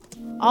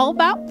All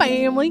about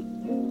family.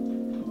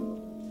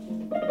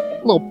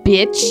 Little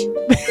bitch.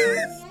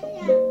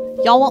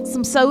 Y'all want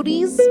some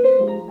sodies?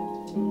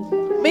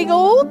 Big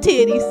old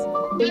titties.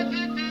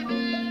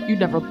 You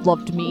never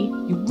loved me,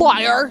 you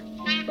liar.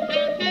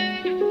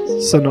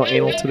 So no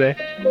anal today.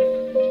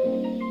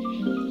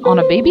 On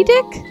a baby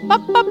dick?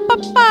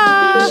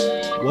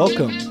 Ba-ba-ba-ba.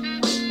 Welcome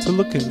to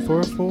Looking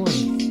for a Fourth.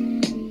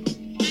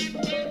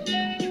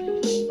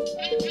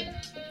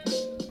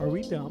 Are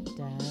we dumb?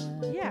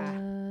 Yeah.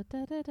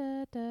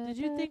 Did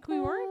you think we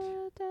weren't?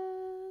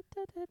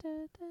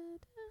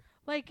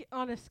 Like,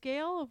 on a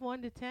scale of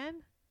 1 to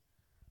 10?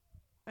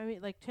 I mean,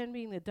 like 10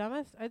 being the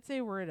dumbest? I'd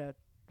say we're at a...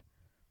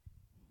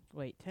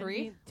 Wait, 10 3?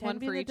 being, 10 One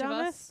being for the each of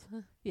dumbest?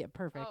 us? Yeah,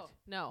 perfect. Oh,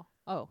 no.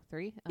 Oh,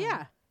 3?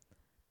 Yeah.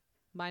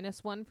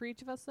 Minus 1 for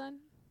each of us then?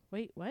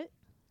 Wait, what?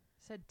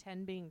 Said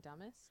 10 being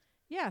dumbest?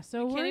 Yeah,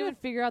 so We we're can't at even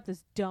figure out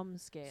this dumb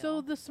scale.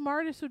 So the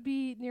smartest would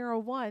be near a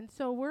 1.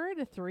 So we're at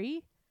a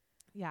 3.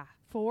 yeah.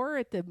 4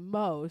 at the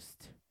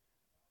most.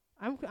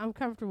 I'm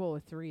comfortable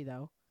with 3,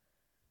 though.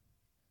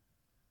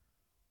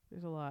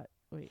 There's a lot.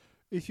 Wait.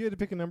 If you had to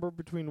pick a number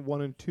between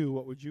 1 and 2,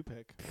 what would you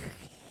pick?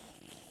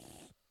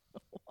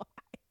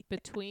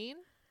 Between?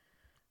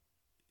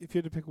 If you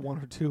had to pick 1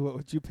 or 2, what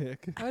would you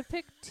pick? I would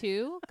pick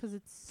 2 because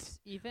it's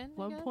even.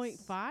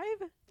 1.5?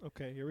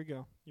 Okay, here we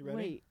go. You ready?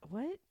 Wait,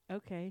 what?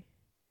 Okay.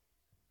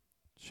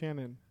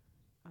 Shannon,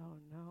 Oh,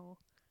 no.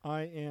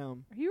 I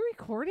am Are you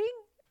recording?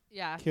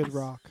 Yeah. Kid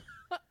Rock.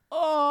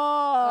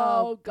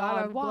 Oh,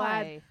 God, I'm why?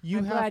 glad. You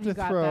I'm have glad to you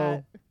got throw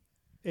that.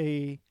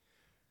 a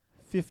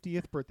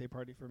 50th birthday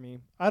party for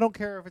me. I don't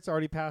care if it's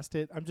already past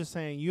it. I'm just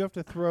saying you have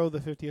to throw the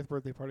 50th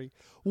birthday party.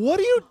 What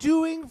are you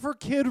doing for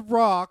Kid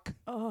Rock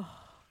Oh,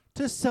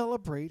 to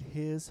celebrate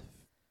his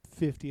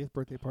 50th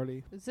birthday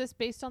party? Is this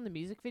based on the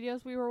music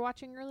videos we were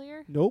watching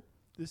earlier? Nope.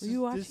 This were is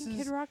you this watching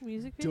is Kid Rock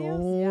music videos?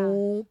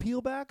 Don't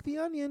peel back the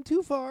onion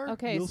too far.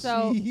 Okay, You'll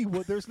so- see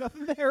what there's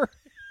nothing there.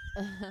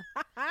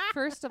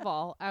 First of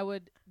all, I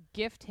would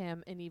gift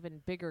him an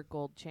even bigger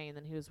gold chain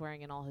than he was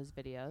wearing in all his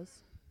videos.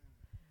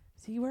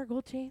 So you wear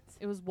gold chains?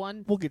 It was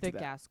one We'll get to thick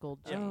that. ass gold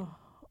chain.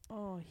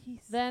 Oh,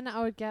 he's... Then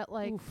I would get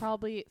like Oof.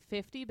 probably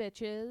 50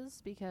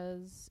 bitches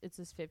because it's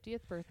his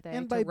 50th birthday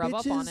And to by rub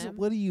up on bitches, him.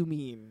 what do you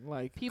mean?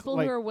 Like People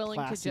like who are willing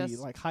to classy, just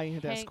like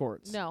high-end hang-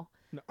 escorts. No.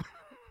 No.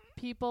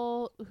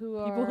 People who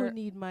are People who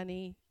need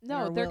money. no,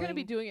 and are they're going to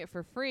be willing- doing it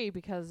for free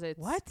because it's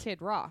What?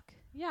 Kid Rock.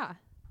 Yeah.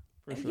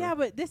 For sure. Yeah,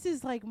 but this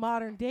is like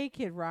modern day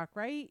Kid Rock,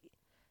 right?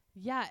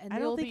 Yeah, and I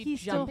they'll don't think be he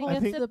still jumping I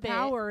holds think- at the the bit.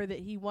 power that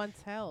he once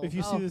held. If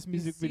you see Oh, this you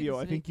music see video,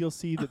 this I think you'll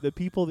see that the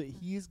people that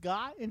he's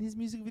got in his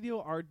music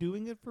video are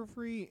doing it for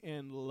free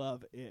and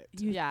love it.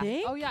 You yeah.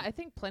 think? Oh yeah, I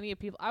think plenty of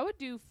people. I would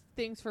do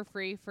things for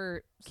free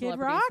for Kid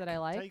celebrities Rock? that I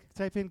like.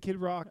 Type in Kid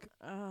Rock.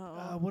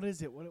 Oh. What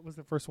is it? What was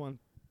the first one?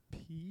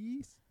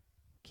 Peace?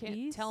 Can't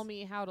Please? tell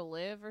me how to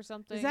live or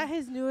something. Is that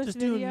his newest Just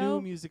video? do a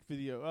new music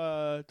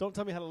video. Don't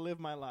tell me how to live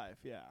my life.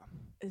 Yeah.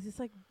 Is this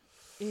like,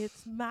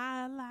 it's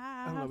my life?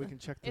 I don't know. We can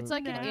check. It's the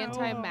like an No.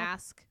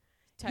 anti-mask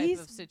type He's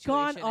of situation.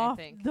 gone I off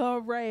think the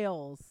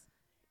rails.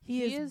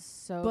 He is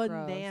so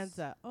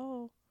bonanza.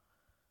 Oh.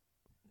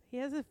 He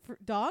has a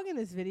dog in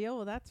his video.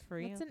 Well, that's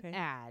free. Gross. That's okay. an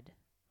ad.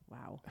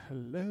 Wow.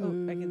 Hello.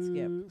 Oh, I can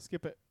skip.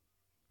 Skip it.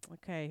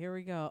 Okay, here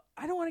we go.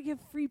 I don't want to give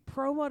free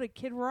promo to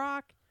Kid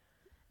Rock.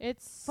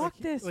 It's Fuck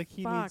this. Like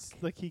he fuck. needs.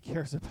 Like he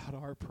cares about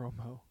our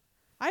promo.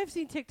 I've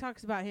seen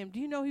TikToks about him. Do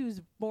you know he was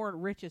born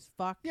rich as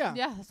fuck? Yeah.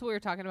 yeah. That's what we were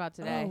talking about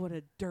today. Oh, what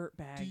a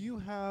dirtbag. Do you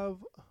have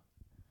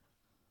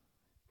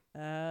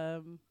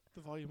The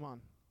the volume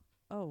on?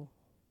 Oh.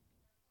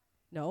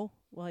 No.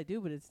 Well, I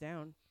do, but it's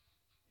down.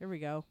 Here we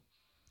go.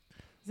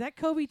 Is that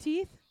Kobe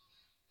teeth?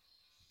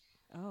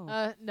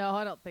 Oh. No,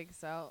 I don't think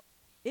so.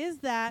 Is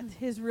that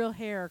his real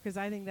hair? Because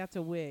I think that's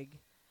a wig.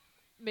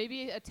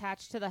 Maybe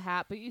attached to the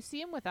hat, but you see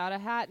him without a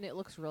hat, and it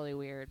looks really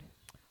weird.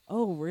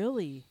 Oh,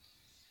 really?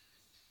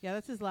 Yeah,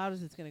 that's as loud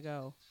as it's going to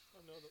go. Oh,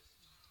 no,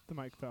 the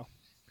mic fell.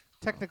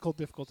 Technical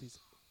difficulties.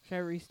 Should I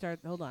restart?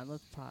 Hold on.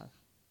 Let's pause.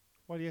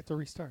 Why do you have to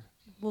restart?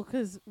 Well,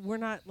 because we're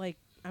not, like,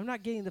 I'm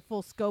not getting the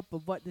full scope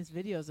of what this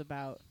video's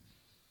about.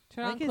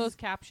 Turn I on like his- closed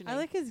captioning. I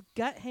like his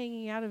gut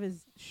hanging out of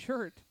his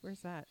shirt. Where's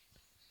that?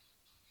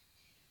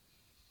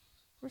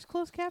 Where's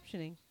closed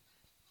captioning?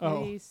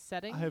 Oh, Maybe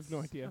settings. I have no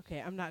idea. Okay,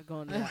 I'm not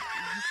going to that.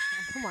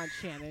 Come on,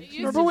 Shannon. It used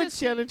Remember to when just-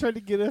 Shannon tried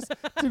to get us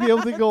to be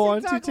able to go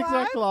on to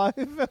TikTok TikTok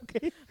Live?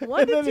 Okay. 1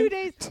 And to then 2 it-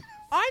 days.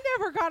 I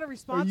never got a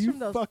response you from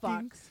those fucking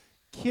fucks.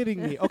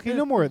 Kidding me. Okay,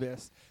 no more of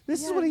this.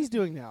 This is Yeah. what he's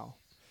doing now.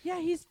 Yeah,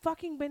 he's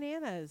fucking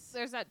bananas.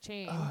 There's that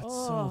chain. Oh, it's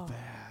Oh. so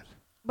bad.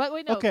 But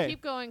wait, no, Okay.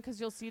 keep going because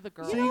you'll see the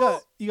girl.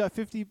 So you got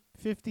 50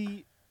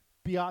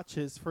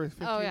 biatches for his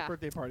 50th yeah.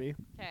 birthday party.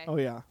 Okay. Oh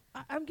yeah.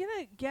 I'm going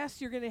to guess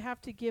you're going to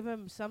have to give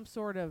him some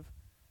sort of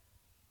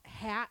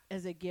hat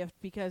as a gift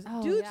because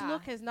Oh, dude's yeah.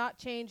 look has not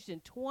changed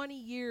in 20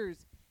 years.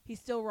 He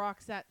still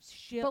rocks that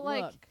shit But,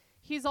 like, look.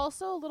 He's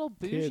also a little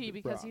bougie Kid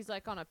because Rock. he's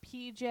like on a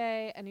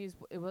PJ and he's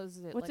What's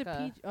like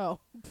a peach? Oh.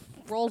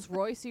 Rolls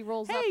Royce he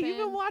rolls Hey, up you've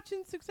in. been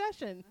watching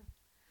Succession.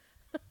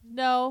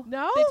 No.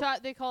 No?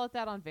 They call it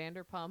that on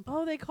Vanderpump.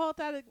 Oh, they call it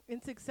that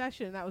in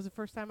Succession. That was the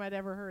first time I'd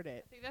ever heard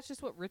it. I think that's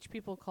just what rich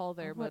people call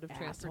their Oh, what mode of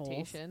assholes.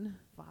 transportation.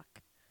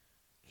 Fuck.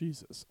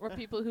 Jesus, Or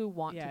people who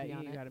want Yeah, to be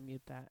on you it. gotta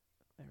mute that.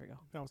 There we go.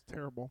 that was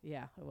terrible.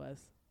 Yeah, it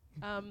was.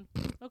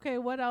 Okay,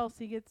 what else?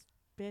 He gets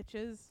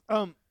bitches.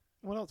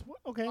 What else?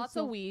 Okay, Lots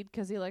so of weed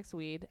because he likes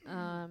weed.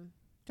 come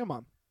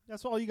on.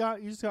 That's all you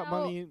got. You just got No,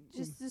 money.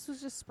 This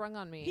was just sprung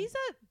on me. He's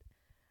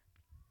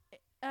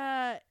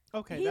a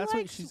Okay, he that's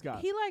likes, what she's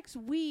got. He likes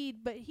weed,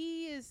 but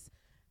he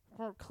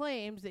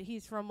claims that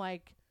he's from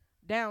like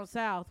down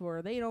south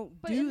where they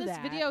don't but do in this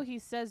that. video, he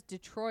says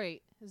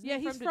Detroit. Isn't Yeah,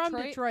 he he's from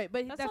Detroit,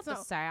 but That's, that's not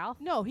the South.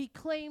 No, he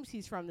claims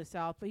he's from the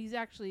South, but he's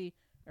actually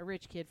a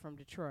rich kid from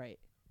Detroit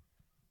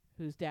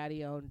whose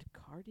daddy owned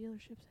car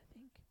dealerships, I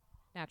think.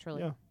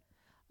 Naturally. Yeah.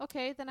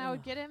 Okay, then I would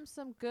Ugh. get him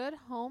some good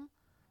home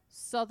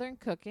Southern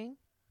cooking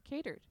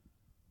catered.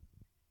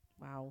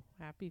 Wow,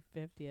 happy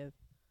 50th.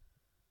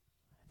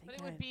 But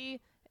it would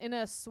be in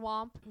a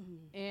swamp,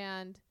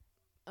 and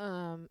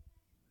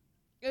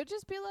it would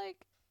just be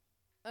like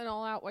an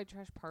all-out white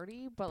trash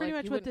party. But pretty like,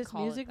 much you what wouldn't this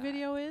call it music that.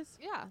 video is.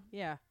 Yeah.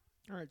 Yeah,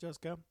 All right,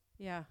 Jessica.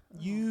 yeah.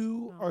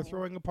 You Oh, are no.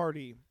 throwing a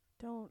party.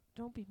 Don't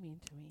be mean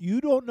to me. You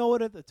don't know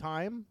it at the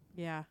time,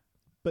 Yeah.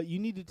 but you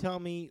need to tell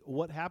me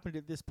what happened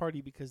at this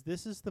party because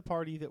this is the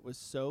party that was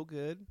so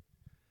good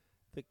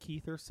that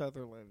Kiefer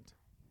Sutherland,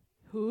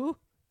 Who?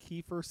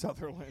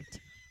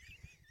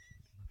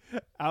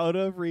 out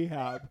of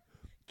rehab,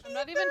 I'm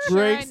not even sure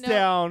I breaks know.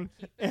 down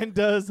and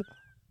does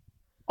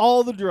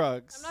all the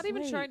drugs. I'm not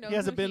even sure I Wait. know He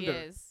has who a bender. he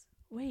is.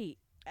 Wait,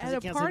 'Cause at he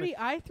a can't say party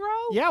I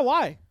throw? Yeah,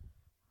 why?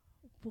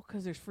 Well,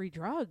 'cause there's free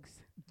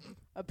drugs.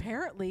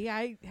 Apparently,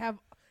 I have.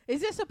 Is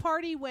this a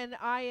party when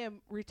I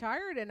am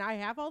retired and I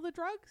have all the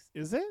drugs?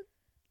 Is it?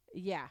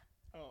 Yeah,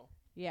 Oh.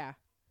 yeah.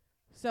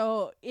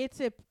 So it's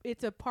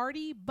a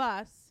party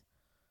bus,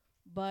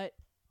 but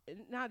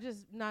not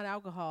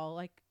alcohol.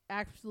 Like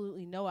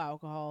absolutely no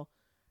alcohol.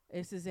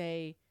 This is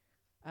a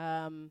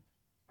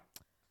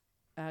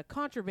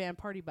contraband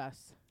party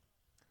bus.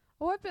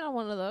 Oh, I've been on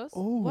one of those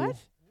Oh. What?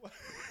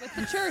 with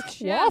the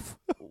church. Yeah. Woof.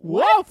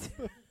 Woof.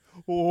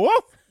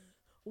 Woof.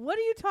 What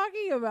are you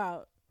talking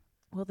about?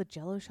 Well, the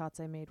Jello shots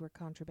I made were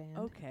contraband.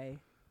 Okay,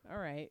 all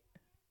right.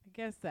 I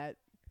guess that.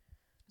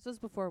 This was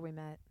before we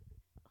met.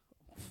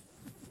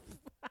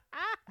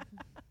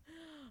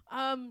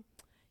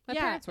 My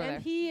Yeah, parents were and there.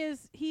 he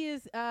is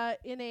he's up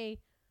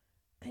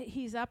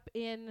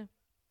in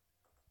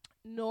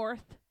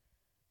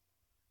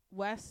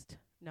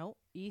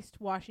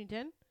East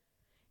Washington,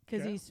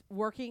 'cause Okay. he's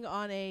working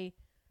on a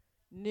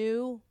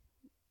new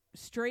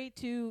straight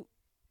to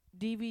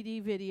DVD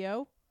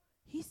video.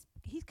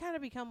 He's kind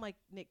of become like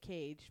Nick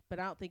Cage, but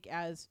I don't think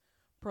as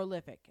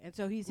prolific. And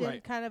so he's in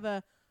Right. kind of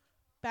a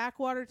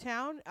backwater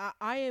town.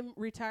 I am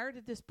retired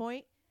at this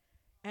point,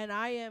 and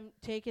I am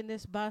taking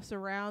this bus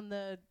around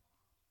the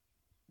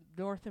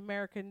North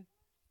American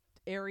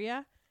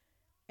area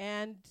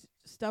and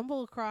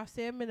stumble across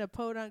him in a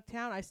podunk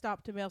town. I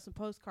stopped to mail some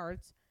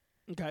postcards.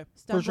 Okay.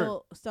 For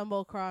sure.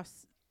 Stumble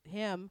across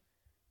him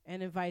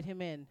and invite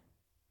him in.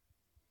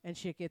 And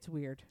shit gets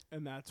weird.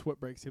 And that's what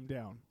breaks him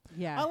down.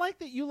 Yeah. I like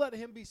that you let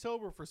him be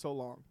sober for so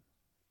long.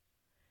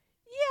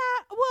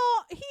 Yeah,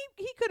 well,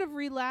 he could have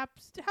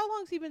relapsed. How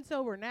long's he been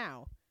sober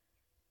now?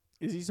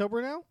 Is he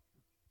sober now?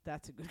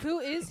 That's a good. Who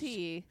is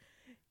he?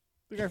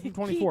 The guy from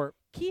 24.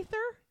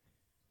 Keither?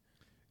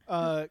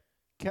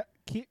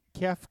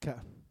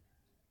 Kafka.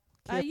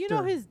 You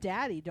know Kifter. his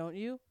daddy, don't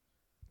you?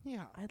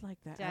 Yeah. I'd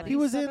like that. Daddy He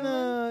was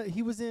Sutherland?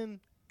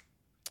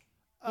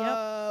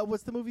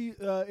 what's the movie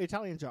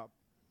Italian Job?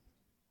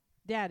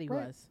 Daddy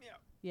Right. was.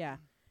 Yeah.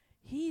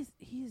 He's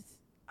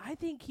I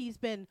think he's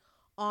been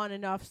on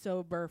and off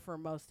sober for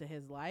most of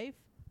his life.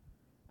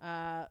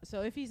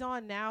 So if he's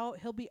on now,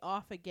 he'll be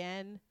off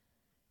again.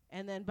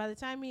 And then by the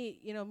time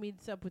he,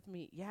 meets up with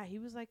me, yeah, he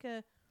was like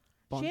a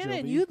Bon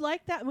Shannon, Jovi. you'd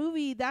like that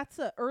movie. That's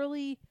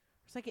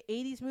it's like an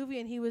 80s movie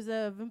and he was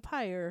a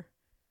vampire.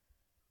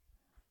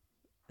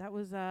 That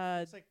was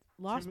Looks like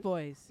Lost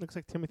Boys. looks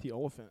like Timothy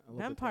Oliphant. I love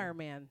that Vampire title.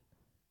 Man.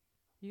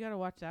 You got to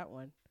watch that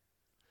one.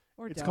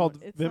 Or It's don't. called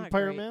It's not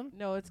Vampire great. Man?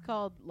 No, it's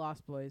called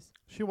Lost Boys.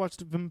 She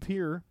watched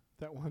Vampire,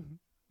 that one,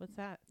 What's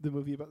that? the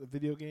movie about the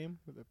video game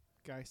where the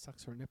guy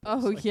sucks her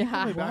nipples. Oh, I keep yeah.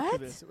 coming back to What?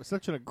 this. It was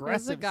such an There's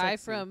aggressive. the guy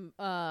sex scene.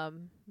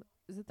 from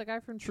is it the guy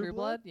from True True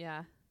Blood? Blood?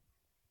 Yeah.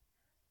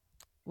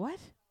 What?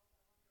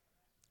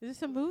 Is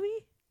this a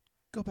movie?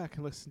 Go back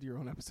and listen to your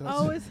own episodes.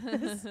 Oh, is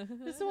this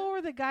the one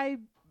where the guy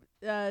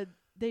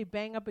they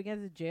bang up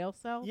against a jail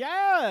cell?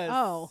 yes.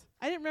 Oh,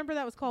 I didn't remember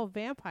that was called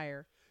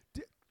Vampire.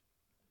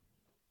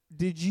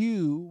 Did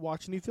you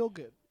watch any Feel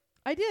Good?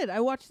 I did. I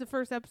watched the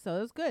first episode.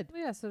 It was good.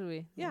 Yeah, so do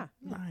we. Yeah.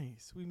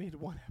 Nice. We made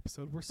one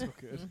episode. We're so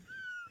good.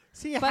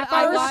 See, a But half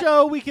I hour got-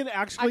 show we can I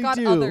actually got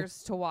do.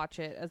 others to watch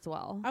it as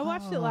well. I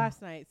watched it Oh.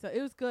 last night, so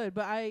it was good.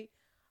 But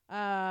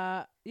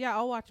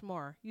I'll watch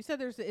more. You said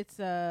it's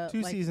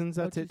 2 seasons.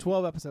 That's two it.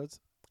 12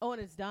 episodes. Oh,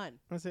 and it's done.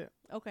 That's it.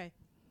 Okay.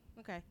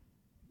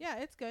 Yeah,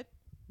 it's good.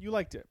 You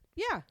liked it.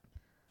 Yeah.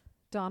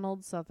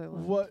 Donald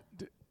Sutherland. What?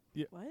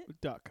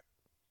 What? Duck.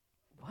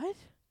 What?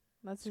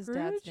 That's his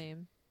dad's Scrooge?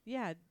 name.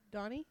 Yeah,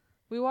 Donnie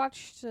We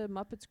watched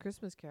Muppets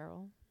Christmas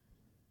Carol.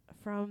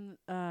 from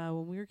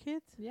when we were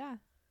kids. Yeah.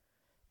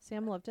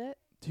 Sam loved it.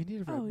 Do you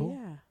need a Red Oh Bull?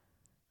 yeah,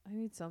 I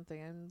need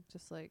something. I'm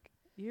just like,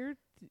 you're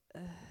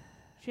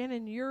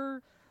Shannon.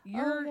 You're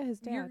yeah, his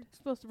you're dad.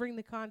 supposed to bring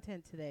the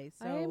content today.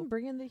 So I am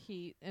bringing the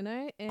heat, and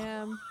I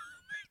am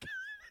Goodness.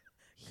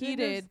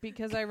 heated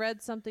because I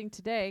read something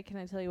today. Can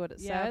I tell you what it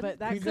Yeah, said? but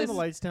that Can you turn the couldn't-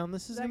 lights down?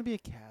 This is that going to be a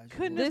casual.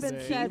 couldn't have day.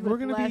 been said We're with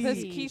gonna less be this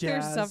heat.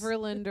 Keither jazz.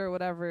 Sutherland or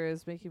whatever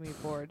is making me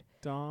bored.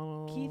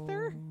 Donald.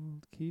 Keither?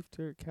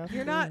 Keither.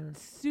 You're not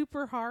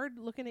super hard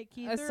looking at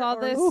Keith. I saw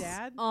or this his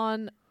dad.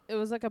 on. It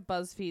was like a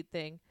BuzzFeed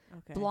thing.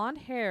 Okay. Blonde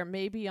hair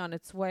may be on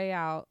its way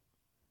out,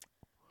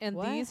 and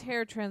What? these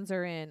hair trends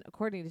are in.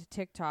 According to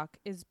TikTok,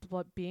 is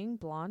being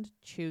blonde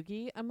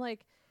chuggy? I'm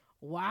like,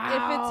 Wow.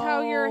 if it's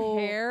how your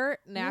hair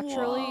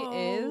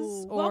naturally is,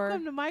 Whoa. or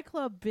welcome to my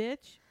club,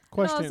 bitch.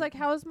 Question. no, I was like,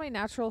 how is my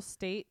natural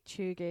state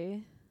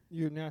chuggy?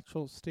 Your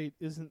natural state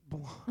isn't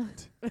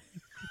blonde.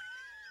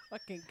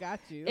 Fucking got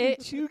you. It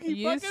Chuggy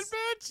used, fucking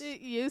bitch.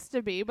 It used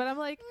to be, but I'm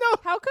like, No.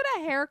 how could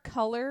a hair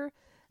color,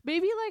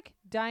 maybe like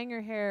dyeing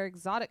your hair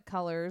exotic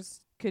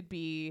colors could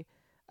be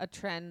a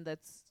trend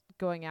that's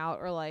going out,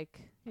 or like,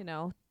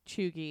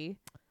 chuggy.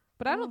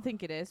 But I Oh. don't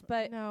think it is.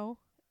 But no.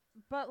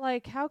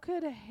 like, how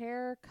could a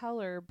hair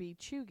color be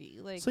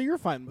chuggy? Like, So you're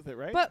fine with it,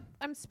 right? but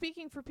I'm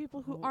speaking for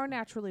people who are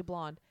naturally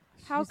blonde.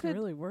 How She's could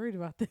really worried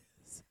about this?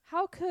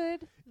 how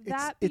could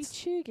that be it's-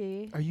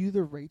 chuggy? Are you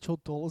the Rachel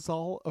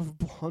Dolezal of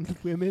blonde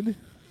women?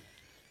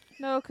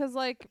 No, 'cause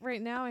like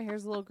right now my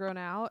hair's a little grown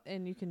out,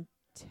 and you can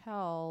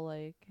tell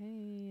like,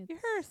 hey, Your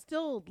hair is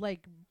still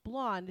like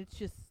blonde. It's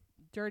just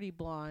dirty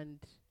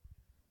blonde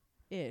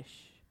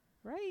ish.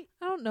 Right?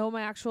 I don't know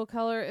my actual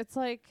color. It's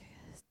like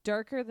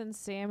darker than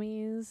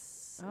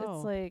Sammy's. Oh.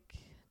 It's like,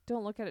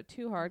 don't look at it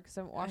too hard 'cause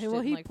I haven't washed well, it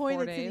in he like 4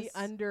 pointed days. to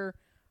the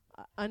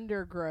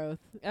undergrowth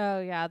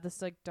Oh yeah,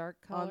 this like dark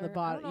color on the I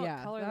bottom. don't know Yeah,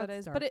 what color that's that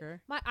is.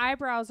 darker. But my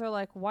eyebrows are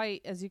like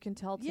white, as you can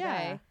tell today.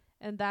 Yeah.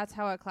 And that's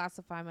how I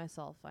classify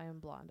myself. I am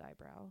blonde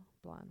eyebrow.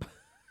 Blonde.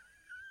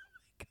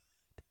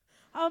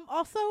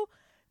 Also,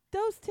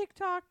 those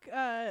TikTok,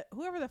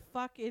 whoever the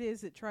fuck it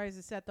is that tries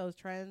to set those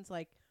trends,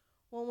 like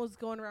one was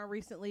going around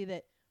recently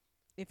that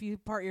if you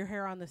part your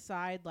hair on the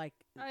side, like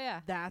Oh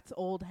yeah. that's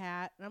old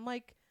hat. And I'm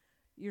like,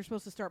 you're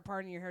supposed to start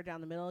parting your hair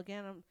down the middle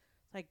again. I'm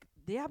like,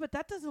 yeah, but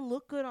that doesn't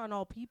look good on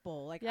all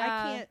people. Like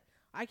Yeah.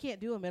 I can't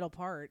do a middle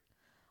part.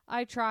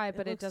 I try,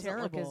 but it looks doesn't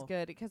look as terrible.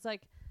 good because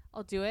like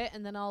I'll do it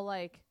and then I'll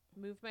like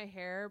move my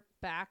hair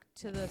back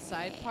to the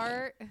side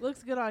part.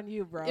 Looks good on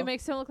you, bro. It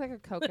makes him look like a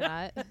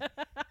coconut.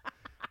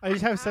 I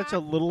just have such a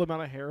little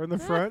amount of hair in the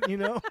front,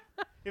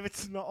 If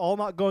it's all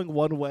not going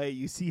one way,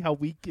 you see how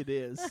weak it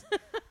is.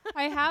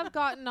 I have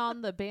gotten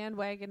on the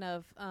bandwagon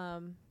of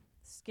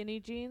skinny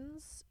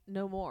jeans.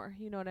 No more.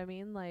 You know what I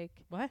mean? Like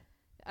What?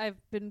 I've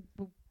been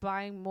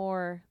buying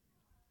more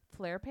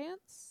flare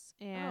pants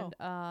and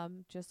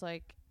just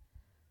like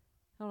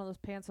I don't know, those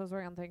pants I was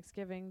wearing on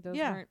Thanksgiving. Those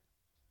Yeah. weren't.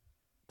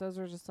 Those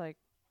were just like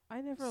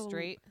I never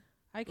straight.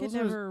 I could Those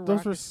never those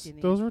rock were a s-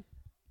 skinny. those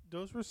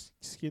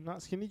were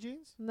not skinny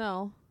jeans.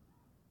 No.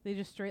 They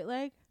just straight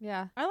leg.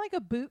 Yeah. I like a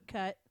boot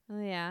cut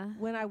Yeah.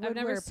 when I would I've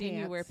never wear seen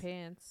pants. you wear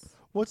pants.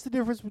 What's the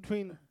difference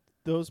between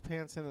those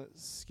pants and a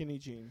skinny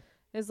jean?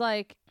 It's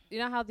like, you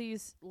know how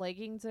these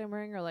leggings I'm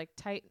wearing are like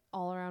tight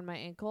all around my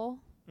ankle?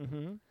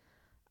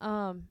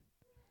 Mm-hmm.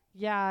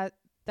 Yeah,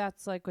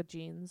 that's like what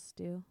jeans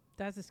do.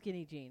 That's a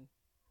skinny jean.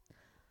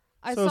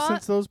 I So saw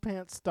since those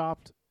pants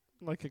stopped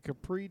like a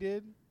capri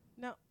did,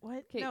 No,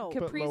 what? okay, No,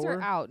 But capris lower?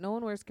 are out. No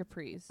one wears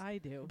capris. I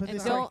do. But And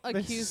they don't start- they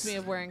accuse me s-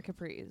 of wearing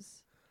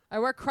capris. I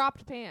wear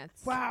cropped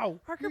pants. wow,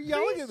 Are you're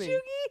yelling capris at me.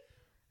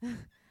 chuggy?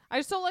 I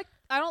just don't like.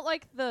 I don't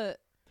like the.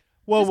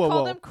 Whoa, just whoa, call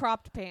whoa! them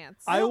cropped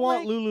pants. I don't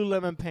want like-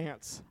 Lululemon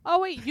pants. Oh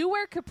wait, you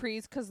wear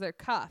capris 'cause they're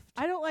cuffed.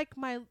 I don't like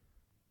my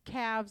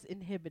calves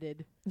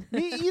inhibited.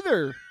 Me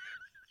either.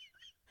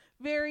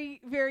 Very,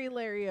 very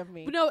Larry of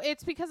me. No,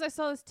 it's because I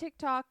saw this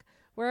TikTok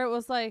where it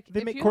was like, They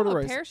if make you have a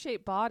corduroys.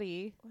 pear-shaped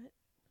body, What?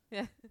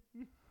 yeah.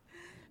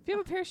 If you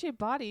have a pear-shaped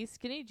body,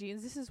 skinny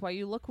jeans, this is why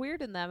you look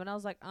weird in them. And I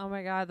was like, oh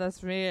my god,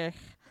 that's me. I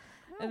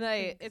don't And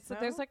think it's so.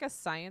 there's like a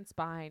science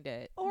behind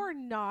it. or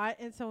not,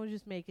 and someone's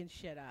just making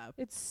shit up.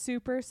 It's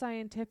super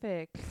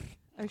scientific.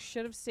 I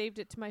should have saved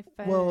it to my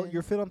phone. Well,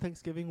 your fit on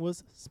Thanksgiving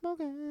was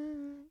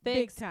smoking. Big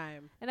Thanks.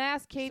 time. And I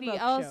asked Katie,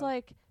 Smoke I was show.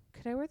 like,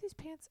 could I wear these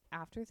pants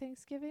after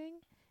Thanksgiving?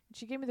 And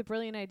she gave me the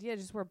brilliant idea,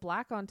 just wear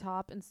black on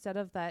top instead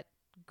of that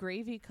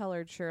gravy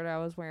colored shirt I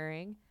was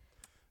wearing.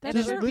 That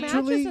Just shirt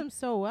literally- matches him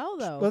so well,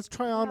 though. Let's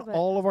try on Yeah, but-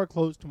 all of our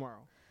clothes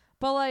tomorrow.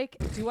 But like,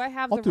 do I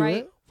have I'll the do right?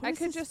 it. What I is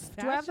could this just.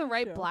 Do I have the fashion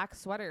right show? black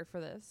sweater for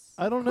this?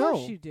 I don't of course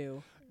know. you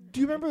do. Do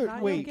you remember? Not,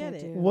 you'll Wait, get I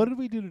it. do. what did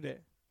we do today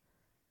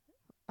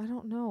I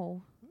don't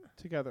know.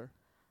 together?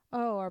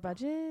 Oh, our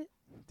budget.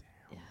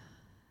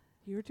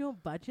 You were doing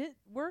budget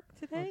work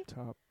today? Up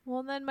top. Well,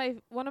 and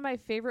then one of my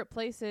favorite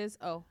places.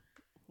 Oh,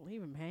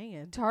 Leave him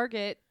hanging.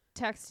 Target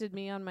texted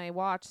me on my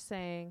watch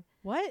saying,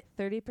 What?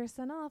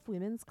 30% off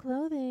women's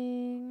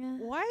clothing.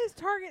 Why is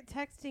Target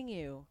texting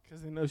you?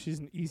 Because they know she's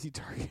an easy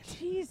target.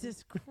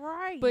 Jesus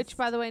Christ. Which,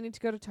 by the way, I need to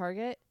go to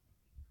Target.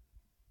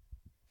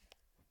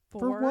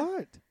 For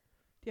what? Do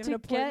you have to an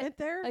appointment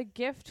there? A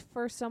gift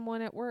for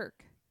someone at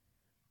work.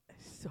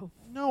 So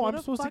No, what I'm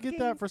a supposed to get fucking-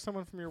 that for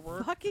someone from your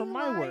work. fucking From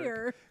my work.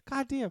 liar.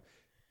 God damn.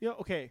 Yeah,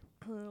 okay.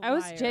 I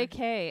was Liar.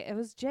 JK.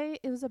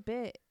 It was a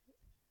bit.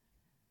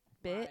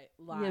 Bit.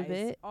 Lies. You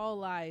bit. All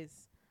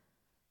lies.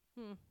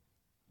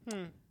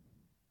 Hmm.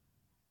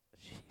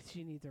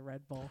 She needs a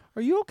Red Bull.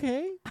 Are you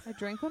okay? I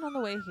drank one on the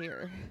way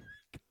here.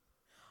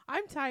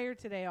 I'm tired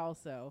today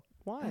also.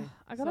 Why?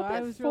 I got So up I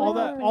at was 4.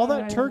 really all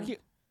that hungry. turkey.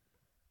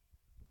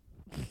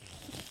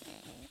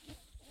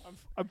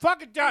 I'm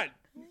fucking done.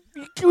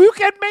 You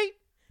kidding me?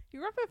 You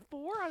were up at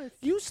 4 on a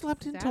You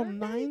slept until Saturday?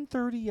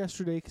 9:30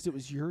 yesterday because it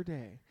was your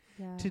day.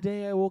 Yeah.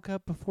 Today I woke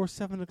up before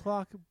 7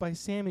 o'clock by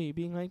Sammy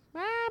being like, "Ma,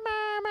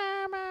 ma,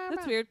 ma, ma,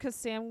 That's ma." weird because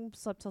Sam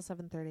slept till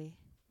 7:30.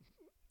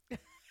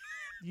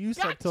 You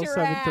slept Got till your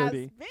 7:30, ass,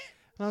 bitch. and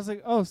I was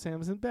like, "Oh,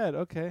 Sam's in bed.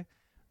 Okay,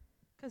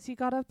 Because he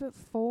got up at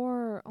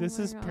 4. this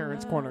is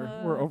Parents'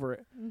 Corner. We're over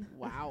it."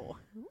 Wow.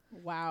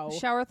 Wow.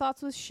 Shower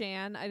thoughts with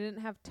Shan. I didn't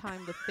have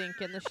time to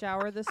think in the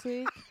shower this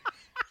week.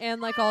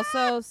 And like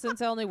also,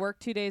 since I only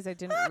worked 2 days, I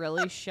didn't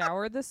really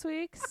shower this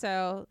week.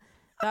 So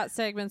that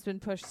segment's been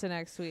pushed to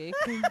next week.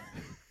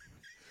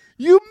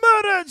 You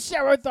murdered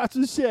Shower Thoughts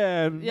with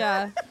Shan.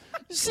 Yeah.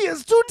 She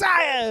is too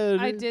tired.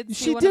 I did see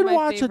She one of did my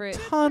watch favorite- a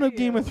ton of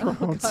Game of Oh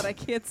Thrones. God, I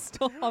can't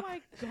stop. Oh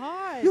my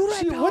God.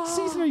 What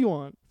season are you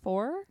on?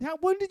 4?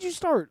 When did you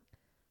start?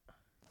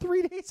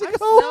 3 days ago.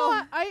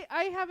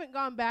 I haven't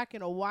gone back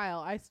in a while.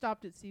 I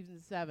stopped at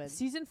season 7.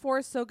 Season 4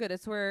 is so good.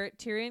 It's where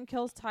Tyrion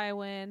kills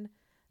Tywin.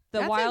 The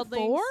That's in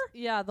wildlings. 4?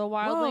 Yeah, the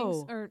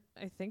wildlings. Whoa. Or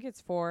I think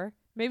it's 4.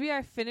 Maybe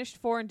I finished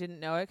 4 and didn't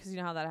know it because you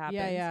know how that happens.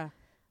 Yeah.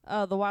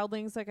 The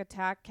wildlings like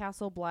attack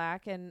Castle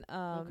Black and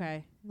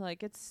Okay.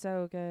 like it's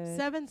so good.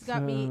 7's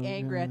got me So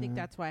angry. I think good.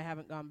 that's why I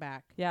haven't gone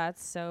back. Yeah,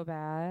 it's so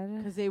bad.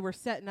 Because they were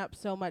setting up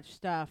so much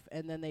stuff,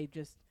 and then they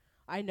just,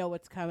 I know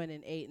what's coming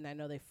in 8, and I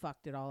know they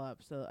fucked it all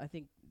up. So I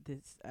think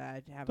this,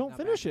 I haven't Don't gone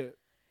finish back. it.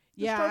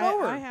 Yeah, start I,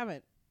 over. I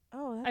haven't.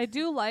 Oh, that's I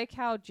do like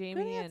how good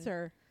Jamie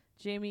answer.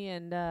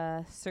 and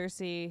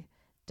Cersei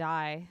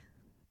die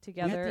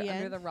together At the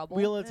under end? the rubble.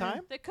 Wheel of Eh.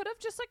 Time. They could have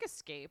just like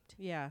escaped.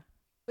 Yeah.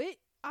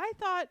 I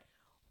thought,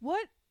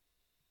 what,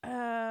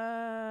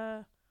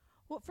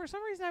 well, for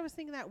some reason I was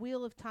thinking that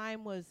Wheel of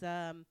Time was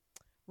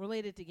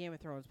related to Game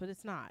of Thrones, but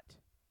it's not.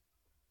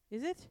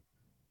 Is it?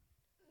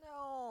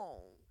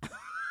 No.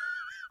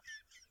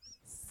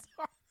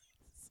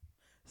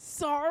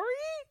 Sorry?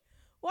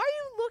 Why are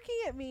you looking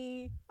at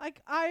me like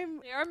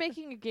I'm... They are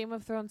making a Game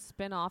of Thrones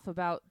spin-off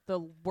about the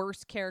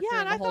worst character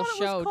Yeah, in and the I whole thought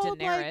show, it was called,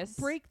 Daenerys. like,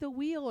 Break the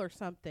Wheel or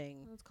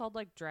something. It's called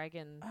like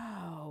Dragon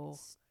Oh.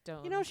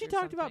 Stone. You know, she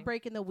talked about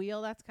breaking the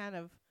wheel. That's kind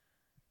of...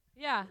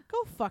 Yeah. Go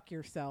fuck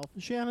yourself.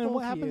 Shannon,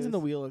 what happens in the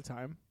Confused. Wheel of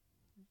Time?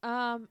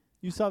 Um.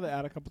 You saw the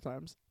ad a couple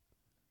times.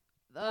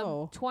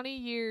 Oh. 20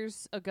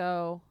 years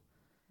ago,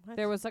 What?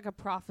 there was like a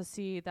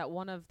prophecy that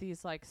one of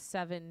these like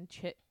 7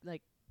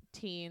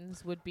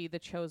 teens would be the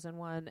chosen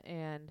one,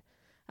 and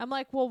I'm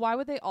like, well, why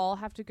would they all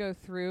have to go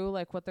through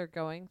like what they're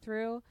going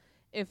through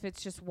if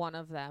it's just one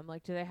of them?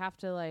 Like, do they have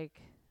to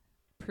like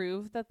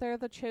prove that they're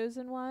the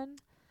chosen one?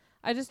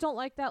 I just don't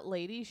like that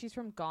lady. She's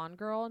from Gone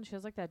Girl, and she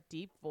has like that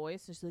deep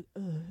voice, and she's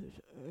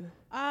like,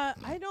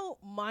 I don't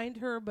mind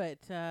her, but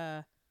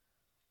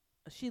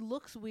she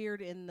looks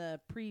weird in the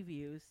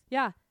previews.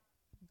 yeah.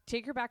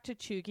 Take her back to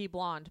Chuggy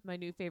Blonde, my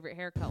new favorite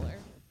hair color.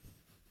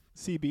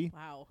 CB.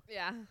 Wow.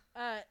 Yeah.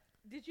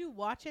 Did you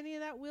watch any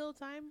of that Wheel of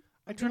Time?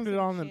 I I'm turned it guessing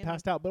on and Shannon-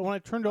 passed out. But when I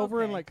turned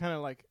over and Okay. like kind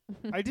of like,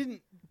 I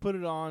didn't put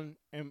it on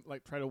and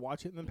like try to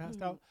watch it and then passed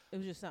Mhm. out. It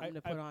was just something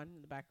to I- put on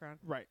in the background.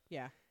 Right.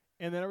 Yeah.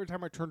 And then every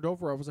time I turned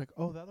over, I was like,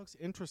 oh, that looks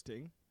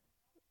interesting.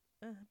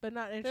 But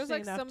not interesting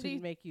like enough somebody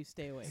to make you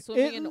stay awake.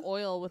 Swimming in It-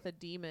 oil with a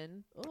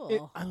demon.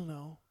 Ugh. I don't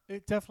know.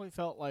 It definitely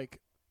felt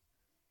like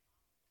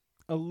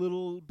a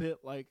little bit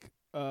like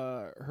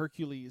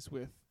Hercules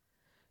with.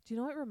 Do you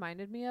know what it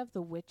reminded me of?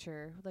 The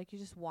Witcher. Like, you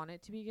just want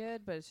it to be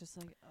good, but it's just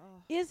like,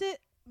 oh. Is it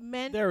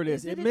meant... There it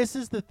is. It a-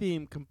 misses the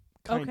theme kind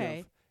Okay.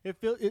 of.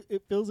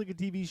 It feels like a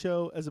TV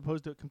show as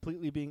opposed to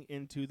completely being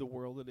into the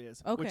world it is.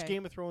 Which Okay.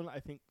 Game of Thrones, I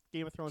think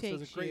Game of Thrones does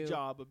Takes a great you-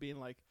 job of being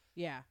like,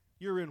 Yeah.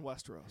 you're in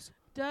Westeros.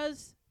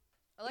 Does...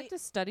 I like to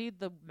study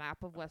the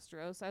map of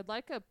Westeros. I'd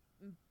like a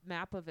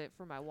map of it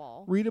for my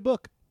wall. Read a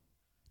book.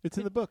 It's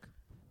in the book.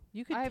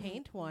 You could I've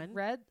paint one.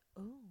 Red.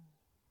 Ooh.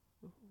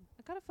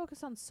 I gotta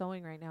focus on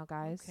sewing right now,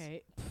 guys.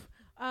 Okay.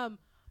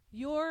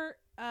 Your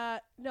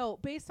no,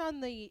 based on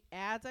the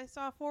ads I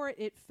saw for it,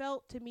 it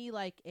felt to me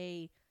like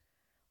a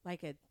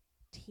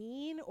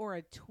teen or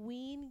a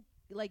tween,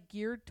 like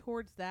geared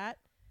towards that.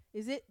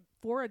 Is it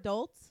for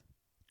adults?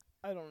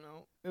 I don't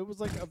know. It was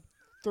like a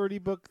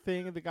 30-book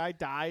thing, and the guy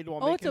died while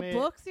Oh, it's making a it.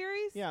 book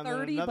series? Yeah, and then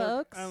 30 another-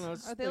 books? I don't know.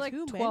 It's Are they like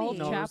like too 12 many.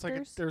 no, there's like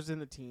chapters? there's in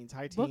the teens,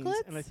 high teens,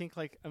 Booklets? and I think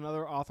like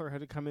another author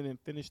had to come in and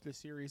finish the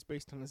series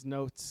based on his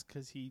notes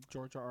because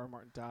George R. R.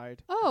 Martin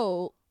died.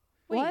 Oh,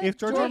 What? If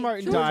George R.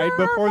 Martin George died R.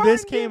 before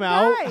this Martin came didn't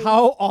out, die.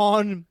 how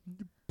on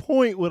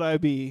point would I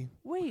be?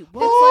 Wait, It's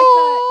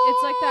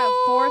what? like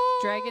that fourth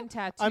dragon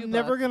tattoo. I'm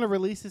never book. gonna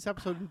release this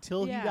episode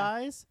until Yeah. he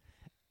dies,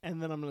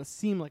 and then I'm gonna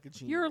seem like a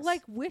genius. You're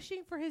like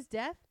wishing for his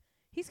death?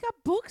 He's got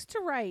books to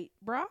write,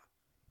 bruh.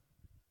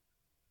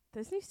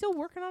 Isn't he still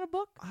working on a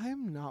book?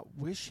 I'm not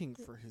wishing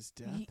for his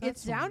death. It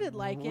That's sounded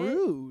like it.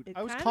 rude. It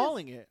I was kinda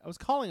calling it. I was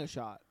calling a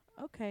shot.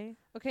 Okay.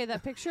 Okay,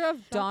 that picture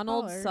of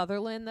Donald caller.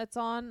 Sutherland that's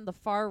on the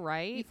far You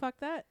right. fuck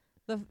that?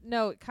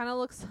 No, it kind of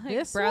looks like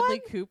This Bradley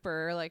one?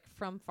 Cooper, like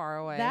from far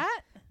away.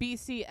 That?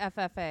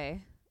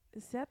 BCFFA.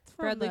 Is that from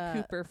Bradley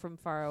Cooper from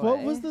far away.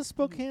 What was the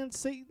Spokane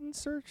Satan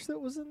search that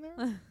was in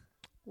there?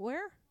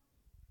 Where?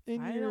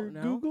 In I your don't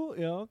know. Google?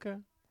 Yeah, okay.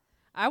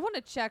 I want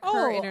to check Oh,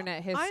 her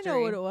internet history. I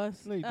know what it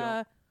was. No, you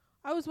don't.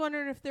 I was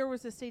wondering if there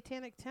was a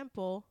satanic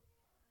temple.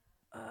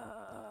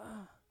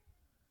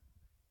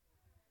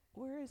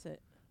 Where is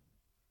it?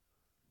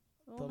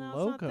 Well, The now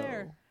it's not there.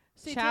 logo.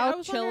 I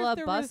was wondering Chowchilla if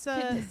there was a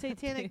Buskin.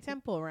 satanic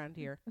temple around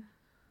here.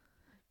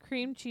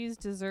 Cream cheese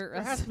dessert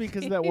It has to recipe. be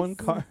because of that one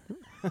car.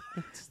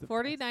 It's the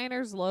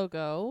 49ers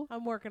logo.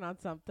 I'm working on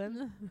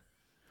something.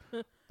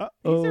 best.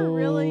 These are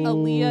really-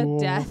 Aaliyah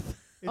death.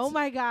 Oh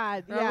my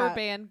God! Rubber Yeah.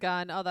 band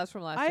gun. Oh, that's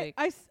from last week.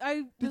 I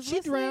Did was she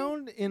listening-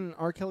 drown in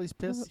R. Kelly's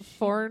piss?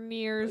 4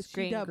 years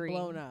She got gangrene.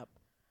 blown up.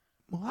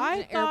 What? I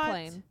An thought-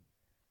 airplane.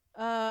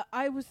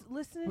 I was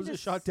listening. was to it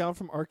shot down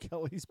from R.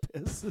 Kelly's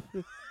piss?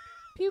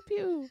 Pew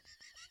pew.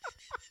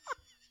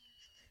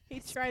 He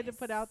tried to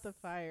put out the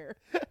fire.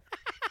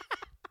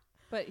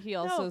 But he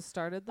also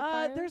started the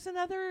fire. There's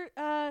another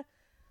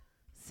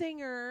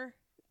singer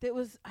that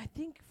was, I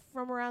think,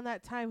 from around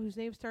that time whose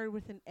name started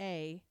with an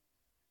A.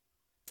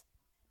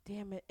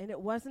 Damn it. And it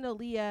wasn't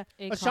Aaliyah.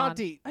 Akon.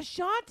 Ashanti.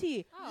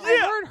 Ashanti. Oh. I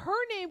heard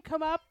her name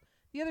come up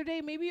the other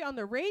day, maybe on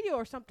the radio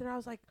or something. I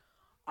was like,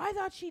 I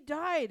thought she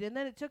died. And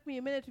then it took me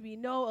a minute to be,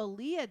 no,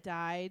 Aaliyah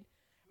died.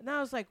 And I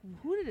was like,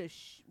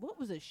 what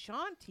was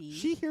Ashanti?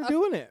 She here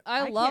doing it.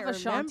 I love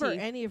can't remember Ashanti.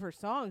 any of her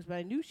songs, but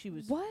I knew she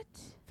was What?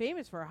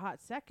 famous for a hot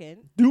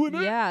second. Doing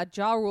it? Yeah,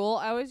 Ja Rule.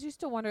 I always used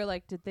to wonder,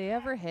 like, did they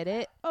ever hit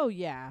it? Oh,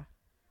 yeah.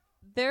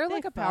 They're They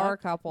like a power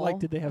fucked. couple. Like,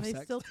 did they Are have they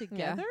sex? still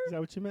together? Is that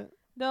what you meant?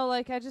 No,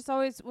 like I just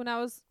always when I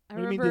was I What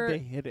do you mean, remember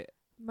did they hit it?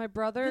 my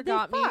brother Did they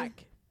got me. fuck?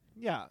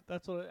 Yeah,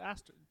 that's what I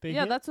asked her. They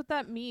Yeah, hit? that's what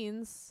that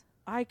means.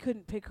 I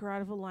couldn't pick her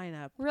out of a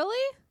lineup.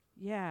 Really?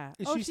 Yeah.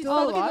 Is oh, she she's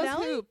still Look at alive?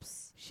 those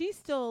hoops. She's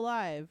still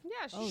alive.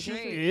 Yeah, she's Oh, She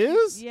great.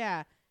 is?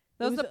 Yeah.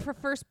 That was It the was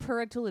first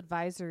parental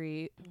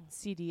advisory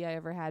CD I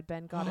ever had.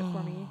 Ben got it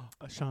for me.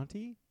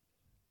 Ashanti?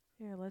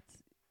 Here,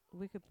 let's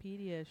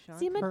Wikipedia. Sean.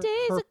 See, my Her-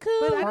 days her are cool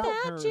But I Partner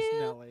don't- is without you,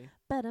 Nelly.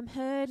 but I'm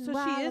hurting So she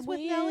while is I'm with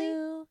Nelly?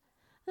 you.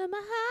 And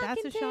my heart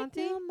That's can Ashanti?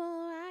 take no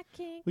more. I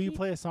can't Will you keep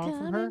play a song from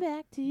coming her?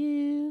 back to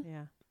you.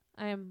 Yeah.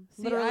 I am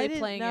See, literally I didn't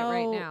playing it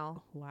right know-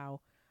 now.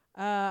 Wow.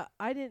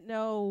 I didn't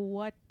know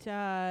what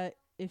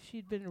if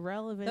she'd been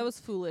relevant. That was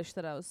foolish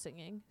that I was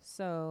singing.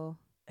 So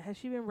Has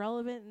she been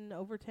relevant in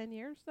over 10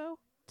 years though?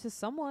 to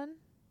someone,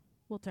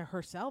 Well, to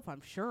herself,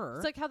 I'm sure.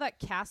 it's like how that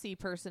Cassie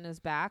person is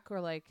back, or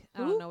like I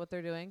Who? don't know what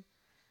they're doing.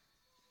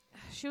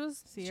 She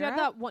was. She Sierra? had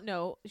that one.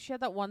 No, she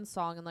had that one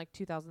song in like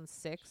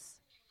 2006.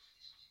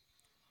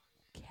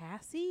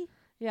 Cassie?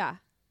 Yeah,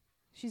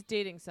 she's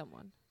dating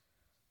someone.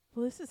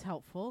 Well, this is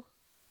helpful.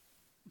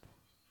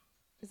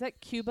 Is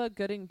that Cuba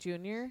Gooding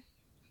Jr.?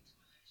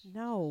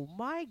 No,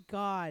 my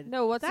God.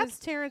 No, what's That's his?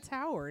 Terrence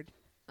Howard.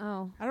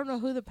 Oh, I don't know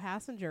who the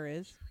passenger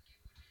is.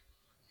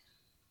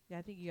 Yeah,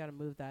 I think you got to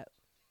move that.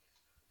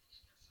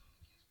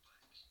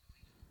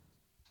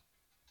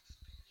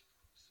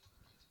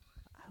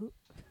 Who-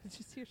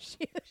 Just hear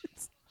shit.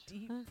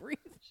 Deep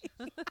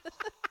breathing.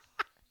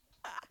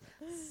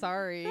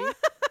 sorry.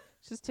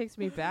 Just takes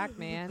me back,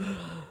 man.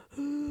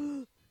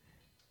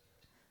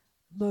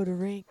 Motor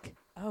Inc.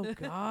 Oh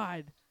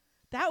God,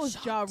 that was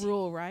Ja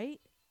Rule, right?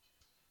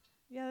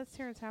 Yeah, that's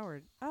Terrence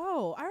Howard.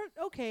 Oh,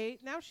 okay.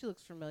 Now she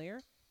looks familiar.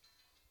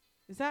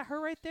 Is that her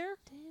right there,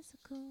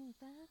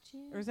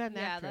 or is that an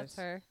Yeah, actress? that's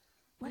her.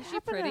 What Is she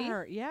happened pretty? to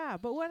her? Yeah,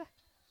 but what?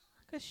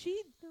 Because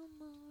she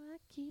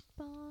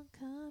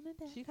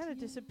kind of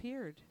you.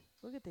 disappeared.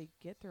 Look at they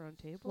get their own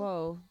table.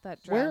 Whoa,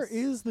 that dress. Where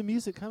is the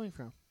music coming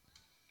from?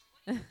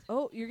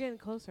 Oh, you're getting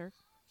closer.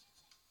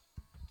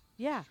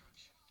 Yeah,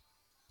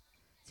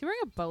 Is he wearing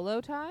a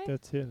bolo tie?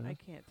 That's it. I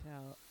can't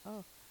tell.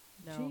 Oh,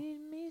 no. Treat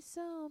me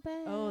so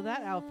bad. Oh,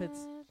 that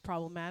outfit's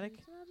problematic.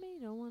 Love me,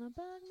 don't wanna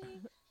bug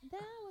me.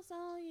 That was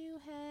all you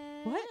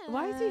had. What?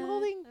 Why is he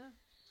holding?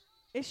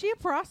 Is she a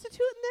prostitute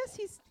in this?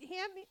 He's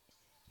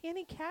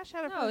handing cash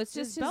out of No, her, it's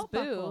just his belt boo.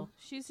 buckle.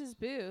 She's his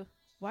boo.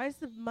 Why is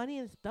the money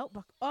in his belt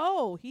buckle?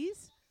 Oh,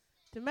 he's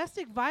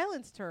domestic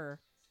violence to her.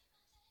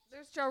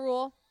 There's Ja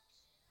Rule.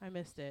 I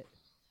missed it.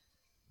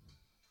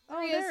 There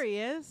Oh, he is. there he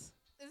is.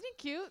 Isn't he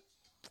cute?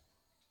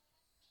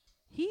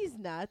 He's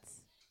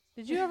nuts.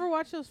 Did you ever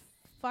watch those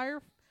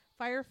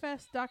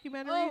Firefest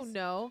documentaries? Oh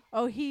no.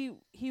 Oh, he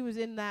was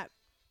in that.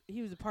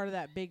 He was a part of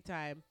that big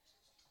time,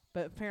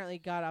 but apparently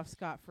got off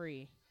scot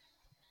free.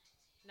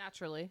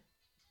 Naturally.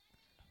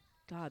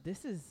 God,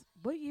 this is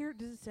what year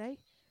does it say?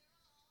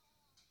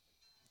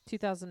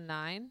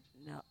 2009.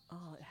 No,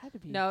 oh, it had to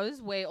be. No, this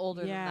is way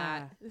older yeah,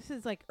 than that. this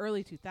is like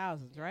early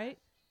 2000s, right?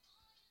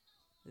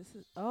 This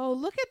is. Oh,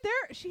 look at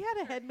there. She had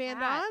a headband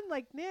hat. on,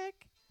 like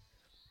Nick.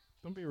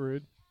 Don't be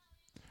rude.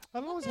 I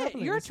don't know what's Yeah,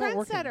 happening. you're a It's not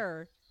working.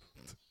 trendsetter.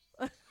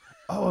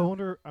 Oh, I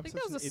wonder. I'm I think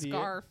such that was an a idiot.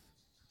 scarf.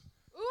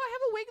 Ooh, I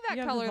have a wig that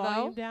You have color the though.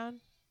 volume down.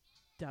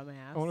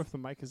 Dumbass. I wonder if the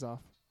mic is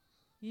off.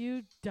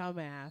 You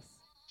dumbass.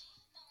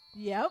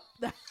 Yep.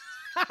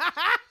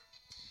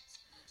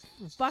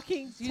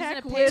 Fucking Using tech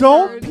a paper. wizard.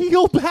 Don't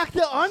peel back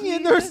the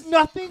onion. There's Jesus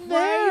nothing Christ,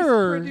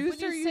 there. When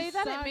producer, you say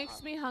that, suck. it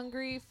makes me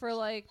hungry for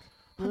like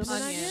I'm Onions?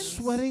 onions.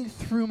 sweating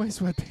through my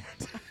sweatband.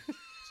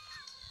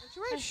 Aren't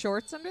you wearing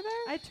shorts under there?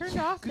 I turned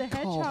off the Good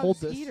call. Hold hedgehog's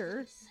this.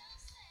 heater.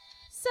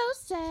 So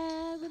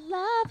sad when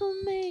love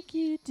will make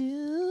you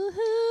do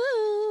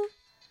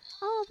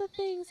all the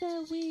things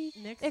that we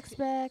Nick's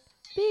expect.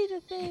 Be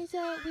the things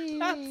that we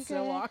That's so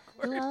regret.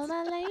 awkward. Hello,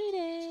 my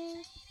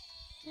lady.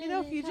 You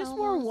know, if you just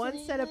wore one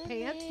set of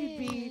pants, you'd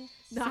be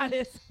not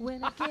as.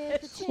 When I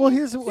get the chance. Well,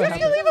 here's what You're just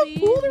happened. gonna leave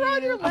them pooled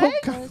around your Oh, legs?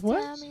 God,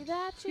 what?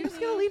 You're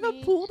just gonna leave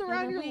them pooled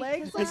around your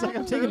legs? It's like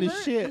I'm taking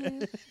a shit.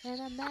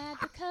 And I'm mad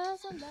because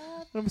I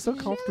love I'm so you.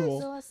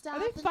 comfortable. So I stop Are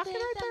they and fucking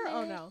think right that there?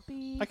 Oh, no.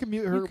 maybe I can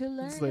mute you her could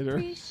learn to later.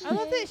 I love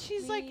that appreciate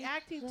she's like me.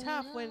 acting Then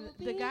tough when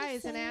I'll the be guy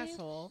is an same.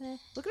 asshole.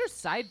 Look at her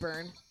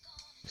sideburn.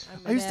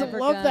 I used to never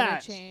love gonna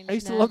that. change I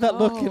used to love that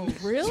look Oh, in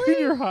really?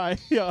 junior high.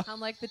 Yeah.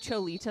 I'm like the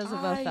cholitas of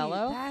Ay,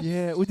 Othello. that's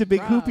Yeah, with the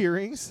big hoop rough.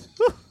 earrings.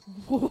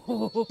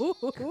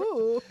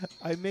 Ooh.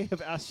 I may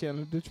have asked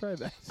Shannon to try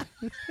that.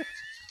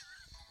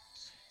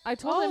 I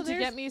told Oh, him to there's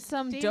get me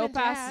some Damon dope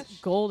ass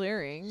Dash. gold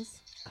earrings.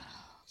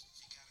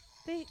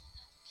 They.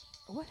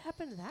 What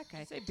happened to that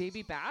guy? Say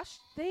Baby Bash?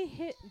 They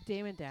hit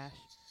Damon Dash.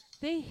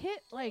 They hit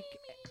like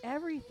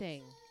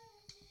everything.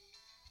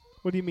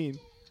 What do you mean?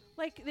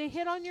 Like they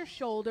hit on your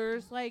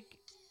shoulders. Like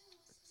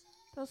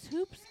those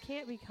hoops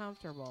can't be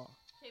comfortable.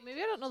 Okay,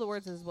 maybe I don't know the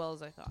words as well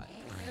as I thought.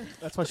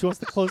 That's why she wants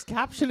the closed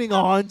captioning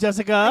on,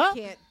 Jessica.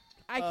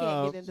 I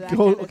can't get into that. Go,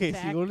 kind of okay, so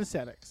tech. you go to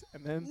settings,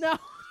 and then No.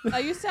 I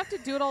used to have to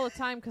do it all the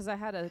time because I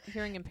had a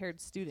hearing impaired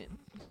student.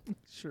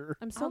 sure.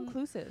 I'm so Um,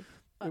 inclusive.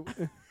 What?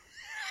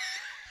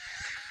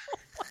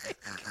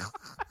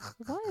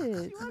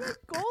 You want a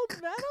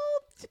gold medal?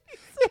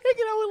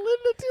 hanging out with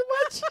Linda too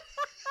much.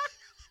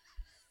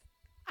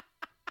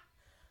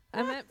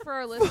 I meant for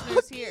our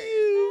listeners here.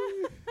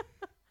 You.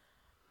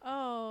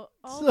 Oh,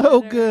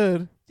 So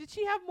good. Did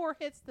she have more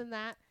hits than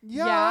that?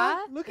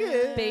 Yeah. Look at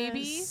it.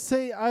 Baby.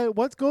 Say,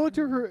 let's go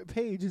to her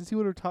page and see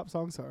what her top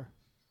songs are.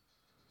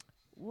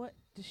 What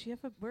does she have?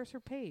 Where's her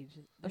page?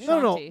 No,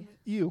 Ashanti.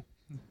 you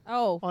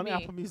Oh, on me.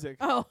 Apple Music.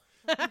 Oh.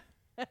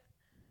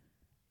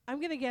 I'm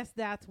gonna guess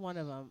that's one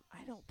of them.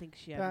 I don't think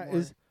she had That more.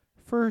 is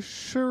for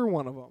sure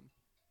one of them.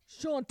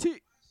 Shanti.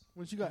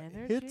 When she got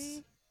Energy?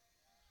 hits,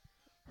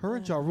 her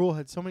and Ja Rule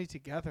had so many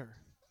together.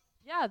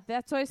 Yeah,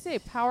 that's what I say.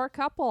 Power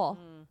couple.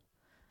 Mm.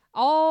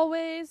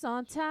 Always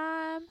on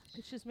time.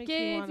 It just makes me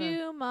Gave wanna.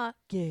 you my.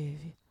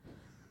 Gave you.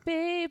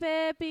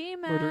 Baby, be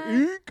mine. Murder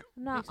Inc.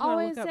 I'm not Makes me wanna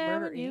always look up there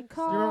Murder when you Inc.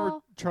 call. Do you remember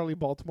Charlie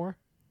Baltimore?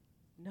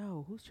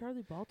 No, who's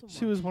Charlie Baltimore?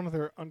 She was one of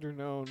their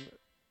underknown.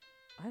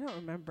 I don't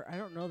remember. I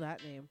don't know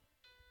that name.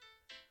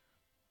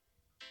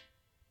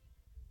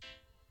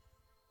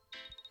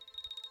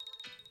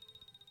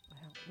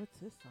 What's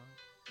this song?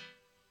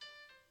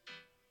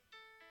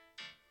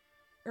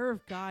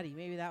 Irv Gotti.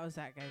 Maybe that was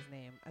that guy's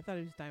name. I thought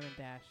he was Diamond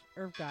Dash.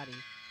 Irv Gotti.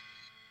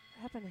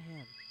 What happened to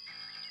him?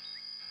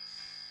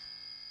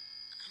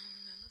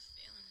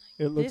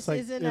 It looks This like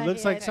isn't it a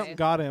looks like hit. something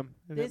got him,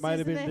 and This it might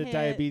have isn't been a the hit.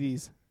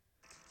 diabetes.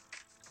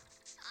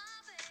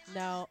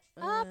 No.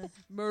 Up.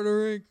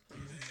 Murdering.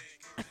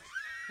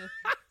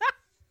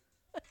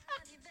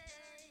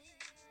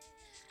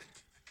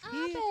 He-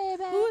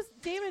 baby. Who was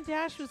Damon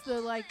Dash? Was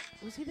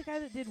he the guy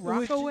that did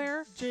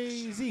Rockaware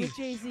Jay Z. with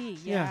Jay Z?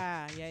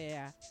 Yeah.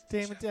 Yeah.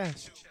 Damn it,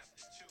 Dash.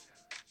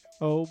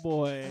 Oh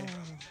boy,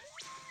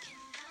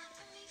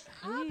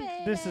 Oh, He-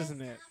 baby. this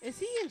isn't it. Is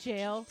he in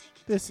jail?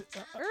 This.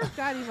 Irv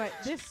Gotti might.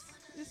 This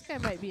guy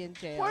might be in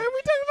jail. Why are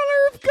we talking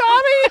about Irv Gotti?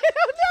 I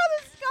don't know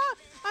this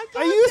guy. I'm I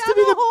going used to down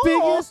be a the hole.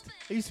 biggest.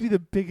 I used to be the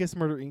biggest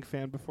Murder Inc.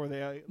 fan before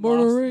they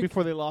Murder lost. Inc.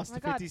 Before they lost Oh my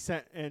to God. 50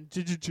 Cent and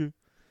J.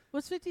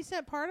 Was 50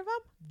 Cent part of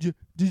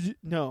him?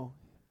 No,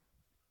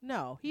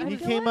 No, he was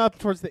came up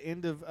towards the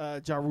end of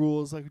Ja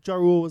Rule's. Like Ja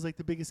Rule was like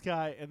the biggest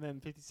guy, and then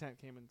 50 Cent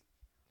came in.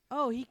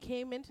 Oh, he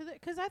came into the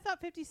because I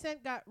thought 50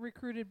 Cent got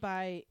recruited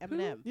by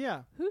Eminem.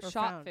 Yeah, Who Or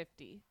shot found.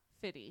 50?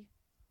 50.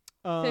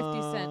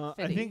 50 Cent, I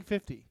 50. think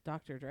 50.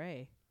 Dr.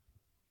 Dre.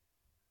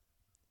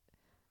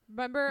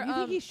 Remember? You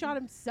think he shot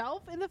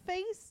himself in the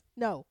face?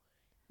 No,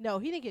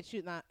 he didn't get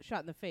shot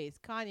in the face.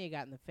 Kanye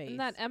got in the face. in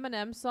that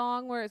Eminem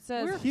song where it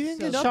says We're He didn't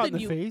get so- shot in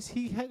Nothing the you- face.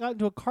 He got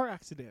into a car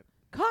accident.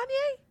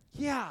 Kanye?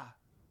 Yeah.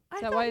 I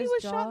that thought why he his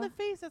was shot in jaw- the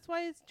face. That's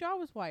why his jaw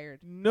was wired.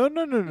 No. It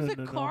was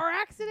a car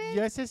accident?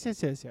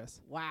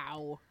 Yes.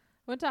 Wow.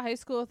 went to high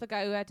school with a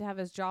guy who had to have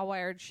his jaw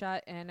wired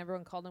shut, and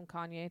everyone called him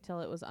Kanye till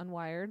it was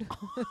unwired.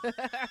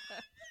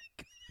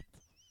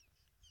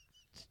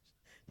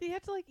 Did he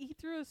have to like eat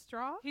through a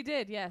straw? He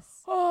did,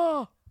 yes.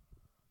 Oh,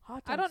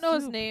 hot dog I don't know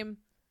his soup. name.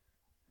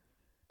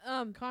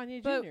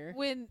 Kanye But Jr.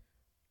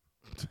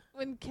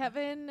 when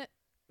Kevin,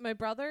 my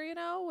brother,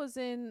 was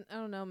in, I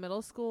don't know,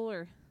 middle school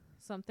or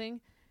something,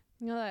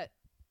 that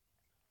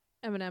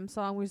Eminem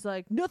song was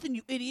like, "Nothing,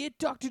 you idiot.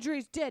 Dr.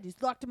 Dre's dead.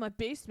 He's locked in my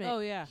basement." Oh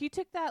yeah. He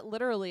took that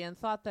literally and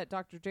thought that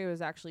Dr. Dre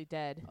was actually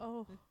dead.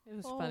 Oh, It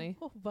was funny.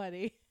 Oh,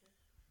 buddy.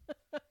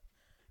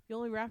 You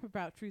only rap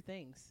about true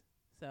things,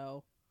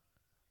 so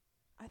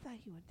I thought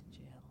he went to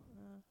jail.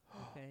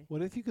 Okay.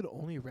 What if you could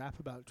only rap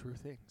about true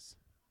things?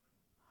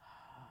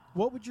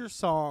 What would your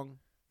song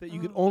that you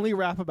could only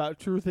rap about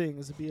true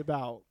things be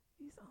about?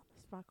 He's on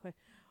the spot quick.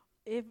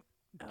 If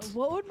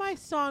what would my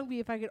song be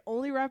if I could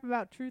only rap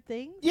about true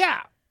things?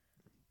 Yeah.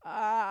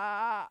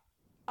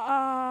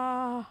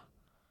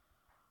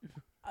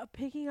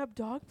 Picking up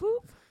dog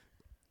poop?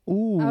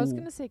 Ooh. I was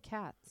going to say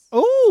cats.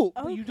 Oh,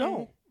 but you Okay.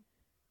 don't.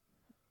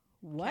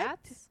 What?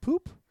 Cats?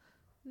 Poop?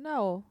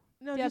 No.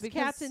 No, Yeah, just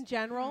cats because- in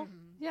general.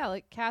 Yeah,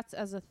 like cats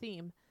as a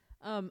theme.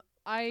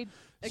 I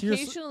So you're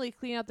s- occasionally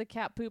clean out the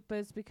cat poop, but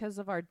it's because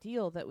of our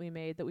deal that we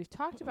made that we've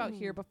talked about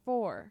here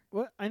before.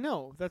 What? I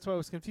know. That's why I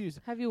was confused.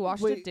 Have you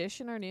washed a Wait. dish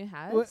in our new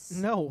house? What?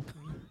 No.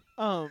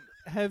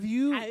 Have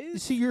you?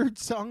 House? So your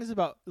song is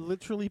about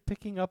literally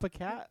picking up a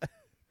cat?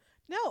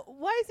 No,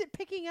 why is it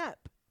picking up?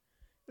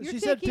 You're She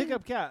said pick taking-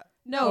 up cat.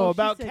 No, Oh, she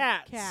about said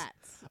cats.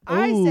 Cats.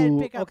 I said Ooh,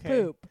 pick up okay.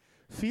 poop.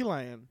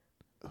 Feline.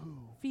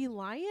 Ooh.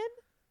 Feline?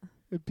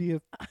 It'd be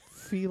a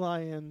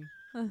feline.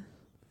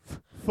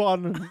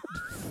 Fawn.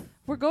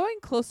 We're going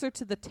closer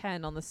to the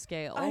 10 on the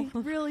scale. I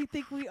really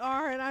think we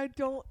are, and I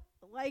don't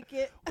like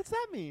it. What's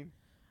that mean?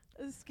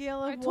 A scale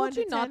of I 1 told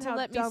you to not 10, to how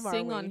let me dumb are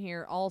sing we? on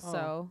here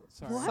also.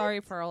 Sorry. What?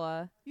 Sorry,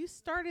 Perla. You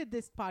started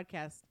this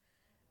podcast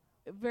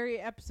very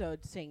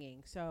episode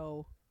singing,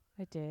 so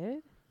I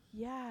did?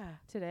 yeah.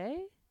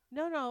 Today?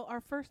 No,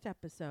 our first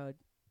episode,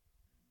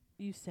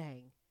 you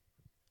sang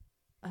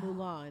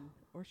Mulan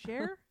or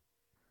Cher.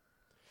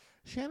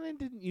 Shannon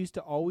didn't used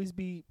to always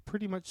be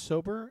pretty much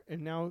sober,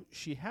 and now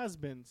she has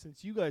been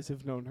since you guys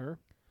have known her.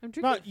 I'm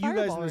drinking Not you guys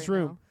Fireball in this right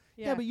room. now.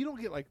 Yeah, but you don't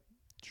get like.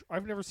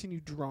 I've never seen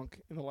you drunk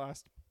in the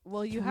last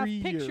well, you have 3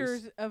 years.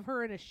 pictures of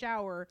her in a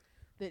shower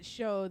that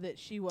show that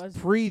she was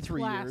 3 years.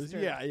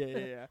 plastered.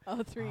 Yeah.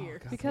 Oh, 3 Oh,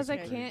 years. God, Because I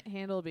Okay. can't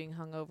handle being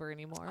hungover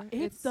anymore.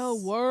 It's the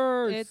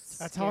worst. It's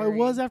That's how I scary.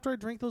 was after I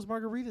drank those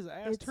margaritas. I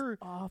asked It's her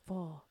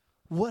awful.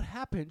 what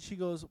happened. She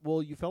goes,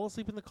 "Well, you fell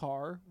asleep in the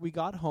car. We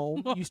got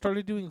home. You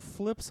started doing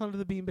flips under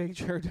the beanbag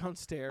chair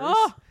downstairs,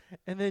 Oh!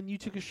 and then you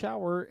took a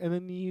shower, and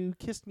then you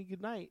kissed me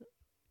goodnight,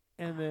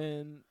 and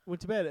then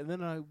went to bed. And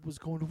then I was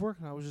going to work,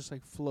 and I was just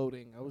like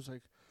floating. I was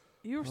like,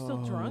 You were still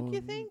drunk, you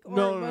Oh, think? Or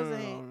no, it no, no,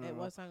 wasn't no, no, it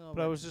no. was hungover.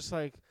 but I was just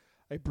like,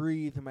 I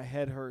breathe and my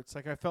head hurts.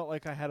 Like I felt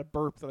like I had a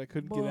burp that I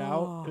couldn't get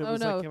out. And it Oh,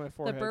 was no, like in my The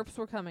forehead. burps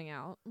were coming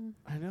out.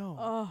 I know.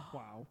 Oh.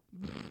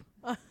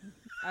 Wow.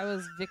 I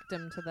was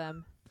victim to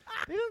them.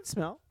 They don't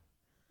smell.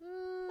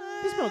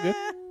 Mm. They smell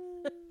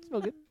good.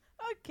 Smell good.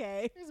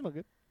 Okay. They smell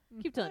good.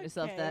 Keep telling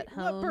yourself Okay. that.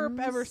 What burp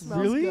ever Holmes.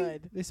 smells really?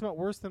 good? They smell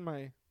worse than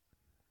my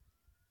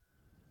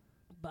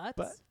Butts?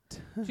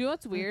 butt. Do you know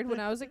what's weird?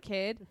 When I was a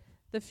kid,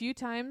 the few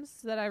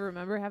times that I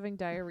remember having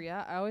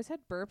diarrhea, I always had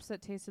burps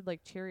that tasted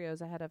like Cheerios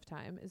ahead of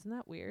time. Isn't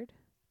that weird?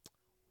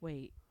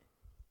 Wait.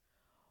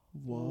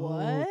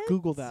 Whoa. What?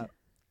 Google that.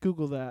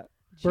 Google that.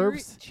 Cheeri-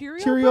 Burps.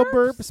 Cheerio, Cheerio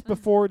burps? burps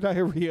before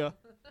diarrhea.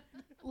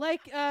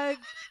 Like,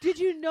 did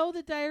you know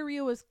that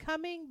diarrhea was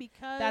coming?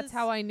 Because That's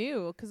how I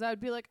knew, because I would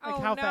be like, Like oh,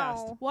 how no.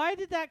 fast? Why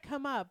did that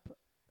come up?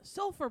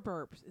 Sulfur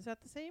burps. Is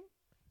that the same?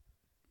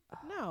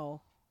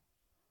 No.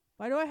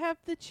 Why do I have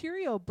the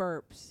Cheerio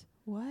burps?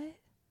 What?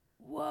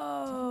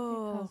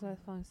 Whoa. Caused by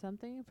following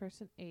something a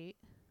person ate.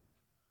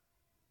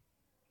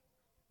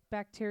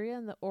 Bacteria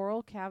in the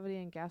oral cavity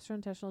and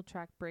gastrointestinal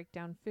tract break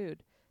down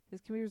food.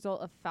 This can be a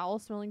result of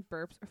foul-smelling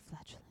burps or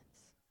flatulence.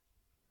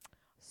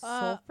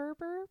 Sulfur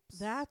burps?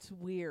 That's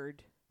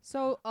weird.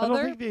 So I don't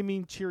other think they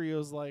mean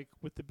Cheerios like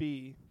with the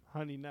B,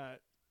 honey nut.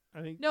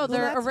 I think No, Well,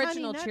 they're that's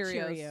original Honey Nut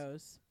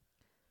Cheerios.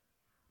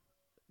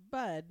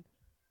 Bud.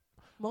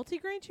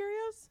 Multigrain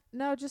Cheerios?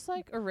 No, just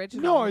like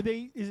original. No, are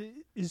they?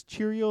 Is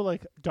Cheerio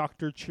like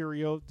Dr.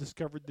 Cheerio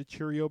discovered the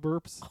Cheerio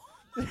burps?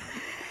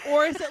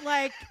 Or is it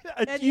like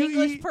an You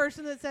English eat-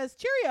 person that says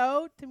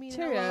Cheerio to mean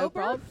Cheerio, hello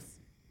Bob. burps?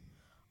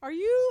 Are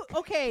you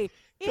okay?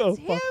 Go It's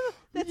him fuck.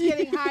 that's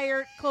getting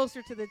higher,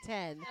 closer to the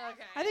 10.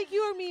 Okay. I think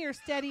you or me are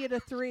steady at a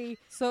 3.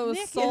 So it was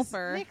Nick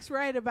sulfur. Nick's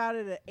right about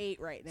it at 8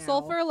 right now.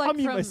 Sulfur like I'll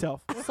mute from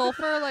myself.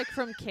 sulfur like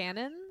from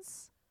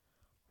cannons.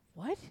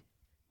 What?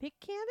 Nick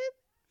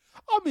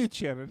Cannon? I'll mute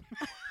Shannon.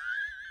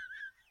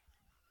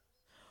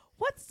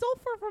 What's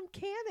sulfur from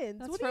cannons?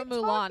 That's what are from you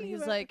Mulan. talking He's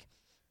about? like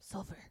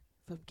sulfur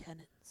from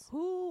cannons.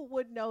 Who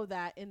would know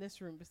that in this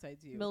room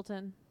besides you?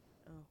 Milton.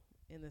 Oh,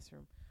 in this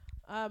room.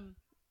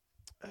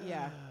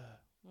 Yeah.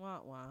 Wah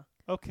wah.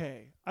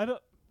 Okay, I'm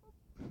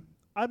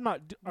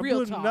not. I'm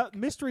Real doing talk.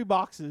 mystery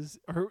boxes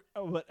are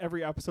what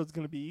every episode's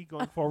going to be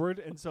going forward,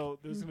 and so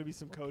there's going to be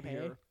some code Okay.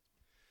 here.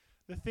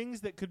 The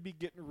things that could be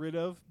getting rid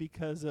of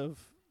because of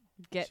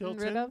getting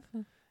rid Chilton?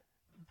 of.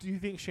 Do you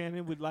think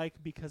Shannon would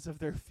like because of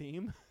their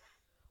theme?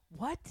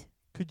 What?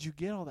 Could you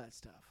get all that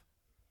stuff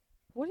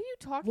What are you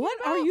talking What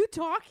about? are you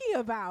talking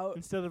about?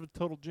 instead of a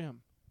total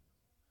gym?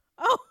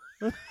 Oh,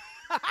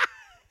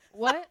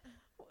 What?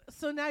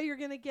 so now you're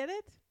gonna get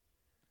it?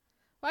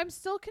 I'm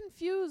still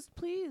confused.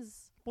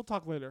 Please. We'll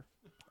talk later.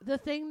 The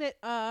thing that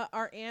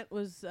our aunt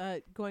was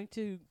going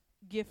to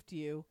gift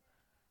you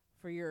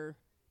for your,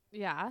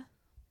 Yeah.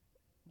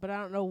 but I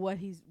don't know what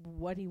he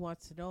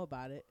wants to know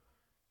about it.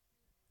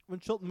 When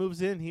Chilton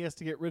moves in, he has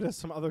to get rid of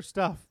some other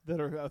stuff that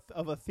are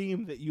of a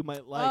theme that you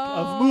might like. Oh.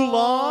 Of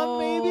Mulan,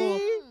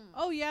 maybe?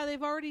 Oh yeah,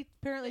 they've already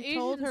apparently The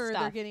told Asian her they're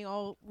stuff. getting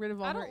all rid of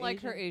all I her don't like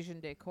her Asian- Asian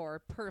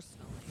decor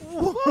personally.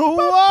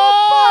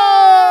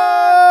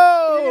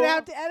 Whoa! You're gonna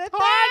have to edit that.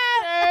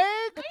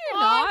 Hot take! you're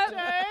Hot not.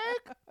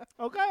 take!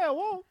 Okay, I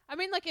won't. I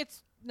mean, like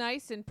it's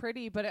nice and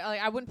pretty, but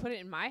I wouldn't put it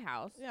in my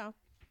house Yeah.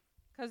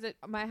 because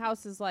my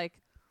house is like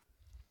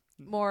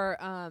more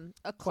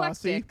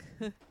Classy? eclectic.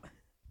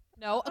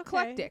 No, Okay.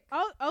 eclectic.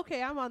 Oh,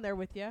 okay. I'm on there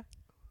with you.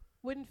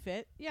 Wouldn't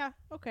fit. Yeah.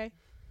 Okay.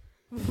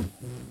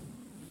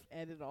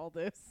 Edit all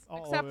this. All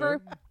Except of for-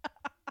 it.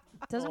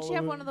 Doesn't she all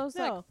have of one it. of those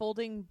No. like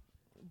folding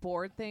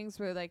board things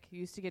where like you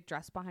used to get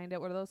dressed behind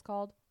it? What are those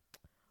called?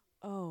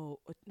 Oh,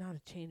 not a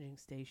changing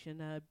station.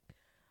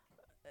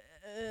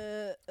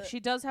 She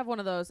does have one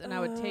of those, and I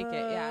would take it.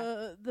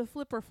 Yeah, The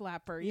flipper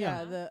flapper. Yeah.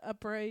 Yeah. The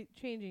upright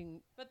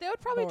changing. but they would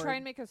probably board. try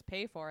and make us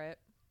pay for it.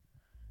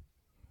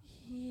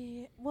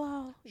 Yeah.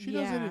 Well. She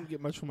yeah. doesn't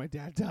get much when my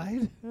dad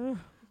died. Ugh.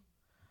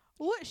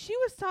 What? She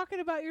was talking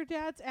about your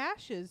dad's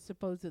ashes,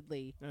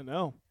 supposedly. I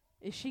know.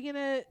 Is she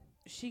gonna?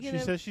 She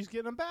says she's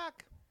getting them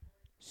back.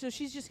 So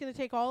she's just gonna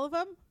take all of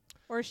them,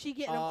 or is she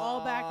getting them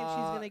all back and she's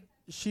gonna?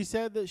 She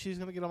said that she's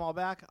gonna get them all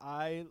back.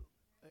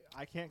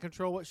 I can't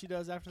control what she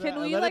does after that. Can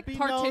I we let it like be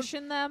known-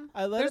 partition them?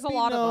 I let There's it be a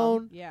lot known.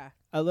 of them. Yeah.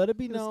 I let it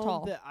be He was known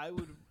tall. that I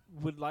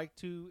would like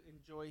to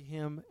enjoy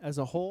him as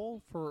a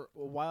whole for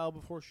a while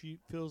before she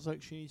feels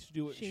like she needs to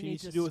do what she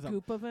needs a to do with him.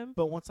 scoop of him.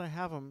 But once I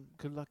have him,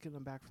 good luck getting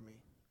them back for me.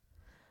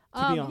 To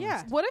be honest.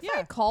 Yeah. What if I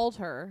Yeah. called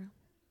her?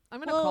 I'm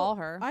gonna Well, call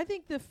her. I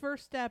think the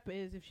first step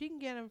is if she can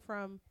get him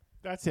from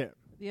That's it.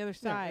 the other Yeah,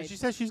 side, and she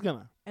says she's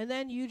gonna. and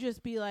then you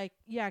just be like,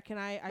 "Yeah, can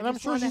I and I'm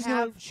just sure wanna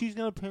have." she's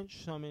gonna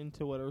pinch some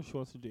into whatever she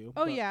wants to do.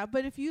 Oh but yeah,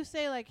 but if you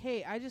say like,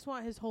 "Hey, I just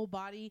want his whole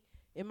body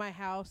in my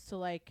house to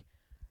like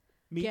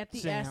meet get the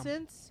Sam.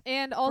 essence,"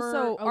 And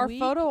also for a our week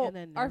photo and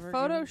then our never give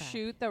photo him back.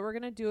 shoot that we're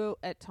gonna do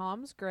at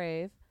Tom's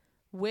grave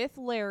with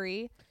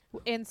Larry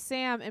and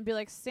Sam, and be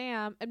like,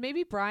 Sam, and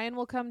maybe Brian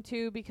will come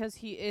too because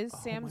he is Oh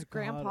my Sam's God,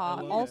 grandpa I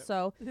love it.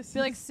 also. This Be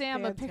like, is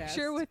Sam, a picture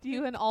fantastic. with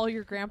you and all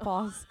your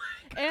grandpas.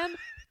 And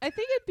I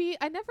think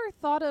I never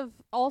thought of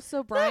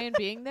also Brian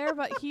being there,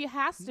 but he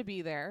has to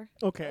be there.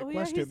 Okay, Oh yeah,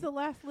 question. he's the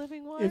last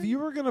living one. If you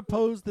were gonna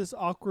pose this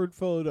awkward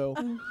photo,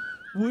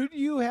 would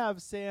you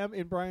have Sam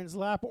in Brian's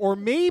lap, or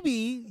maybe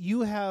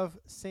you have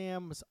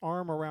Sam's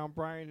arm around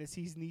Brian as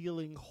he's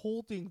kneeling,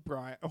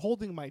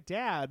 holding my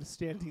dad,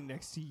 standing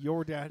next to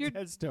your dad's Your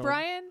headstone?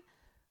 Brian,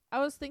 I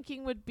was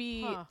thinking would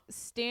be Huh.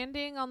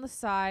 standing on the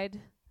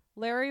side.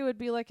 Larry would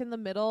be like in the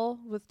middle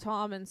with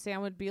Tom, and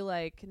Sam would be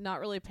like not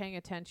really paying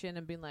attention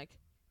and being like,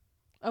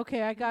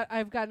 Okay, I've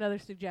got another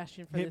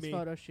suggestion for Hit this me.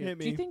 photo shoot. Hit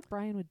 "Do you me. think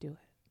Brian would do it?"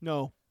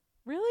 No,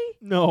 Really?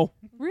 no,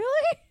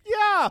 Really?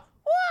 yeah.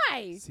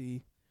 Why?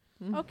 See,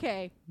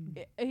 Okay,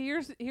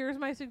 here's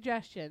my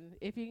suggestion.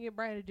 If you can get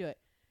Brian to do it,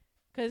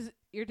 because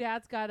your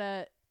dad's got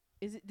a.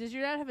 Does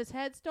your dad have his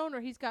headstone, or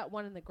he's got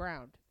one in the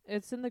ground?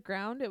 It's in the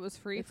ground. It was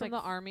free It's from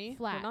like the army. We're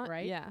flat, not-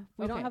 right? Yeah,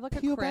 we don't Okay. have like a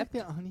peel back crypt.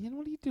 the onion.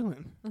 What are you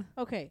doing?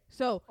 Okay,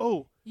 so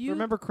Oh, you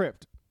remember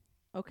crypt?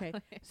 Okay,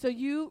 so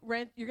you're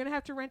gonna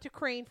have to rent a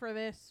crane for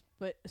this,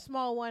 but a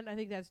small one. I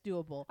think that's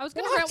doable. I was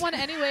gonna What? rent one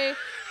anyway.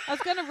 I was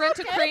gonna rent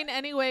a crane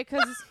anyway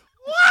because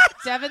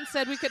Devin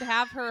said we could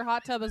have her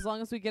hot tub as long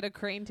as we get a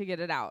crane to get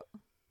it out.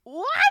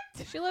 What?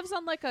 She lives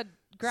on like a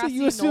So grassy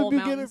you assume knoll you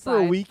get it for a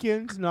mountainside.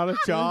 weekend, not a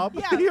job?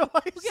 Yeah. You're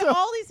like, We get so-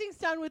 all these things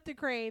done with the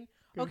crane.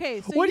 Okay,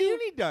 so what do you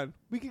need done?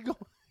 We could go.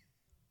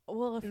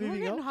 Well, if we're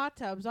Anything getting else? hot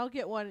tubs, I'll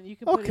get one, and you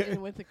can put it Okay.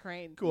 in with the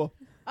crane. Cool.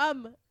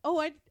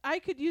 Oh, I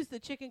could use the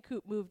chicken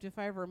coop moved if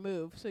I ever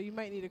move, so you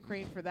might need a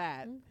crane for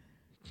that.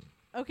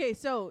 Okay,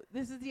 so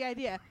this is the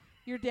idea.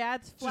 Your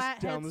dad's flat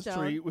Just down headstone. the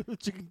street with a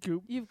chicken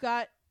coop. You've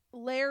got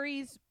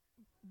Larry's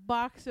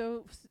box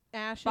of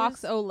ashes.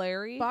 Box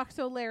O'Larry. Box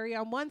O'Larry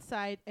on one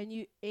side, and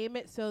you aim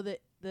it so that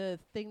the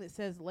thing that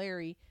says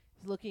Larry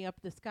is looking up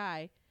the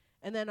sky.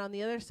 And then on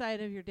the other side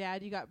of your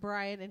dad, you got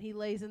Brian, and he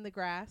lays in the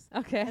grass.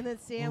 Okay. And then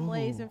Sam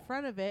lays in Oh.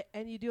 front of it,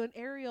 and you do an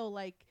aerial,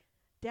 like,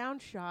 down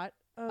shot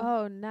of...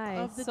 Oh,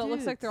 nice. the So it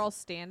looks like dudes. they're all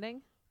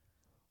standing.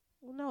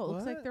 Well, no, it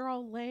looks like What? they're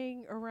all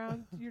laying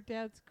around your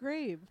dad's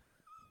grave.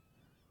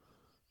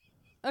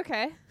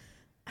 Okay.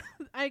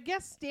 I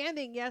guess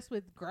standing, yes,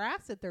 with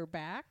grass at their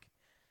back.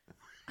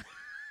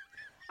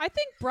 I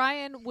think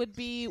Brian would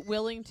be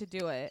willing to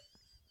do it.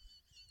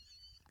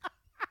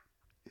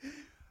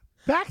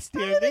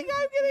 Backstanding. I think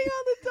I'm getting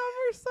on the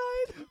dumber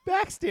side.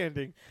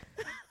 Backstanding.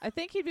 I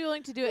think he'd be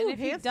willing to do it, Ooh, and if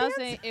he handstands?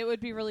 doesn't, it would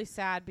be really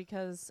sad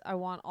because I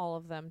want all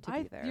of them to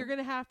be there. You're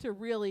gonna have to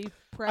really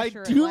I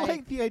pressure. do it,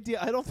 like the idea.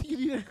 I don't think you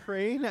need a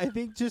crane. I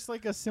think just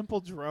like a simple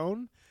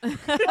drone.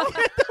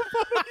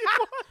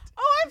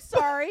 Oh, I'm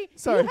sorry.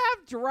 Sorry. You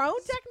have drone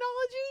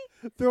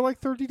technology? They're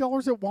like $30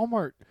 at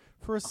Walmart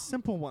for a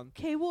simple one.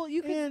 Okay, well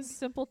you can And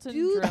Simpleton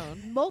do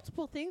drone.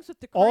 multiple things with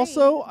the crane.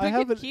 also, I We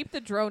have could an keep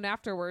the drone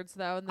afterwards,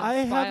 though. And then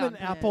I spy have on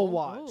an Apple him.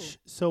 Watch.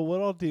 So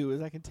what I'll do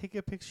is I can take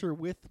a picture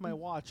with my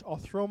watch. I'll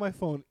throw my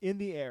phone in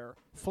the air,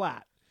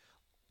 flat.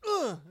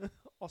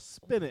 I'll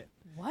spin it.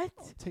 What?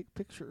 I'll take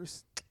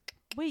pictures.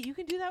 Wait, you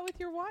can do that with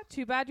your watch?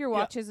 Too bad your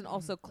watch isn't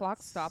also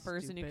clock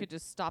stoppers, and you Stupid. could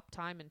just stop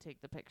time and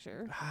take the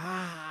picture.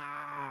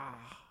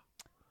 Ah.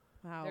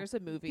 Wow. There's a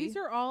movie. These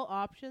are all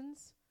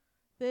options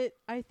that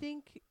I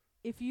think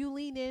if you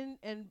lean in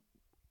and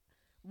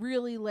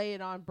really lay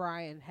it on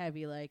Brian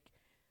heavy, like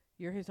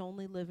you're his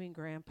only living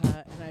grandpa,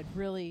 and I'd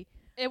really,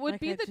 it would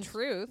like, be I the just-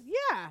 truth.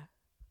 yeah.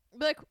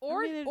 Like,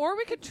 or mean, it- or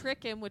we could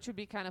trick him, which would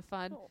be kind of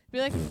fun. Oh. Be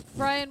like,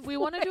 Brian, we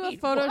want to do a Wait,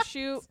 photo what?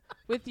 shoot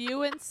with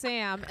you and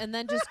Sam, and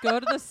then just go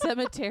to the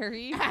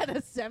cemetery. At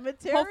a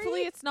cemetery.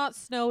 Hopefully, it's not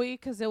snowy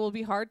because it will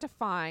be hard to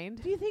find.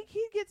 Do you think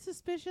he'd get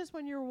suspicious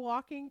when you're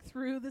walking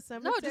through the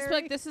cemetery? No, just be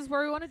like, this is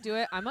where we want to do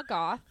it. I'm a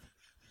goth.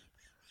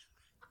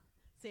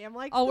 Sam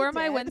likes. I'll the wear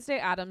my dead. Wednesday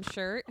Addams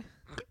shirt.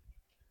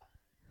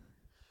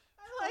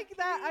 I like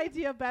that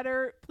idea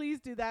better. Please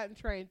do that and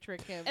try and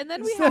trick him. And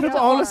then we Instead have of to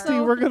honesty,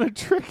 also- we're gonna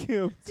trick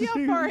him. see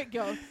how far it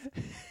goes.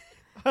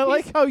 I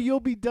like how you'll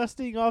be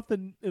dusting off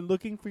and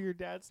looking for your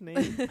dad's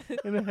name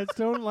in a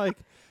headstone. Like,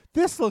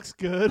 this looks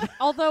good.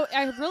 Although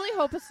I really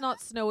hope it's not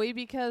snowy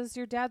because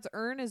your dad's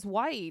urn is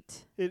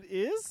white. It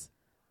is.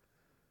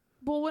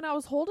 Well, when I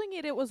was holding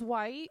it, it was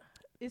white.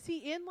 Is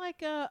he in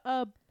like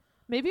a?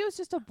 Maybe it was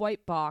just a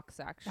white box,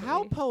 actually.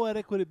 How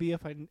poetic would it be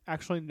if I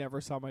actually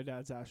never saw my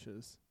dad's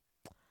ashes?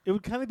 It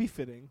would kind of be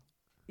fitting.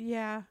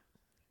 Yeah.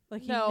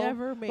 Like No. he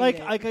never made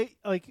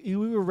Like, it. we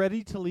were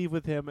ready to leave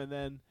with him, and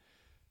then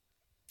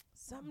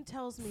Something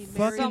tells me fucking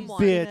Mary's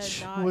Someone.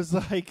 bitch gonna not, was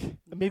like,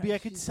 maybe I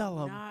could she's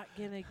sell him. Not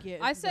gonna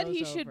get. I said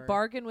he those should over.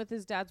 bargain with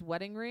his dad's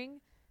wedding ring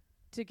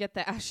to get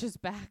the ashes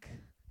back.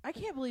 I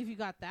can't believe you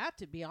got that.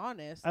 To be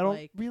honest, I don't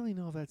Like, really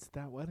know if that's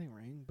that wedding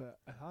ring, but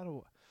I thought I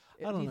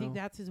do don't you think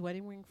know. that's his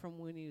wedding ring from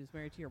when he was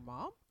married to your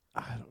mom?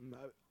 I don't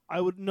know. I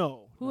would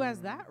know. Who No,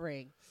 has no, no. that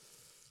ring?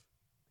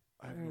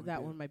 I have Or no that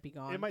idea. one might be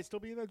gone. It might still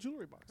be in that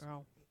jewelry box.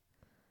 Oh.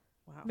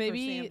 Wow.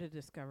 Maybe- for Sam to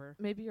discover.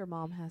 Maybe your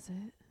mom has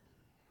it.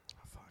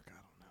 Oh, fuck, I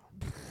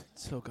don't know.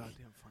 It's so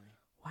goddamn funny.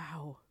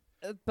 Wow.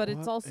 But it's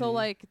What also a-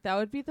 like that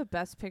would be the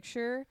best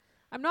picture.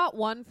 I'm not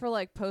one for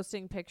like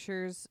posting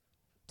pictures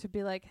to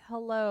be like,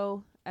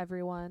 "Hello,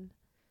 everyone.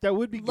 That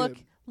would be Look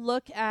good.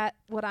 look at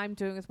what I'm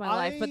doing with my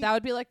life." But that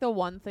would be like the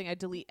one thing I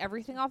delete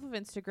everything off of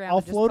Instagram. I'll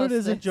and just float it post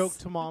as a this. joke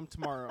to mom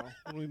tomorrow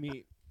when we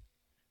meet.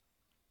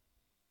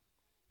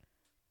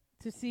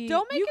 To see.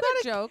 Don't make you it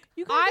gotta, a joke.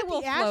 You gotta I get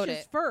will the float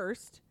ashes it.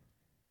 first.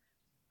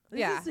 This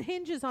Yeah.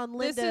 hinges on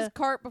Linda. This is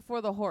cart before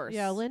the horse.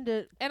 yeah,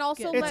 Linda. And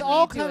also, Get- let It's me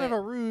all do kind of it. a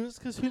ruse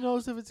because who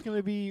knows if it's going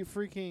to be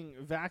freaking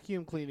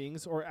vacuum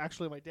cleanings or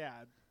actually my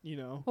dad, you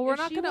know? Well, we're If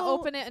not she going to will-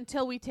 open it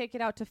until we take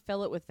it out to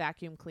fill it with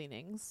vacuum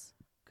cleanings.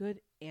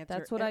 Good answer.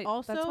 That's what And I.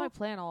 Also, that's my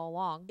plan all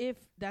along. if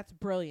that's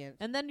brilliant.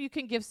 And then you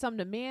can give some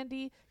to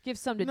Mandy, give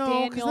some to No,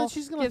 Daniel. because then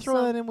she's going to give throw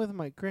some- that in with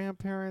my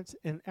grandparents,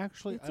 and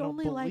actually, It's I don't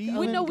only like believe a-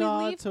 We in know we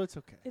God, leave- so it's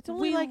okay. It's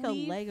only we like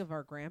leave- a leg of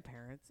our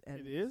grandparents, and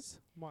It is?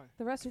 Why?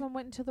 The rest of them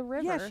went into the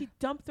river. yeah, she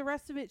dumped the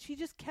rest of it. She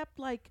just kept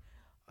like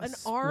an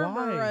s- arm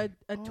or why?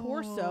 a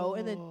torso,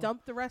 and then Oh.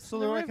 dumped the rest So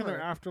in the they're like in river.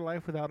 their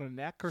afterlife without a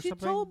neck or She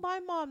something? told my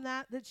mom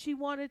that she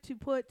wanted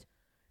to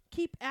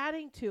keep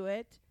adding to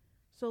it.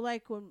 So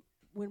like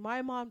when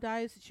my mom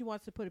dies, she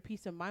wants to put a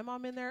piece of my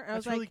mom in there. And I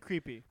That's was really like,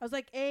 creepy.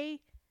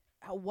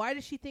 why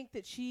does she think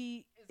that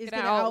she is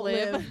gonna gonna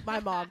outlive. outlive my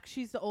mom? 'Cause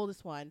she's the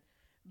oldest one.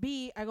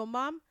 B, I go,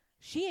 Mom,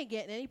 she ain't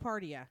getting any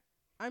part of ya.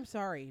 I'm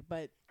sorry,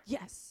 but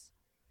yes.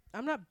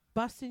 I'm not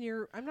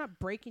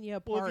breaking you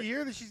Well, apart. if you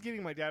hear that she's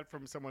getting my dad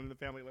from someone in the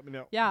family, let me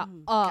know. Yeah.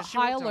 Mm. 'Cause she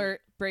High won't tell me.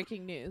 alert!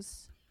 Breaking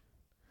news.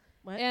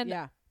 What? and-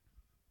 yeah.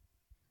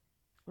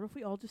 What if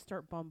we all just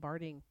start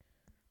bombarding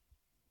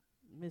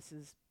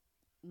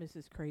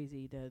Mrs.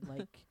 Crazy to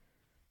like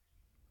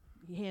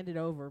hand it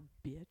over,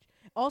 bitch.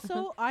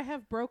 Also, I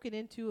have broken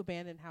into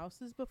abandoned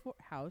houses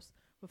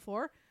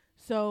before.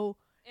 So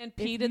And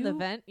If peed in the you-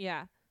 vent.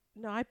 Yeah.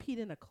 no, I peed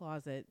in a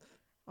closet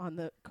on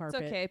the It's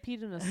carpet. okay. I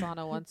peed in a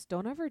sauna once.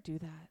 Don't ever do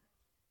that.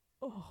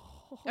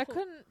 Oh, I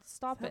couldn't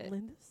stop Is that it.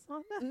 Linda's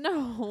sauna?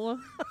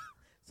 No.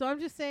 So I'm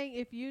just saying,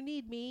 if you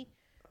need me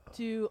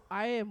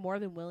I am more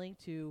than willing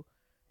to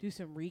do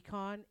some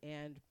recon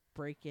and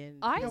break in.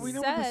 I Yeah, we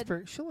know said-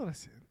 this. She'll let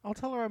us in. I'll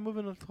tell her I'm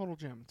moving to Total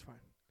Gym. It's fine.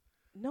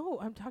 No,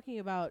 I'm talking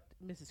about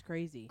Mrs.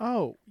 Crazy.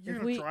 Oh, you're If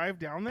gonna we- drive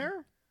down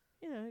there?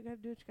 You know, you gotta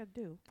do what you gotta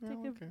do. Oh,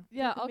 Take a- okay.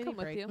 Yeah, take a I'll mini come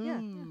with break. you. Yeah.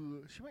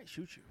 Ooh, she might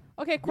shoot you.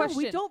 Okay, No, question.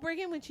 we don't bring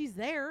in when she's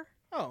there.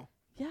 Oh,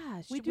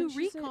 Yeah, We do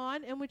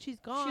recon, and when she's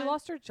gone, She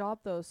lost her job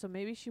though, so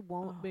maybe she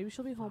won't. Oh, maybe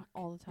she'll be home fuck.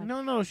 all the time.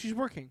 No, she's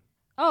working.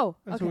 Oh,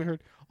 That's okay. what we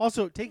heard.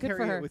 Also, take Good for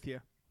Harriet her. with you.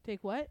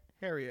 Take what?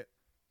 Harriet.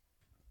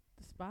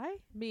 The spy?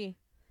 Me.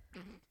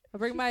 I'll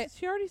bring my.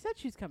 She already said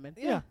she's coming.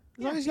 Yeah.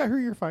 As long as you got her,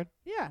 you're fine.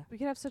 Yeah. We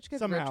could have such good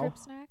Somehow. road trip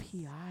snacks.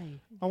 PI.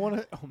 I want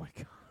to. Oh my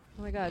god.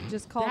 Oh my god,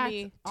 just call That's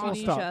me awesome.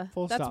 Tunisia. Full stop,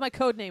 full That's stop. my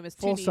code name is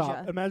Full Tunisia.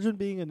 stop. Imagine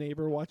being a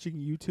neighbor watching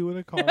you two in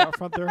a car out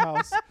front their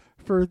house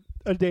for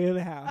a day and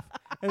a half,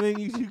 and then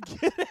you two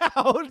get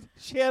out.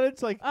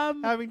 Shannon's like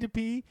having to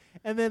pee,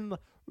 and then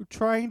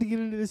trying to get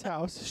into this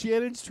house.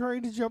 Shannon's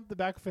trying to jump the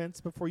back fence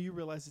before you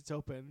realize it's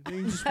open. Then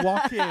you just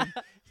walk in.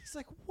 It's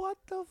like, what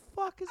the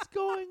fuck is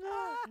going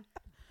on?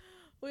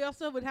 We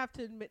also would have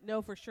to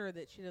know for sure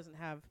that she doesn't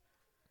have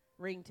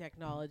ring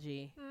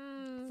technology.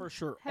 For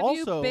sure. Have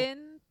Also, you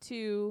been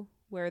to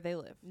where they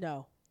live?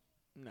 No.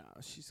 no,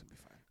 she's gonna be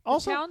fine. The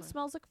Also, town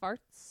smells like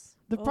farts.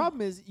 the Oh.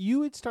 problem is you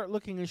would start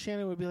looking, and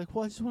Shannon would be like,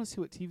 "Well, I just want to see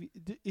what TV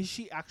is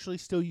she actually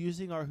still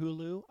using our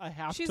Hulu? I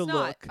have She's to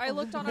not. look." I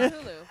looked on our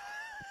Hulu.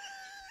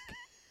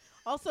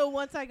 Also,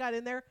 once I got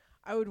in there,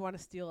 I would want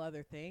to steal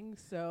other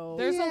things. So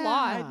There's a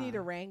lot. I'd need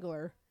a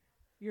wrangler.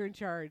 You're in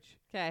charge.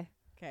 Okay.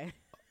 Okay.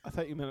 I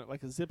thought you meant it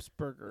like a Zips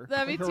burger.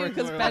 That me Like a too,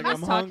 because regular, Ben like,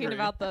 was I'm talking hungry.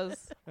 about those.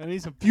 I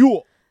need some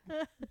fuel.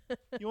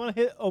 You want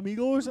to hit Omegle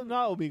or something?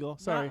 Not Omegle.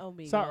 Sorry.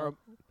 Omegle. Sorry.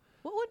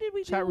 What one did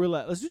we Chat do?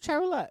 roulette. Let's do chat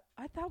roulette.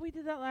 I thought we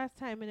did that last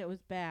time and it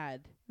was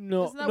bad.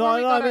 No, Isn't that no, where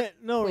we no, got I our meant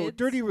no, quids?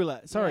 dirty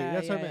roulette. Sorry, Yeah,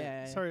 that's what I yeah, meant.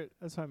 yeah, yeah. Sorry,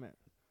 that's what I meant.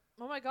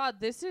 Oh my god,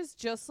 this is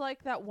just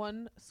like that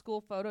one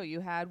school photo you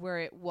had where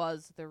it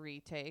was the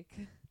retake.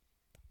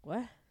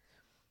 What?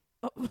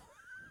 Oh.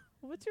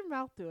 What's your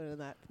mouth doing in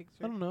that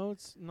picture? I don't know.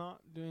 It's not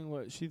doing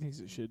what she thinks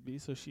it should be,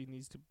 so she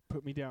needs to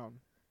put me down.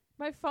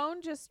 My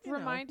phone just You know.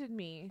 reminded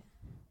me.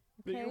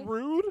 That Okay. you're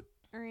rude.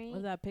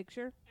 Was that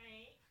picture?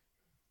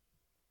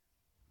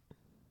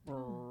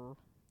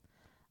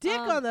 Dick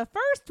Um, on the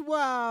first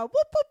one. Whoop,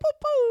 whoop,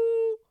 whoop,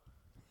 whoop.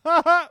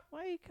 Haha.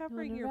 Why are you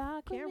covering Wanna your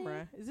rock with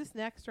camera? Is this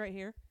next right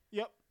here?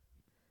 Yep.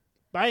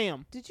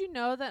 Bam. Did you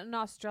know that an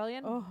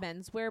Australian Oh.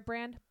 menswear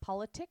brand,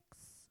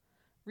 Politics,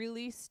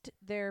 released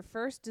their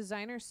first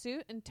designer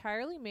suit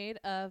entirely made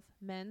of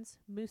men's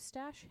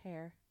moustache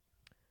hair?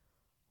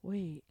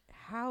 Wait,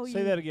 how Say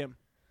you? that again.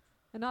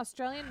 An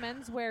Australian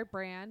menswear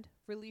brand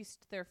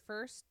released their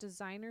first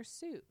designer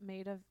suit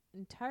made of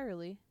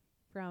entirely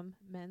from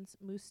men's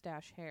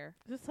moustache hair.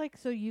 Just like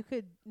so you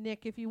could,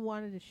 Nick, if you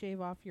wanted to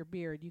shave off your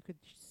beard, you could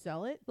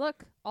sell it.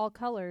 Look, all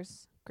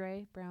colors: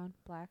 gray, brown,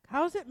 black.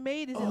 How is it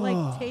made? Is it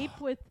like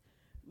tape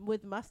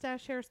with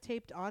mustache hairs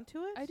taped onto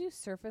it? I do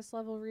surface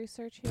level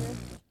research here.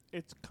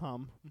 It's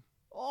cum.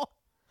 Oh,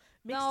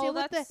 mixed no, in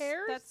with the that's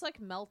hairs? that's like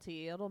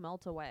melty. It'll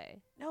melt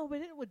away. No, but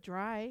it would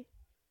dry.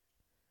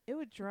 It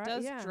would dry. It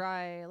does yeah.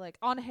 dry, like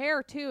on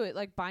hair too. It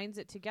like binds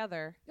it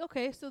together.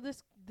 Okay, so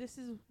this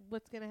is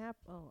what's gonna happen.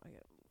 Oh, I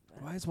got.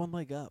 Why is one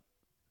leg up?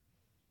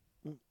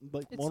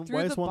 Like It's one. through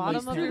Why the is one leg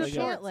bottom of through your the leg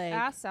short up? shorts. leg.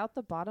 Ass out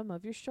the bottom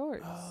of your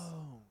shorts.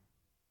 Oh.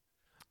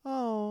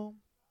 Oh.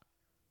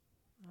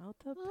 Out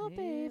the Oh, pant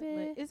baby.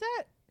 leg. Is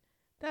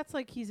that's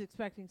like he's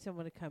expecting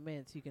someone to come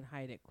in so you can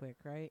hide it quick,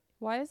 right?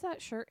 Why is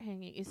that shirt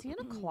hanging? Is he in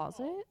a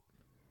closet?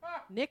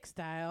 Nick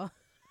style.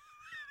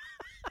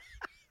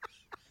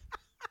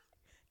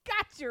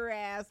 Got your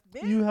ass,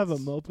 bitch. You have a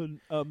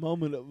moment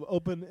of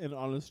open and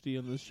honesty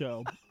in this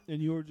show,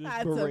 and you were just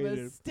That's a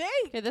berated mistake.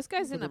 Okay, this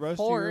guy's for in the a rest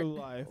fort. of your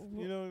life.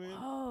 You know what I mean?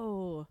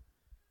 Oh.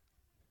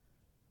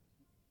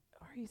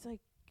 Or he's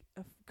like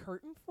a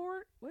curtain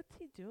fort? What's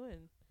he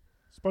doing?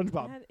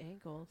 SpongeBob. Bad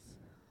ankles.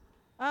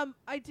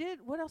 I did.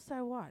 What else did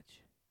I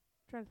watch?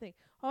 trying to think.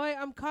 Oh,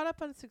 I'm caught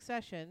up on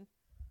Succession.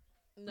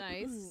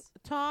 Nice.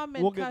 Tom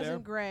and We'll get cousin there.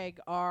 Greg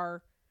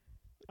are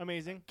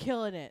Amazing.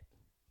 killing it.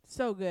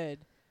 So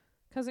good.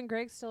 Cousin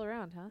Greg's still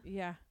around, huh?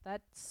 Yeah.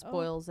 That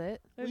spoils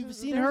it. We've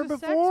seen there's her a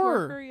sex before.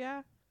 worker,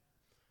 yeah.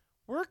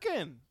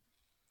 Working.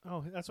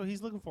 Oh, that's what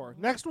he's looking for.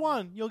 Next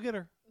one, you'll get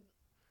her.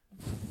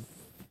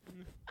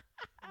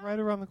 Right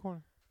around the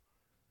corner.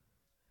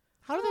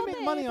 How do Oh, they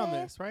make money on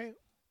baby. this, right?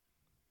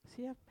 Does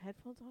he have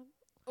headphones on?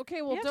 Okay,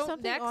 He well, have don't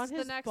something next on the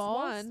his next ball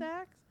one.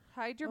 sacks?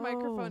 Hide your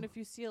microphone Oh. if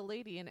you see a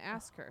lady and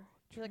ask her.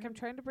 Be like, I'm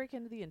trying to break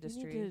into the You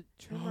industry. need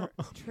to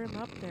trim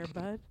up there,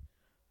 bud.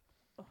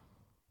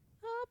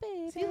 Oh,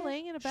 baby. Is he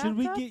laying in a bathtub? Should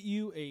we get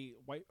you a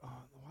white? Oh,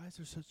 why is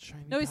there such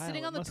shiny? No, he's tile?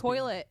 sitting It on the must be.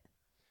 toilet.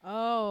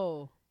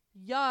 Oh.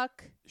 Yuck.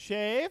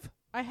 Shave.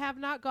 I have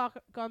not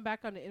gone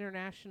back on my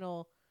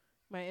international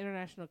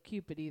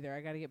Cupid either.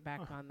 I got to get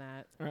back on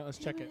that. All right, let's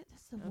check it.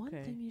 That's the one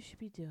Okay. thing you should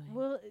be doing.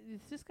 Well,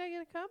 is this guy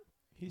going to come?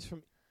 He's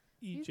from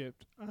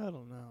Egypt. I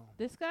don't know.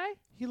 This guy?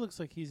 He looks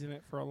like he's in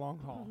it for a long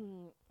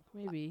haul.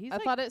 Maybe. He's I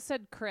like, thought it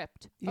said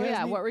crypt. He Oh, yeah.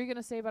 hasn't What were you going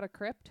to say about a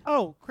crypt?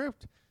 Oh,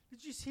 Crypt.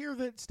 Did you hear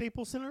that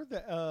Staples Center,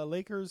 the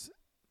Lakers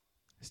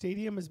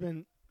Stadium, has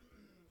been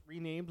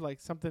renamed like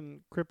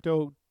something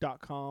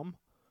crypto.com?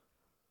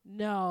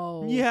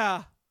 no.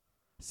 Yeah.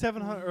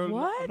 700 or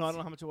What? no, I don't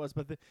know how much it was,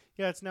 but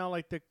it's now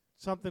like the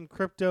something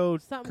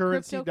cryptocurrency.com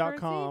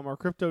cryptocurrency? or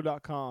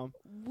crypto.com.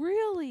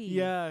 Really?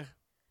 Yeah.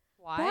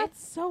 Why?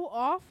 That's so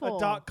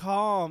awful. A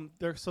 .com.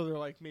 They're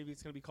like maybe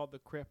it's gonna be called the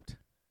Crypt.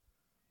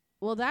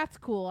 Well, that's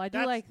cool. I do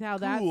That's like how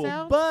cool, that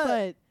sounds, but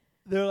but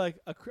They're like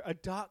a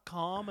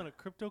 .com and a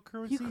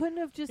cryptocurrency. you couldn't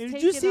have just And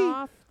did you taken see,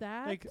 off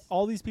that. Like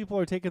all these people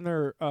are taking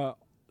their all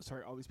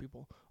these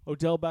people.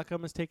 Odell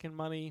Beckham is taking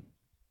money,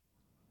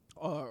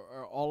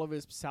 all of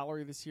his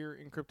salary this year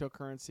in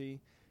cryptocurrency.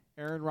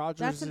 Aaron Rodgers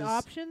That's an is,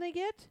 option they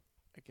get,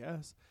 I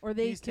guess. or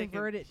they He's taking-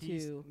 convert it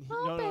he's- to.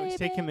 no, he's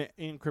taking it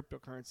in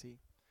cryptocurrency.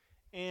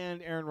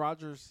 And Aaron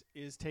Rodgers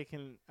is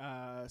taking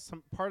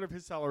some part of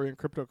his salary in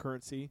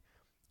cryptocurrency,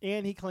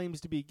 and he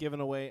claims to be giving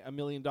away $1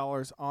 million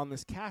on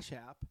this Cash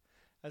App,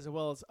 as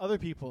well as other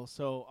people.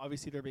 So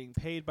obviously they're being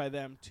paid by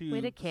them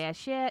to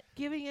cash it.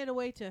 Giving it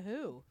away to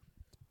who?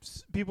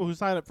 people who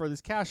sign up for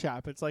this Cash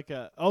App. It's like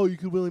you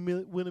could win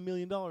 $1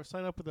 million.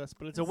 Sign up with us,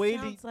 but it's a way to.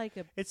 Sounds like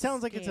a It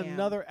sounds like it's scam.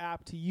 another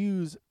app to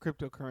use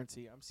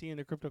cryptocurrency. I'm seeing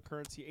the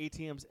cryptocurrency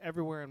ATMs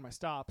everywhere in my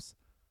stops.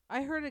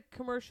 I heard a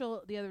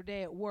commercial the other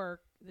day at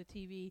work, the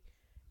TV,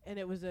 and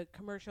it was a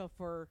commercial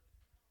for.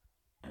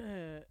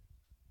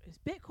 Is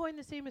Bitcoin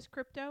the same as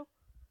crypto?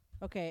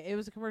 Okay, it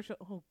was a commercial.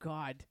 Oh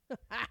God,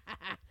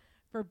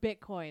 for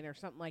Bitcoin or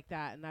something like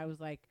that, and I was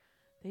like,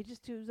 they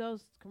just do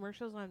those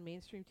commercials on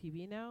mainstream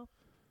TV now.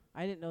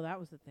 I didn't know that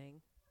was a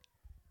thing.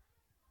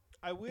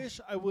 I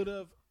wish I would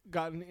have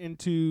gotten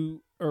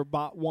into or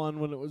bought one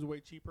when it was way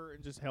cheaper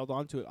and just held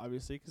on to it,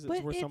 obviously, because it's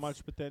But worth so it's-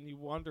 much. But then you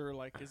wonder,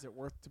 like, is it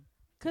worth to?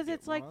 Because get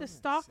it's like one the and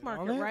stock sit on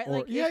market, it? right? Or-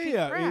 Like yeah, it can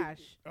yeah,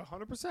 crash.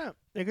 100%.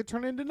 It could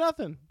turn into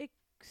nothing.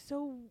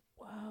 So,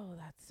 oh,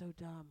 that's so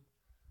dumb.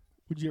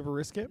 Would you ever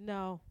risk it?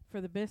 No,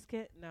 for the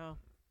biscuit, no.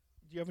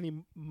 Do you have any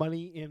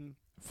money in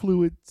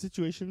fluid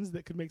situations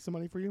that could make some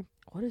money for you?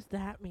 What does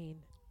that mean?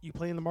 You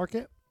play in the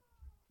market?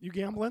 You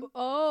gambling?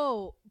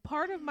 Oh,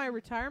 part of my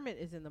retirement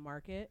is in the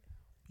market.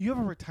 You have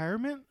a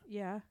retirement?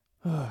 Yeah.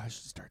 I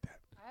should start that.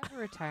 I have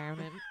a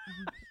retirement.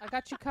 I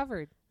got you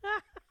covered.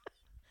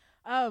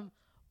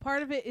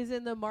 Part of it is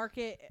in the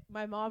market.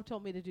 My mom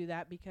told me to do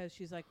that because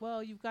she's like,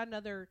 well, you've got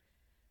another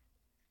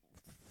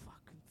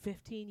fucking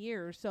 15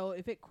 years. So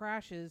if it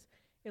crashes,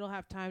 it'll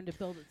have time to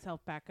build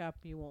itself back up.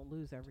 You won't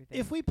lose everything.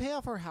 If we pay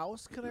off our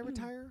house, could I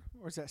retire?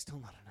 Or is that still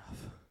not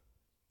enough?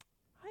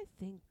 I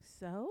think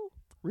so.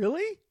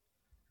 Really?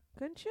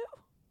 Couldn't you?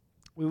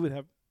 We would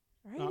have.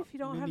 Right? Not If you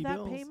don't have many that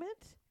bills.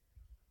 payment,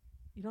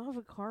 you don't have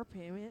a car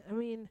payment. I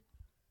mean,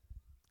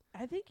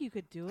 I think you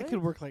could do I it.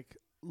 could work like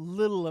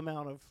little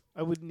amount of.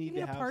 I would You need to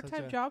get a have part-time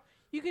such a job.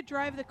 You could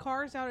drive the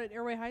cars out at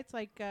Airway Heights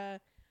like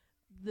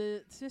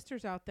the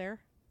sisters out there.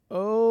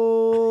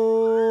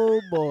 Oh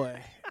boy,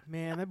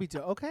 man, that'd be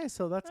okay.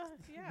 So that's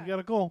Yeah. we got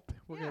a goal.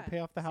 We're Yeah. gonna pay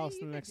off the See, house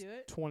you in the could next do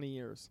it. 20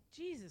 years.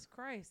 Jesus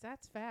Christ,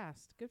 that's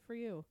fast. Good for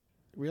you.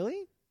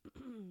 Really?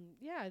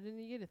 Yeah, didn't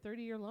you get a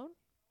 30-year loan?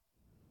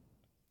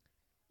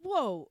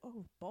 Whoa.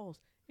 Oh, balls.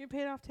 You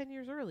paid it off 10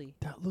 years early.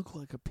 That looked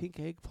like a pink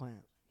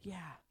eggplant. Yeah.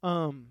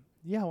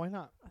 Yeah. Why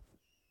not?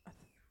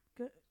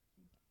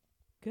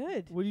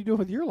 Good. What are you doing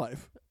with your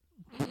life?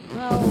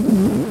 Well,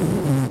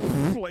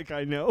 Like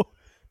I know.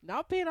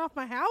 not paying off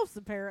my house,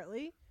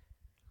 apparently.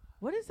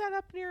 What is that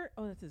up near?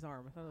 Oh, that's his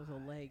arm. I thought it was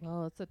a leg.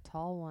 Oh, it's a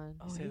tall one.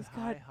 Oh, says, he's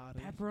 "Hi, got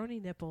hottie."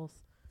 pepperoni nipples.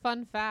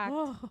 Fun fact.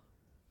 Oh.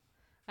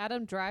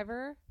 Adam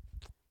Driver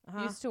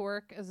Uh-huh. used to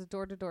work as a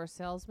door-to-door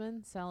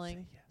salesman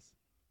selling Say yes.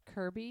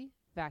 Kirby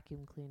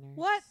vacuum cleaners.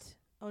 What?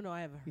 Oh, no,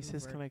 I have a He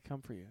says, Hoover. "Can I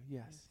come for you?"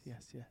 Yes.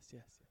 Yes. Yes.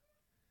 Yes.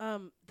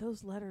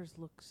 Those letters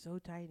look so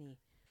tiny.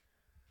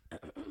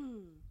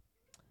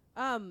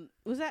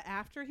 Was that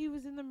after he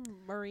was in the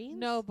Marines?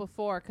 No,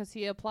 before, because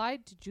he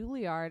applied to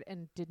Juilliard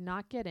and did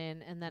not get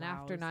in, and then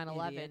Wow, after those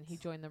 9/11, he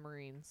idiots. joined the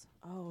Marines.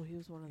 Oh, he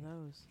was one of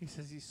those. He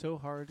says he's so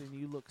hard, and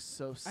you look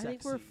so sexy. I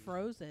think we're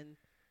frozen.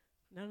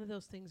 None of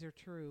those things are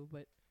true,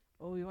 but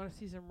we want to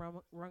see some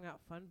wrung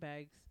out fun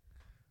bags.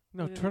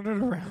 No, Look at turn it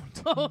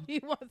around. Oh, he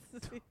wants to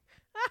see.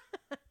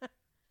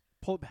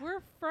 Pull it back. We're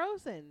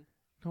frozen.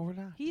 No, we're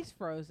not. He's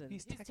frozen.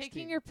 He's He's texting.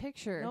 taking your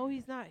picture. No,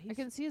 he's not. I He's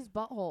can see his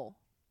butthole.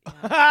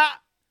 yeah.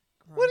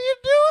 What are you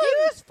He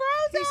doing? was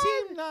frozen. He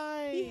seemed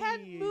nice. He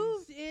hadn't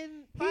moved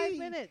in 5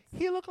 minutes.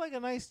 He looked like a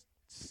nice,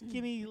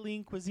 skinny,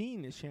 lean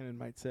cuisine, as Shannon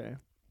might say.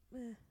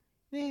 Eh.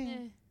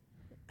 Eh.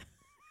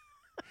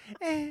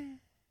 Eh.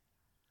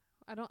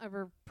 I don't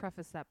ever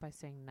preface that by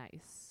saying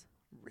nice.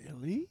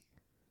 Really?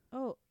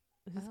 Oh,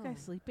 is this guy Oh.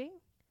 sleeping?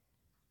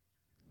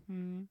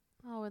 Hmm.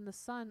 Oh, in the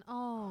sun.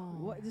 Oh.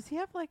 What does he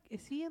have? Like,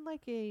 is he in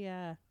like a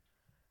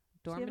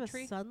does he have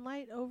Dormitory? a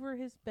sunlight over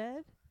his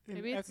bed?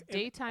 Maybe it's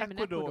daytime in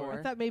Ecuador.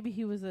 I thought maybe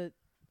he was in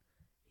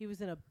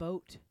a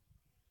boat.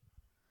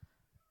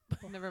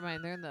 Never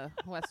mind. They're in the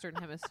Western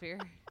Hemisphere.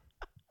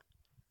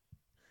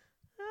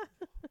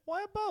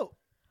 Why a boat?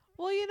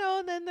 Well,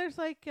 and then there's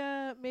like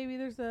maybe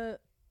there's a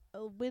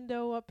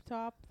window up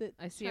top that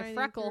I see a shining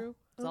freckle. through.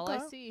 That's all I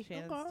Okay. see.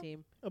 Shannon's Okay.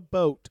 team. A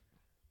boat.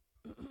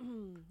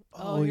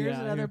 Oh, here's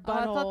yeah, another Oh,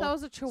 I thought that butthole.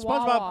 was a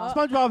chihuahua.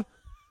 SpongeBob.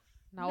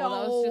 No, that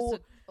was just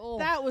a. Oh.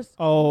 That was.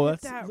 Oh,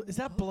 Look that's at that. is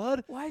that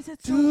blood? Why is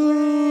it so red?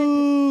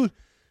 Dude,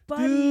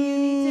 Buddy, you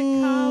need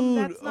to come.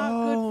 That's Dude,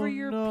 not good for oh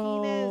your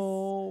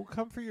no. penis.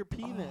 Come for your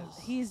penis.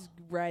 Oh, he's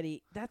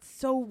ready. That's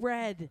so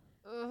red.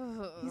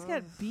 Ugh. He's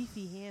got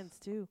beefy hands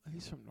too.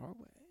 He's from Norway.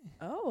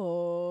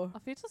 Oh,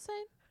 Auf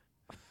Wiedersehen?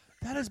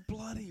 That is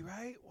bloody,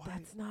 right? Why?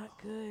 that's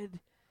not good.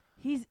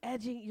 He's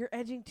edging. You're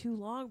edging too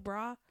long,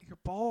 brah. Your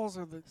balls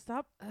are the.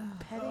 Stop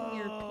petting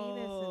your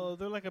penis. Oh,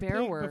 they're like a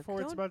Bear pig work.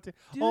 before it's Don't about to.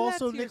 do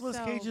Also, that to Nicolas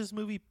yourself. Cage's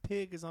movie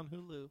Pig is on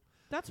Hulu.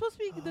 That's supposed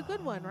to be the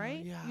good one,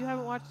 right? yeah. You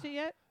haven't watched it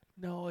yet.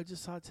 No, I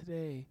just saw it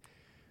today.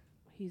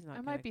 He's not.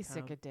 I might be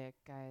sick of dick,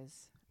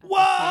 guys. I'm Whoa!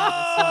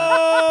 just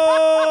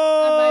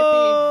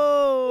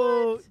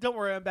saying this one. Don't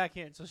worry, I'm back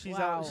in. So she's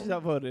Wow. out. She's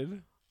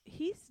outvoted.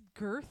 He's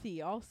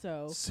girthy,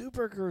 also.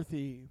 Super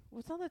girthy.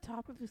 What's on the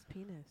top of his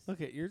penis?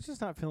 Okay, you're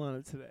just not feeling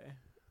it today.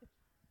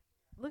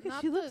 Look at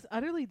Not she the- looks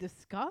utterly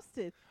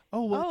disgusted.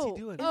 Oh, what's he Oh,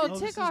 doing? Oh, this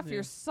take is off new.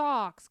 your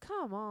socks.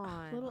 Come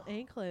on. Little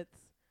anklets.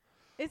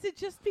 Is it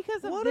just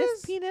because of What this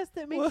is- penis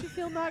that makes what- you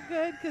feel not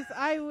good? Because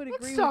I would agree.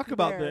 Let's with talk you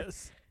about there.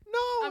 this. No,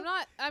 I'm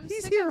not. I'm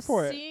He's sick here of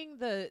for it. seeing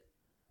the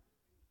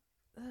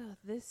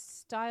this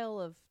style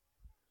of.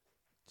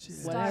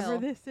 Jeez. Whatever style.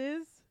 this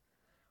is.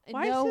 In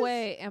Why is no this-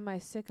 way am I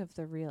sick of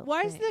the real.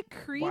 Why is thing. the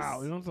crease?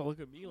 Wow, you don't have to look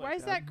at me like why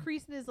is that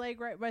crease in his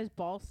leg right by his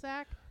ball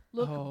sack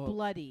look Oh,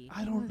 bloody?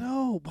 I don't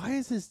know. Why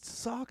is his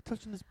sock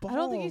touching his balls? I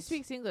don't think he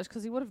speaks English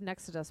because he would have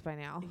nexted us by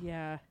now.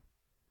 Yeah.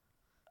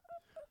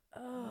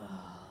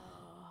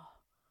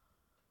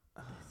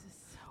 This is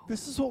so.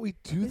 This is what we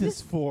do Is this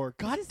this- for.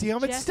 God this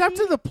damn it! Step to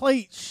Jessie? the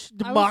plate,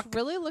 I muck. was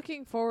really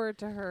looking forward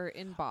to her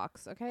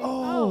inbox. Okay.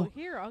 Oh,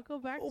 Here, I'll go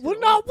back to what?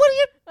 it. No, what are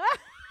you?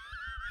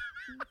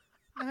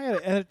 I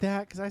gotta edit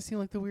that because I seem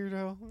like the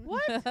weirdo.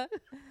 What?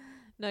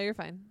 No, you're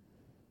fine.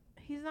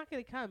 He's not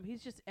going to come.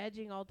 He's just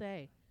edging all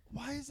day.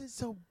 Why is it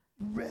so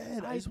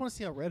red? I I- just want to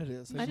see how red it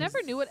is. I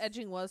never knew what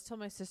edging was till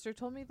my sister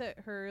told me that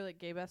her like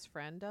gay best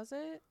friend does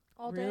it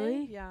all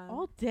Really? day. Yeah.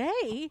 All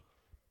day?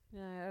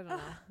 Yeah, I don't know.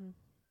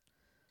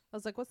 I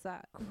was like, "What's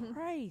that?"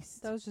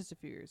 Christ. That was just a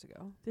few years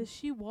ago. Does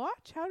she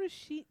watch? How does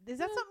she? Is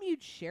that Yeah. something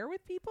you'd share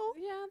with people?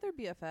 Yeah, they're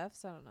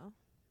BFFs. I don't know.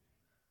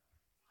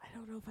 I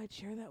don't know if I'd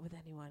share that with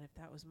anyone if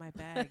that was my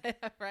bag.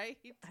 Right?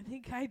 I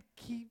think I'd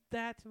keep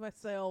that to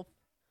myself.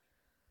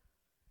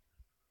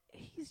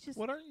 He's just.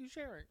 What aren't you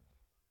sharing?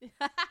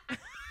 I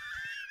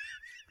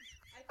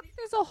think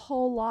there's a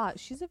whole lot.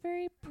 She's a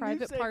very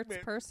private parts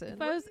segment. person.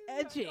 If I was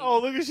edging. Oh,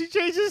 look at she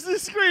changes the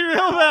screen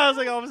real fast.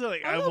 Like all of a sudden,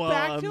 like I'll I go want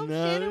back to him.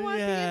 Shannon wants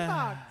yeah. the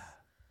inbox.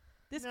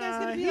 This guy's Nah,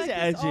 gonna be he's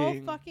like this all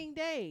edging. fucking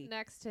day.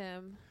 Next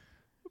him,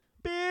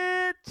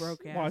 Bitch.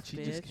 Broke ass Watch,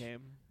 he just bitch.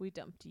 came. we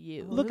dumped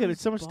you. Oh, Look at it,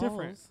 those so much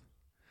different. balls.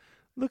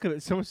 Look at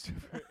it, so much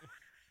different.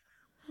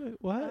 Wait,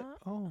 what?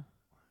 Oh,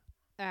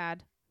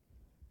 Ad.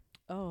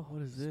 Oh,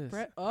 what is this?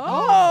 Brett.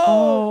 Oh,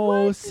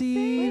 Oh, why'd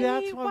see, you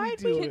that's say- why we why'd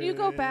do we- it. Can you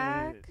go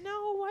back?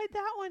 No, why'd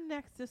that one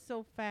next us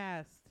so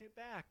fast? Get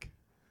back.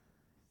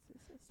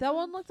 That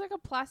one looked like a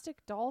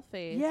plastic doll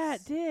face. Yeah,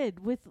 it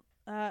did. With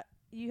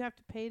you have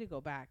to pay to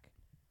go back.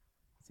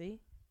 See,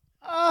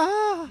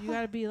 Ah. you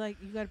gotta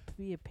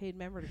be a paid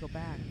member to go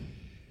back.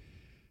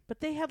 But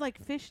they had like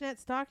fishnet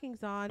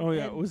stockings on. Oh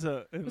yeah, and it was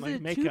a was like it a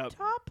makeup. tube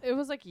top? It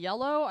was like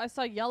yellow. I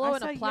saw yellow I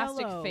and a saw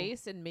plastic yellow.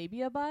 face and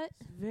maybe a butt.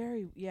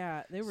 Very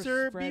they were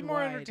Sir, be spread more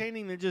wide.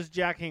 entertaining than just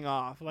jacking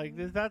off. Like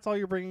that's all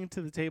you're bringing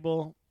to the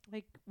table.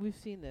 Like we've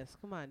seen this.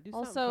 Come on, do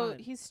Also, something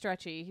fun. he's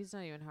stretchy. He's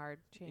not even hard.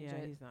 Change yeah,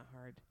 it. he's not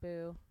hard.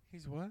 Boo.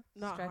 He's what?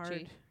 Not Stretchy.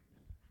 hard.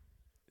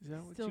 Is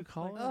that what Still you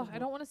call it? flexible. Oh, I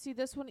don't want to see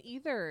this one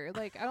either.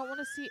 Like, I don't want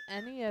to see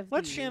any of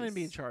Let these. Shannon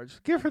be in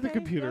charge. Give her the Okay, you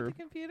got computer. the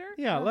computer?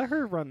 Yeah, Ugh. let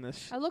her run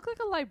this. I look like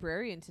a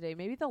librarian today.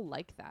 Maybe they'll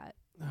like that.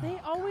 They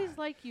Oh, always God.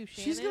 like you,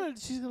 Shannon.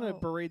 She's gonna Oh.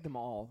 berate them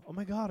all. Oh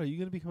my God, are you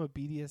gonna become a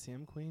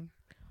BDSM queen?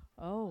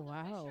 Oh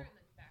wow.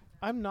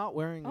 I'm not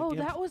wearing. Oh, a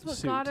gimp that was what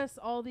suit. got us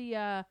all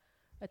the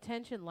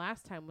attention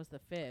last time was the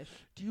fish.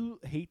 Do you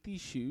hate these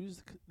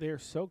shoes? They're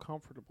so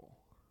comfortable.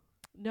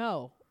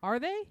 No, are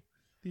they?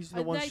 These are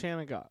the ones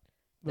Shannon got.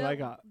 That I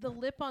got. The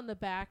lip on the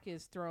back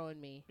is throwing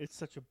me. It's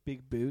such a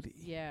big booty.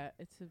 Yeah,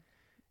 it's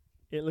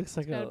It looks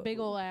like got a big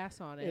old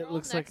ass on it. It all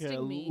looks like a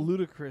nexting me.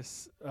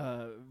 ludicrous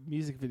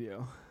music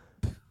video.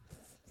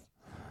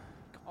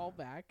 Call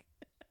back.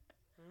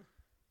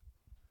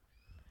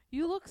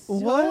 You look so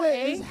What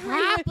angry. is with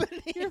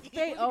happening? Your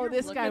face. Oh,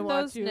 this Look guy at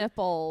wants those you.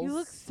 nipples. You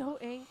look so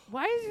angry.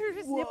 Why is your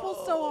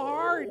nipples so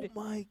hard?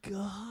 Oh my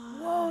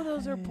God. Whoa,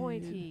 those are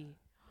pointy.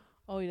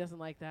 Oh, he doesn't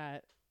like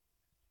that.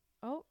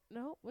 Oh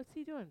no, what's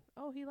he doing?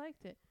 Oh, he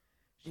liked it.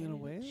 You gonna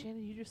Shannon, wait?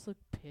 Shannon, you just look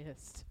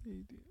pissed.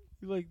 You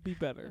like be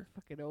better.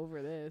 I'm fucking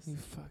over this. You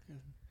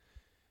fucking.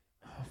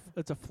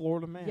 It's a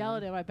Florida man. Yell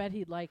at him. I bet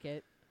he'd like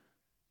it.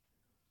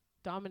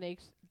 Dominatrix.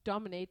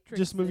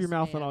 Just move your this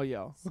mouth man. and I'll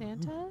yell.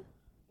 Santa?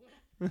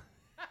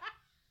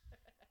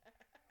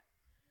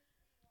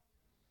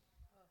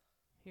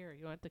 Here,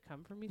 you want to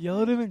come for me?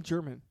 Yell at him in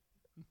German.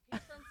 He's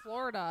from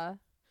Florida.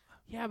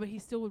 Yeah, but he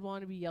still would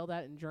want to be yelled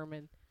at in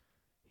German.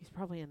 He's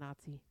probably a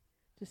Nazi.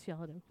 Just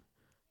yell at him.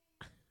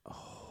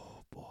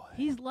 Oh boy.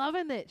 He's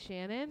loving it,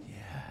 Shannon.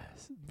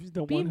 Yes.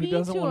 The Be one who mean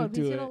doesn't to want him. to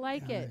do He's it. gonna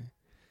like it.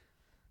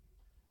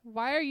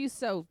 Why are you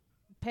so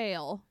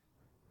pale?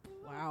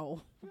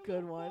 Wow,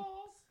 good one.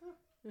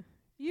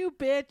 You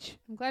bitch.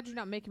 I'm glad you're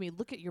not making me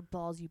look at your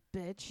balls, you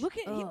bitch. Look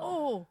at you. Ugh.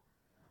 Oh,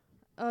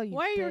 Oh, you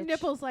why are your bitch.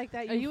 nipples like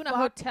that? Are you in a fuck?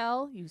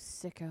 hotel? You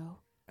sicko.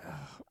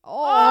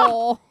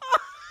 Oh.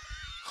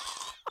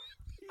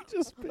 You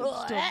just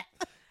pinched him.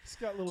 He's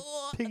got little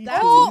piggy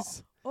That's-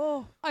 titties.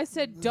 Oh, I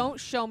said, don't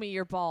show me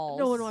your balls.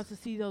 no one wants to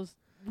see those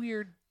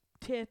weird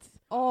tits.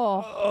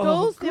 Oh.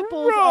 Those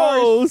nipples are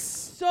gross.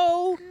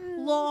 so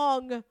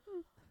long.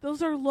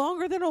 Those are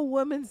longer than a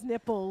woman's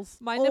nipples.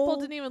 My Oh nipple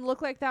didn't even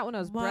look like that when I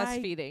was my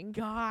breastfeeding.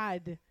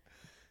 God.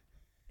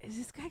 Is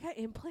this guy got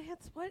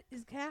implants? What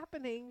is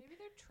happening? Maybe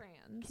they're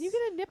trans. Can you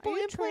get a nipple Are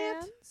you implant?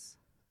 trans?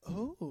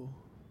 Oh.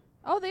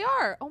 Oh, they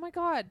are. Oh, my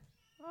God.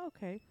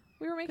 Okay.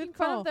 We were making Good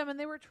fun call. of them, and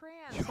they were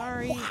trans.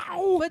 Sorry.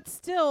 Wow. But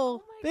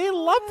still, Oh my They God.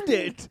 loved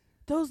it.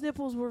 those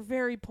nipples were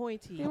very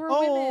pointy. They were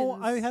Oh,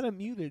 women's. I had it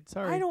muted.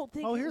 Sorry. I don't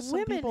think Oh, here's some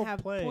women people have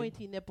playing.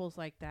 pointy nipples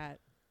like that.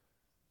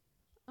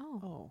 Oh.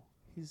 Oh,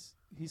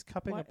 he's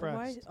cupping a Why-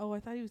 breast. Oh,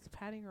 I thought he was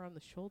patting her on the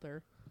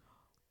shoulder.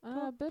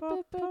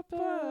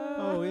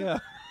 Oh yeah.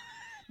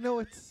 No,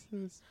 it's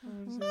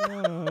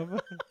love.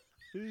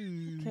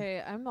 Ooh.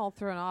 Okay, I'm all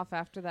thrown off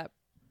after that.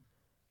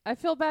 I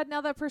feel bad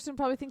now. That person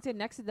probably thinks I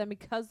nexted them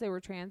because they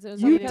were trans. It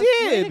was You all because-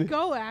 Way to did.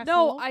 go, asshole.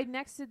 No, I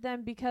nexted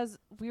them because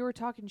we were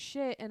talking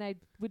shit, and I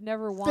would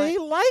never want. They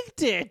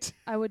liked it.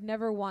 I would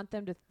never want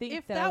them to think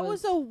If that that I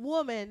was a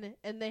woman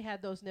and they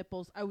had those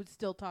nipples, I would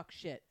still talk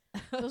shit.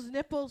 Those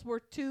nipples were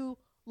too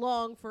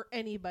long for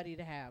anybody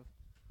to have.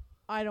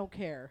 I don't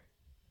care.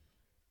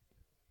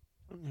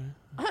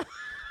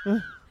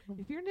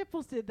 If your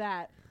nipples did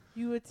that,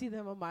 you would see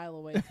them a mile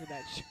away through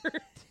that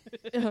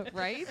shirt.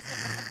 right.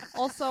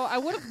 Also, I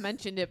would have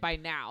mentioned it by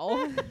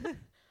now.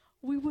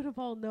 We would have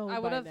all known I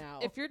would by have. now.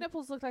 If your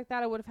nipples looked like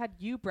that, I would have had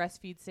you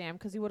breastfeed Sam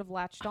because he would have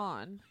latched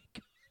on.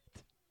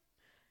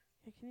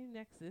 Hey, can you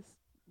next this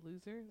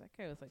loser? That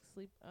guy was like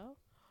sleep. Oh,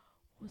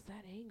 what was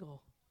that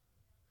angle?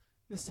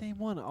 The same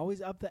one,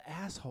 always up the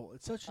asshole.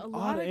 It's such A an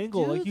lot odd of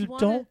angle. Like dudes you wanna-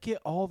 don't get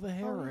all the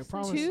hair. I listen,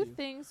 promise Two you.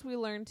 things we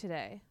learned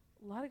today.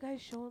 A lot of guys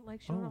showing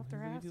off their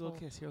maybe asshole. look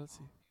kiss here. Let's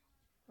see.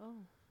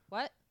 Oh,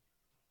 What?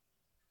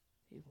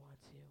 he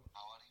wants you.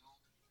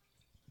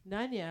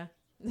 Nanya.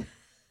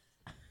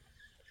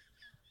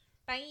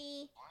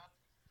 Bye.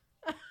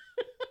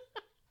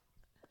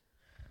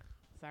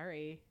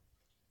 Sorry.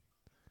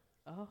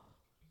 Oh,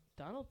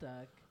 Donald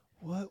Duck.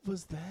 What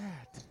was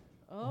that?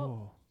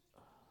 Oh,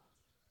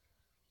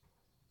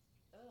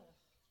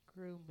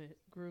 groom,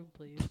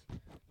 please.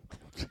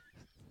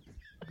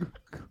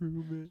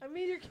 Groom it. I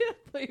mean, you're gonna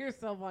put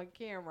yourself on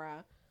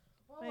camera.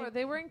 Oh, are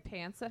they wearing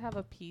pants that have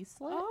a pea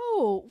slit?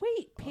 Oh,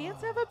 wait,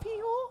 pants have a pee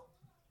hole?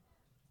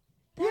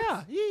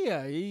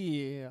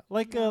 Yeah.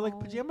 Like No.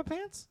 pajama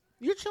pants.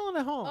 You're chilling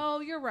at home. Oh,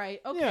 you're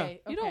right. Yeah.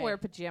 Okay, You don't okay. wear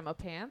pajama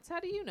pants.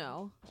 How do you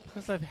know?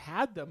 Because I've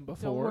had them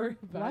before. Don't worry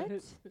about What?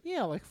 it.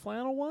 Yeah, like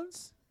flannel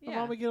ones. My Yeah.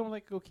 mom would get them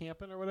like go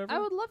camping or whatever. I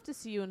would love to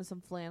see you in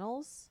some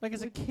flannels. like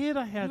as a kid,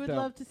 I You had would them.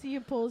 love to see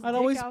him pull his I'd dick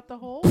always- out the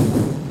hole.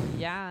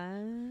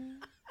 Yeah.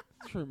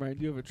 Just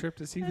remind you of a trip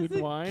to As Seafood a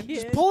and Wine.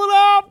 Just kid. pull it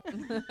up.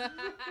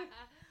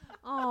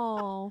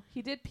 Oh,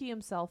 he did pee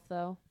himself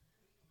though.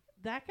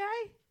 That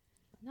guy?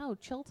 No,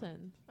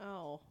 Chilton.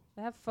 Oh.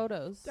 They have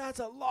photos. That's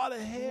a lot of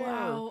hair.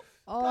 Wow.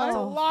 Oh, That's a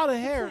lot of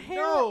hair. hair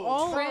No,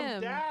 all- calm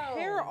Trim. down.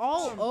 Hair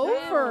all Calm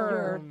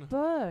over. down.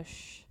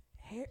 Bush.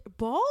 Hair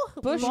ball?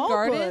 Bush Ball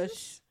Gardens?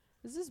 bush.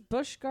 Is this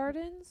Bush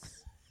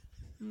Gardens?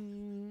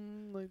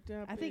 Like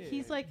that I think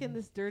he's like in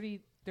this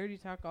dirty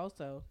talk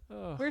also.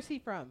 Ugh. Where's he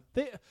from?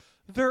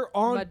 They're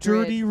on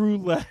Madrid. dirty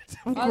roulette.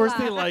 Of course,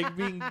 they Hola. like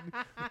being.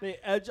 They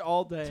edge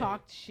all day.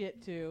 Talked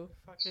shit too.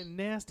 Fucking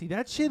nasty.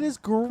 That shit is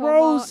Como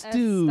gross,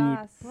 dude.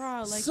 estas? Bruh,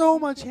 like So you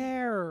much can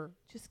hair.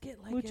 Just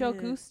get like Mucho a,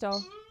 gusto.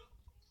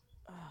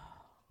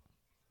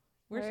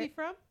 Where's he Right.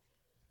 from?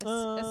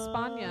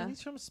 España.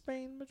 He's from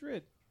Spain,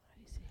 Madrid. How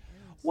do you say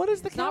hair in What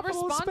is the Spanish? Not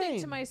capital of responding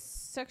Spain? to my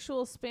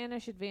sexual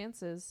Spanish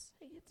advances.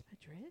 I think it's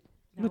Madrid.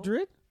 No.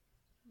 Madrid?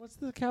 What's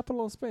the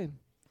capital of Spain?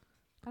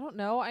 I don't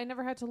know. I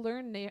never had to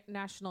learn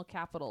national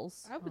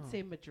capitals. I would Oh.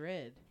 say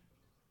Madrid.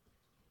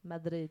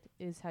 Madrid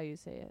is how you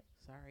say it.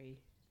 Sorry.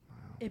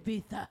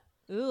 Ibiza.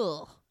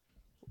 Ugh.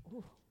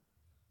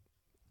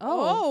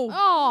 Oh.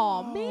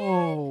 Oh, man.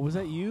 Oh, was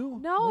that you?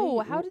 No,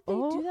 Wait, how did they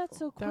oh, do that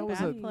so quickly? That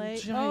was a Back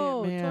plate. giant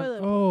Oh, man. toilet.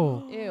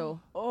 Oh. Ew.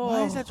 Oh.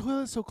 Why is that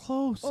toilet so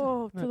close?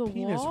 Oh, that to the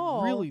penis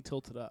wall. really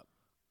tilted up.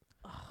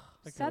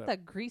 Like Sat at a-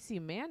 that greasy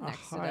man a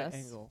next to high us.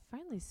 angle.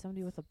 Finally,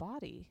 somebody with a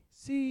body.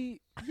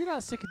 See, you're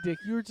not sick of dick.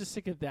 You were just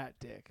sick of that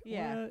dick.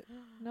 Yeah. What?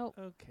 Nope.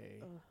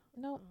 Okay.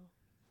 Nope.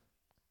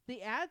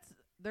 The ads,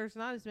 there's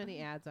not as many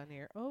ads on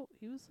here. Oh,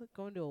 he was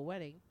going to a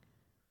wedding.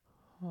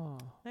 Oh.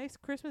 Nice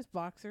Christmas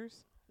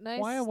boxers.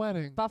 Nice Why a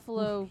wedding?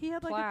 buffalo He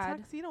had like plaid. a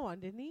tuxedo on,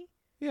 didn't he?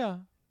 Yeah.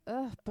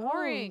 Ugh,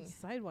 boring.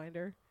 Oh,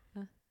 Sidewinder.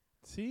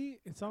 See,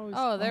 it's always.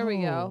 Oh, there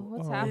we go.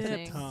 What's the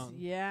happening? tongue.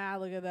 Yeah,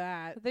 look at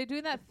that. Are they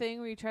doing that thing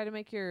where you try to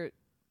make your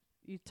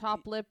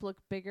top lip look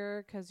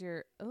bigger because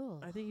you're. Oh.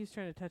 I think he was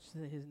trying to touch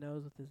his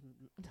nose with his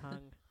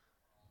tongue.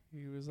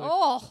 He was like,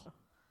 Oh.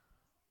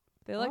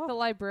 They like Oh, the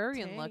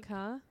librarian look, tank.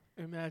 huh?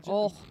 imagine.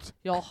 Oh,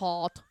 you're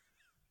hot.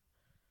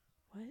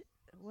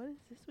 What is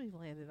this we've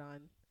landed on?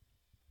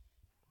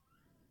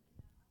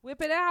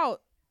 Whip it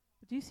out.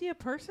 Do you see a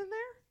person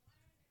there?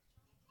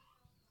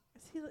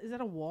 Is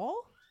that a wall?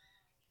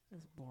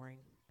 That's boring.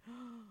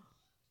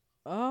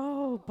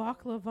 Oh,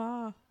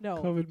 baklava. No.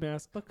 COVID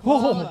mask.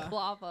 Baklava.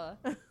 Lava.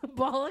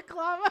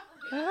 Balaclava.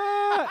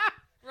 Ah!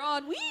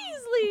 Ron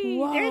Weasley.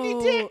 Whoa. Andy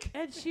Dick.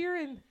 Ed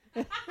Sheeran.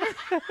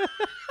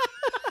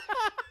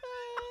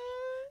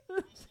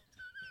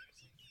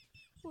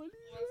 What is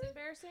What's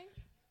embarrassing?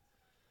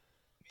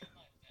 Me and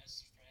my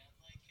best friend,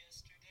 like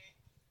yesterday,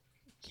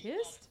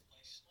 Kissed?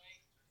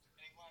 flashlight,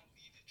 and he wanted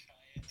me to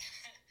try it.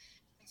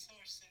 And so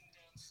we're sitting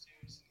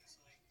downstairs, and he's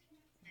like,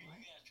 "Here,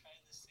 you gotta try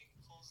this thing."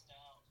 Pulls it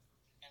out,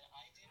 and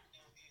I didn't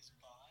know he was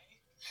bi.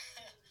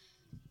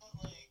 But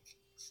like,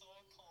 so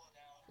I pull it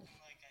out, and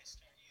like I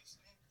start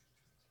using it.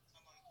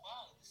 I'm like,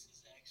 "Wow, this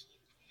is actually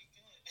pretty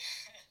good."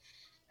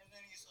 And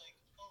then he's like,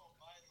 "Oh,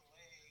 by the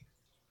way,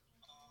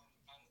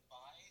 I'm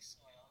bi, so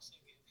I also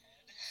get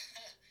head."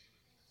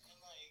 And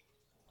like,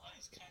 I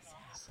was kind of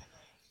honestly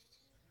like,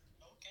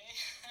 okay.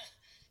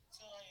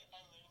 So I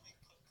literally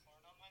put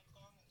corn on my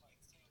thumb and like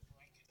threw a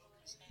blanket over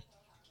his head.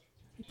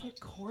 He put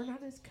corn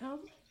on his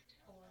cum?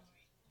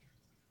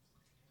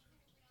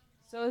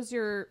 So is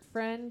your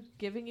friend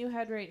giving you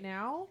head right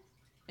now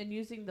and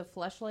using the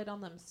fleshlight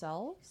on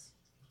themselves?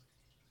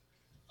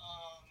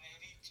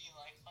 Maybe, do you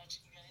like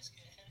watching guys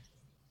get hit?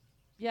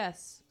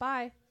 Yes.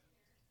 Bye.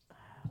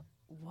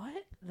 What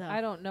the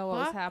I don't know what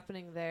was fuck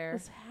happening there.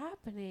 What's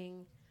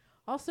happening?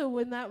 Also,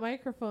 when that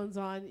microphone's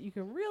on, you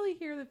can really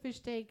hear the fish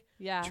tank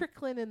Yeah.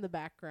 trickling in the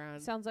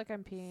background. Sounds like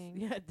I'm peeing.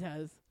 Yeah, it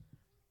does.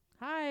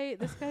 Hi,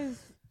 this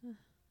guy's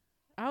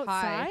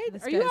outside.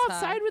 this Are you guy's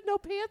outside high. with no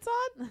pants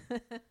on?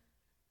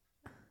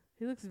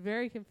 He looks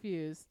very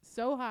confused.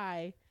 So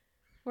high.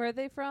 Where are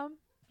they from?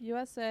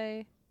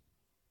 USA.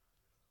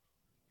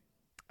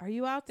 Are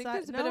you outside? think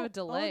there's a bit of a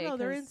delay Oh, no,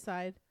 they're 'cause-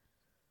 inside.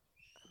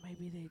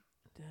 Maybe they.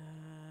 Do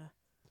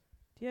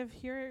you have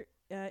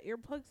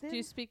earplugs in? Do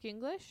you speak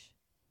English?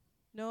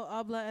 No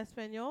habla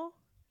español.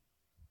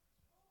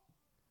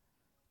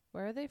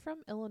 Where are they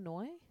from?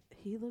 Illinois?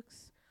 He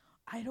looks.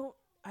 I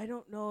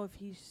don't know if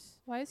he's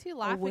Why is he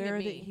laughing aware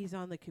at that me? he's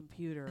on the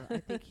computer. I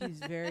think he's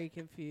very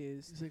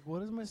confused He's like,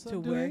 what is my son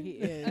to doing? where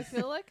he I is.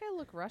 feel like I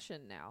look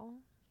Russian now.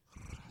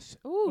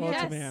 Oh, Ooh, that's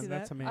yes. a man. See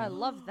That's that? a man. I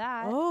love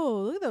that.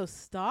 Oh, look at those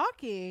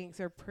stockings.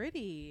 They're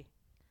pretty.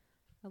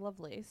 I love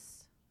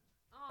lace.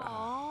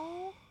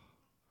 Oh.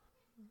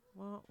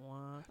 Wah,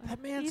 wah.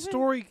 That man's Even-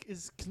 story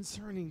is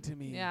concerning to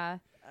me. Yeah.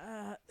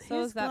 So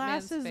His is that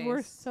man's glasses were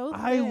face. so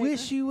I thick.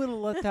 wish you would have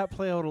let that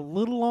play out a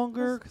little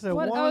longer because I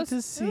What- I wanted was- to It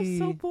was see.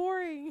 so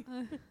boring.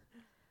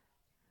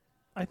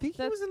 I think he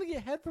That's- was gonna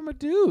get head from a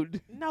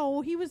dude.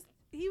 No, he was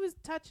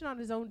touching on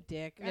his own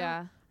dick.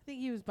 Yeah. I think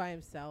he was by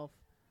himself.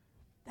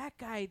 That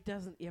guy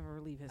doesn't ever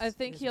leave his. I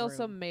think his he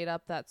also room. made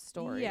up that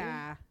story.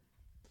 Yeah.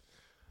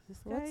 This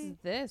What's guy,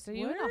 this? Are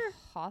you in Where? a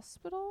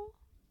hospital?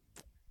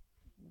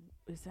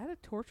 is that a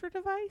torture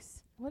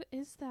device? What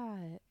is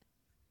that?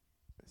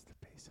 It's the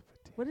base of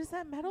a table. What is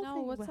that metal No,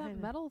 thing? what's that behind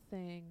it? metal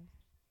thing?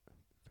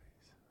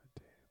 Base of a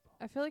table.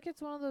 I feel like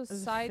it's one of those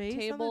Is a side face on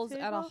the tables at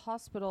a table?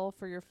 hospital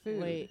for your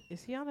food. Wait,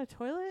 is he on a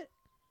toilet?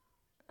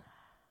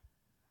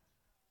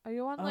 Are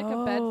you on like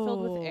a bed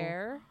filled with Oh.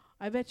 air?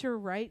 I bet you're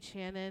right,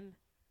 Shannon.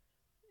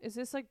 Is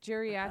this like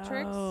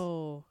geriatrics?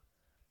 Oh.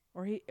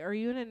 Or are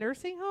you in a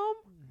nursing home?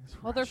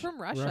 It's Well, they're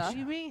from Russia. Are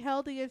you being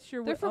held against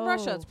your They're will? from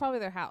Russia. It's probably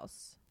their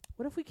house.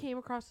 What if we came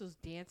across those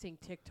dancing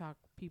TikTok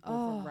people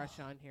Oh. from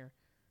Russia on here?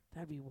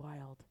 That'd be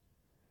wild.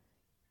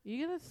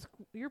 You gonna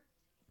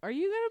are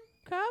you gonna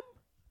come?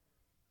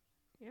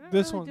 You're not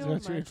This really one's doing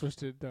actually much.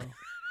 interested though.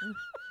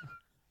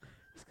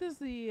 Just 'cause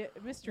the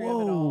mystery of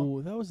it all.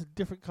 Whoa, that was a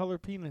different color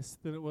penis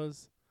than it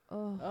was.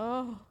 Oh.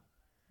 Oh,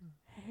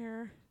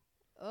 hair.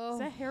 Oh. Does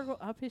that hair go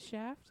up his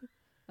shaft?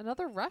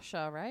 Another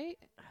Russia, right?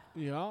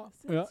 Yeah, Is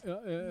yeah, it? yeah,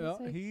 yeah. It's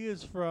like- He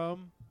is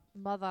from.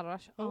 Mother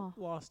Russia. Oh,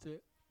 Oh. lost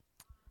it.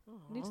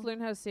 Need to Aw. learn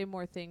how to say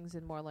more things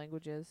in more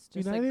languages.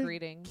 Just United like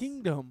greetings.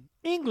 Kingdom,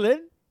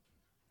 England.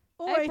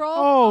 Oi. April.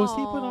 Oh, is he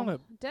put on Aw. a-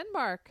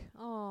 Denmark.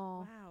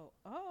 Oh. Wow.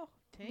 Oh,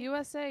 tank.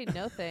 USA.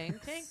 No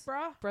thanks. Tank,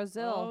 brah.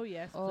 Brazil. Oh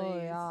yes, please. Oh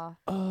yeah.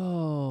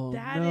 Oh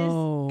That is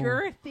no.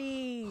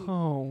 girthy.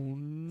 Oh,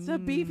 It's a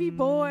beefy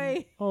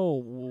boy.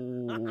 Oh,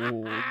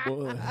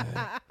 boy.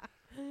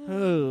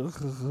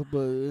 Oh,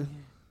 boy.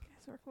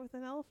 Guy's working with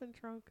an elephant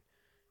trunk.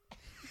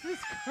 Jesus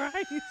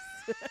Christ.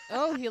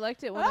 Oh, he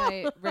liked it when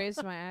I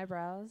raised my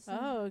eyebrows.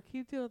 Oh,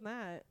 keep doing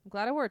that. I'm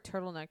glad I wore a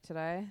turtleneck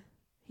today.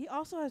 He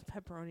also has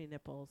pepperoni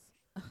nipples.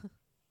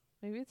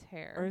 Maybe it's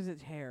hair. Or is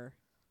it hair?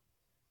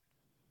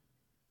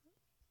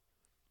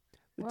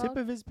 The Well- tip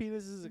of his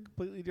penis is a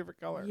completely different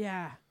color.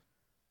 Yeah.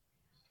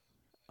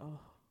 Oh.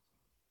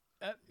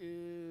 That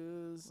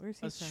is Where's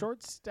he a from?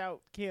 short,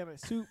 stout can of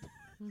soup.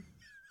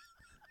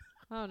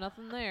 Oh,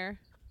 nothing there.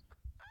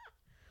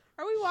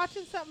 Are we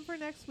watching something for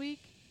next week?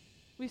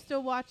 We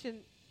still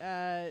watching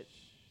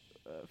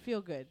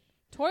feel good.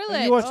 Toilet.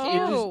 Have you watched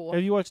Ew.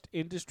 Have you watched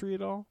Industry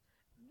at all?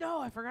 No,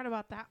 I forgot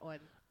about that one.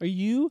 Are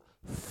you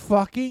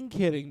fucking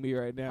kidding me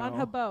right now? On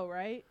Habo,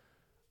 right?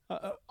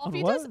 Oh, on if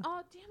he what? does.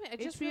 Oh, damn it!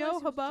 I just HBO realized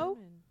he was Habo?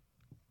 German.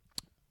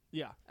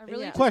 Yeah. I really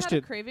Yeah. just Question.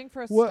 had a craving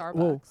for a What? Starbucks.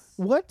 Whoa.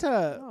 What?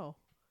 Oh,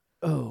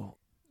 Oh.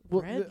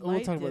 Well, Red we'll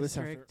Light talk about this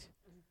after. District.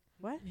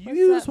 What? You What's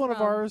used that one of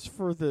from? ours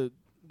for the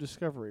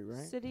Discovery,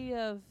 right? City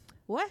of.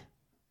 What?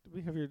 Did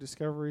we have your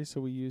Discovery,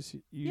 so we use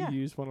you Yeah.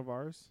 used one of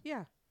ours?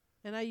 Yeah,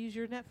 and I use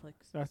your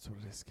Netflix. That's what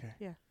it is. Okay.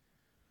 Yeah.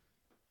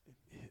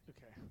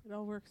 Okay. It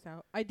all works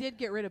out. I did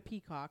get rid of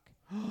Peacock.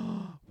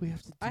 We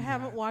have to. Do I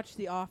haven't that. watched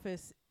The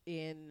Office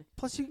in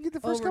Plus, you can get the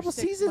first over couple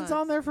 6 seasons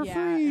on months. there for yeah,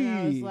 free. And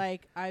I was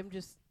like,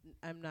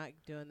 I'm not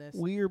doing this.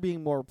 we are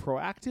being more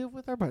proactive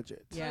with our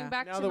budget. Yeah. Going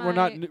back Now to that my, we're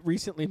not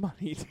recently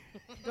moneyed.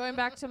 going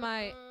back to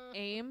my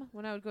aim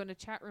when I would go into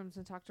chat rooms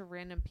and talk to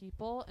random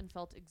people and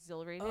felt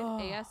exhilarated. Oh.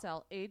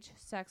 ASL, age,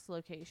 sex,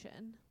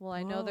 location. Well,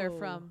 I know they're Whoa.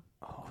 from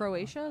Oh,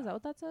 Croatia. Is that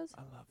what that says?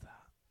 I love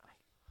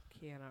that.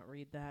 Cannot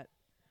read that.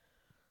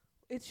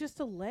 It's just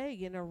a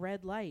leg in a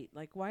red light.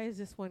 Like, why is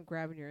this one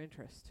grabbing your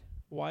interest?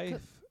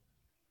 Wife.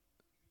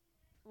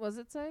 What does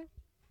it say?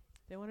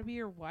 They want to be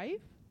your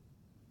wife?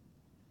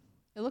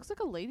 It looks like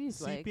a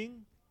lady's leg.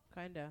 Seeping.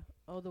 Kinda.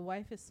 Oh, the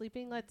wife is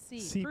sleeping? Let's see.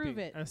 Seeping. Prove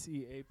it.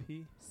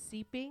 SEAP.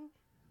 Seeping?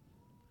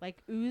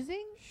 Like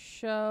oozing?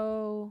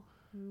 Show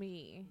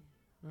me.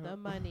 The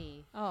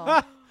money.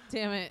 Oh,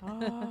 damn it.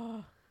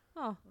 Oh.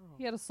 Oh,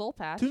 he had a soul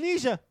patch.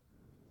 Tunisia.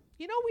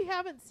 You know, we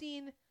haven't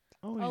seen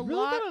Oh, A you really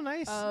lot got a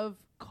nice. of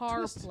car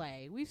twist.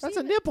 play. We've That's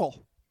seen a it.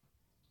 nipple.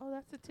 Oh,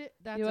 that's a tit.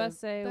 That's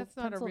USA, That's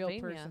not a real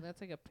Pennsylvania. person.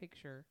 That's like a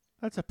picture.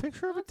 That's a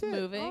picture of a That's tit.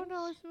 moving. Oh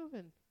no, it's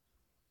moving.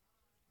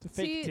 It's a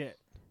fake See, tit.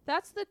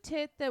 That's the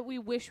tit that we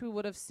wish we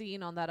would have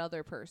seen on that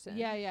other person.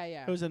 Yeah, yeah,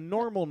 yeah. It was a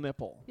normal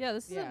nipple. Yeah,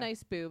 this is Yeah. a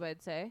nice boob,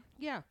 I'd say.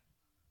 Yeah.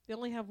 They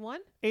only have one?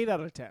 8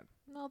 out of 10.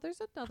 No,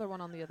 there's another one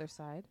on the other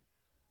side.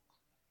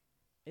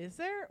 Is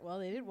there? Well,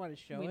 they didn't want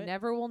to show we it.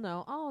 never will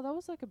know. Oh, that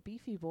was like a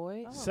beefy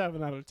boy. Oh.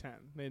 7 out of 10.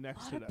 They A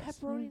next lot to of us.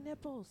 pepperoni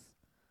nipples.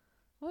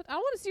 What? I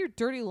want to see your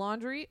dirty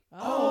laundry.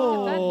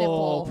 Oh, look at that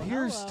nipple.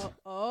 pierced. Hello.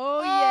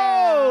 Oh,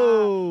 yeah.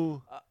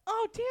 Oh.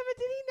 Oh, damn it.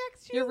 Did he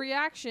next you? Your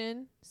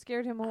reaction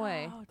scared him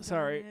away. Oh, darn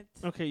Sorry. it.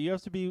 Okay, you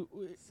have to be.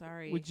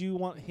 Sorry. Would you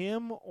want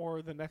him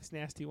or the next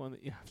nasty one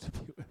that you have to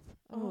be with?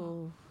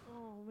 Oh.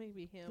 Oh,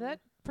 maybe him. Does that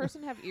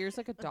person have ears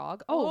like a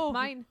dog? Oh. Oh,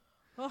 mine.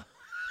 Oh.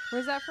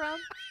 Where's that from?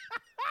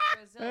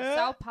 Brazil.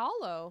 Sao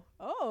Paulo.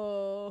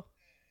 Oh.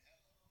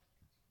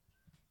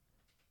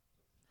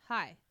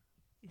 Hi.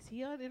 Is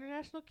he on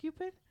International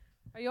Cupid?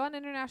 Are you on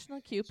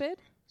International Cupid?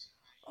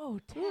 Oh,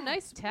 tats. Ooh,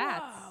 nice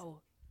tats.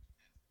 Wow.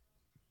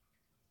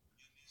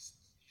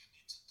 You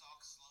need to talk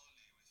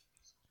slowly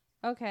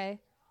with me. Okay.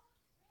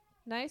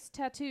 Nice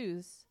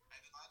tattoos. I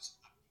do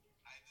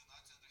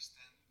not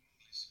understand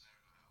English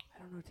very well.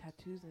 I don't know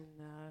tattoos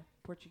in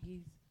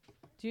Portuguese.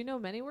 Do you know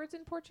many words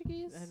in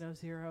Portuguese? I know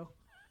 0.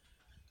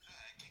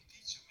 I can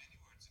teach you many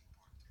words in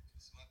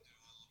Portuguese. What do you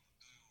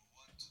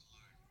want to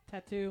learn?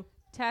 Tattoo.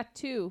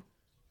 Tattoo.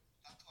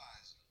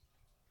 Tatuagem.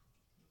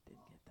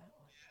 Didn't get that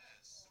one.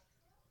 Yes.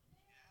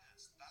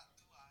 Yes,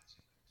 tatuagem.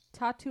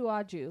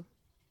 Tatuaju.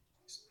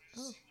 It's pretty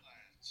similar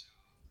to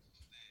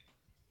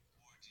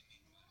the word in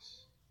English.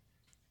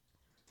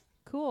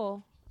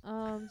 Cool. So what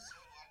are you doing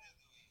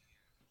here?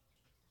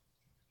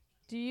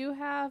 Do you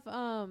have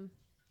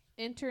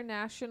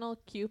International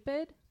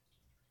Cupid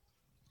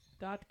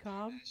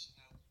 .com. National Cupid.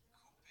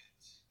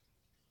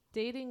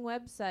 dating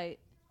website?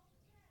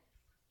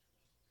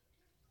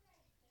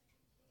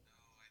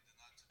 No, I do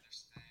not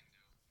understand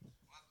you.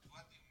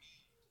 What do you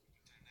mean,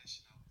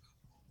 international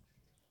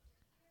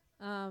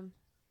couple?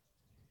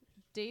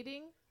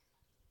 Dating?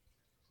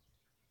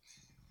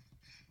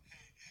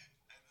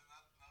 I do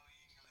not know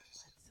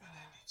English, but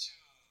I need to.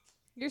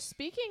 You're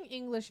speaking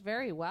English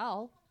very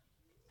well.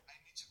 I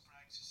need to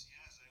practice.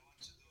 Yes, I want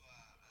to do a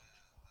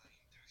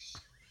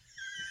internship.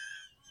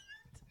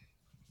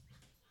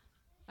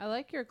 I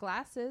like your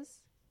glasses.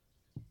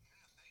 Yeah,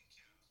 thank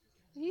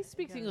you. He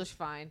speaks Yeah. English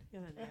fine.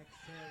 Gonna next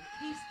him.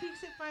 He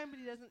speaks it fine, but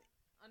he doesn't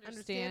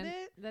understand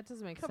it. That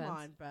doesn't make Come sense.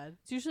 on, bud.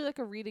 It's usually like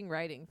a reading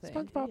writing thing.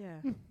 SpongeBob.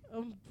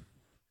 Yeah.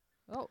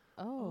 Oh.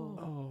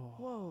 Oh.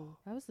 Whoa.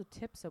 That was the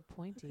tip so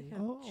pointy. Like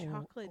a Oh.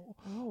 chocolate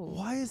Oh.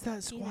 Why is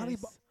that squatty?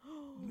 penis.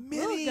 Mini.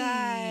 Little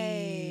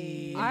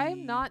guy.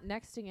 I'm not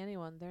nexting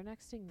anyone. They're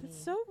nexting me.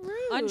 That's so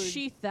rude.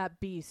 Unsheath that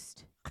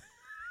beast.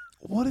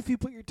 What if you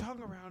put your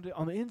tongue around it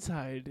on the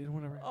inside and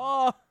whatever?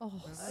 Oh. Oh,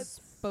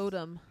 That's-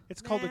 sputum.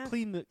 It's called a Nas-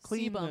 clean the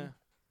clean. Sebum.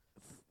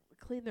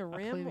 Clean the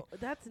rim. cleaning-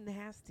 That's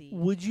nasty.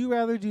 Would you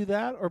rather do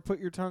that or put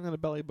your tongue on a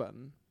belly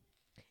button?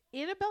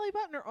 In a belly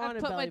button or on I a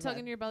put belly my button? tongue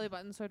in your belly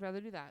button, so I'd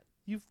rather do that.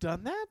 You've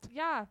done that?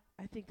 Yeah.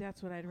 I think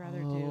that's what I'd rather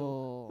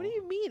do. What do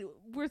you mean?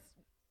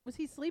 Was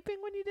he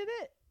sleeping when you did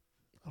it?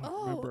 I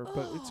don't remember,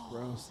 but it's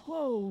gross.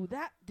 Whoa,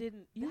 that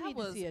didn't. You That need to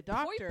was see a poiple.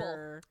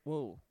 doctor.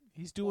 Whoa.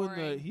 He's doing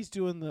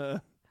Boring.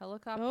 the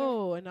Helicopter.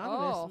 Oh,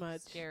 anonymous oh,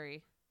 much.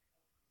 scary.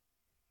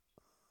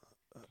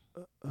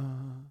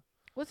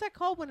 What's that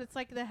called when it's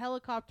like the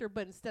helicopter,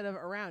 but instead of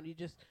around, you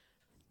just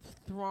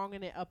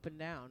thronging it up and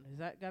down? Is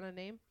that got a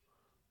name?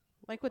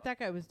 Like what that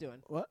guy was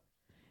doing. What?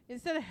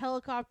 Instead of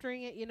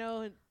helicoptering it, in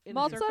a circle.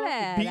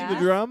 Mozzarella. Beating the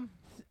drum?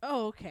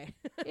 Oh, okay.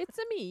 It's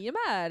a me,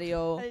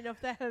 Mario. I didn't know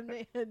if that had a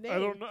name. I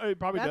don't know. It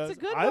probably That's does. a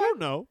good I one. don't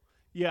know.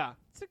 Yeah.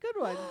 It's a good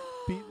one.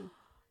 Beat-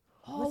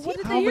 Oh, Was what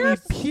he did How they many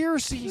use?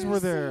 piercings were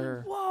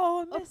there?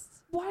 Whoa, I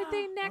missed. Why'd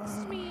they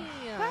next me?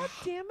 God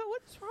damn it!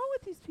 What's wrong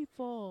with these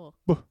people?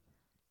 Buh.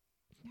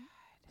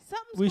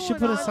 Something's We going should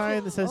put a on.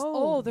 sign that says.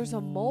 Oh, there's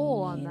a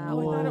mole on that Oh,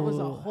 I thought it was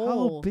a Whoa.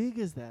 hole. How big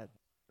is that?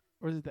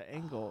 Or is it the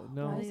angle? I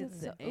No. Why think is it's it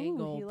the so-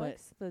 angle, he but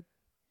likes the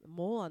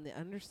mole on the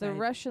underside.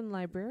 Russian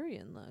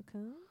librarian look,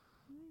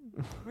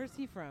 huh? Where's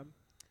he from?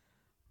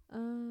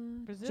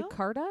 Brazil?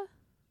 Jakarta?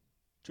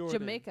 Jordan.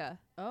 Jamaica.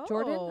 Oh,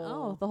 Jordan?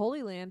 Oh, the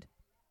Holy Land.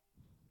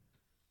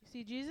 You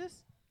see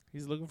Jesus?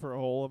 He's looking for a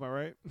hole. Am I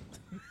right?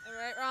 All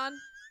right, Ron.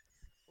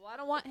 Well, I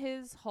don't want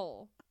his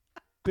hole.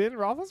 Ben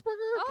Roethlisberger.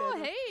 Oh,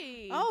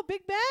 hey. Oh,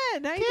 Big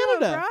Ben. How you Canada.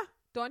 doing, bruh?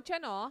 Don't you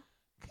know?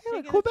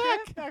 Canada, taking a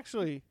Quebec, trip?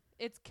 actually.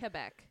 It's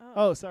Quebec.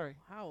 Oh, sorry.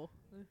 Wow.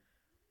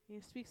 You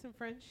speak some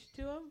French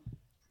to him?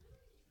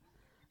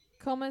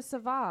 Comment ça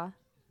va?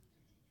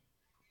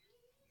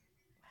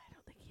 I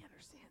don't think he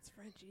understands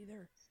French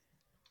either.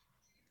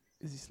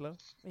 Is he slow?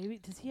 Maybe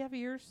does he have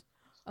ears?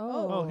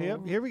 Oh,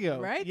 here we go.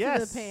 Right Yes.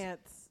 to the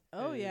pants.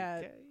 Oh yeah.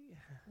 Okay.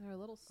 They're a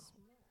little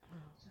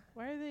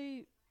Why are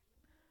they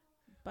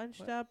bunched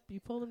What? up? You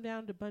pull them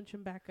down to bunch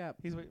them back up.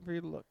 He's waiting for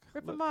you to look.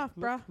 Rip look, 'em off,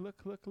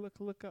 look, bruh.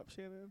 Look up,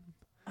 Shannon.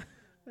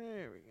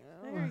 There we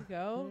go. There you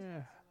go.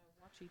 Yeah.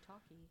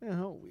 watchy-talkie.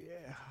 Oh,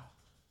 yeah.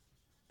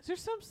 Is there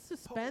some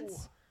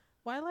suspense?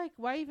 Oh.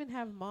 Why even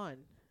have them on?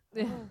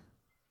 Yeah.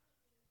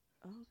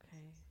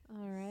 Okay. All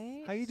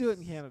right. How you do it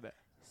in Canada?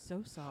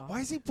 So soft.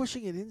 Why is he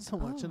pushing it in so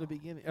much in the Oh.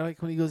 beginning? Or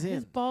like when he goes in.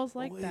 His balls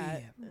like Way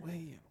that? in, way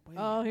in, way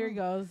Oh, in, here he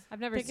goes. I've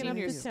never Picking seen up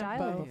your the style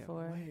tempo. way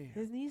before. in, way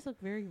in, His knees look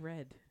very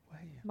red. way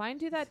in. Mine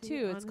do that See,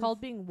 too. on It's his-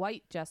 called being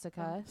white,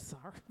 Jessica. I'm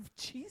sorry.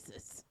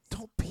 Jesus.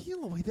 Don't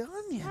peel away the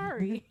onion.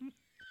 Sorry.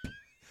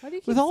 Why do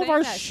you keep With all of saying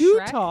our that, shoe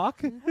Shrek?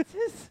 talk That's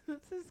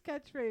his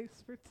catchphrase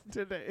for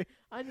today.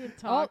 onion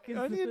talk. is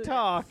Onion the-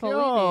 talk. Fully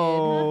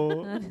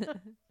Oh.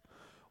 did.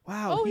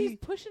 Wow. Oh, he, he's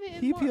pushing it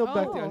in he more. peeled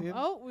back oh, the onion.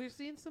 Oh, we're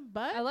seeing some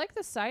butt. I like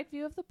the side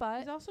view of the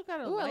butt. He's also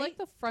got a Ooh, I light. like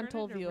the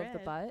frontal turn it to view of the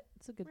red. butt.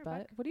 It's a good We're butt.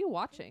 back. What are you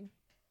watching?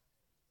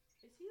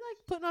 Is he like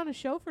putting on a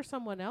show for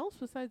someone else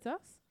besides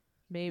us?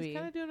 Maybe. He's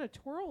kind of doing a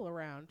twirl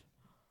around.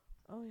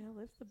 Oh yeah,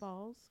 lift the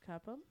balls,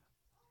 cup them,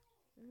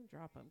 and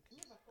drop them.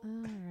 All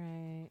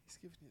right. He's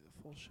giving you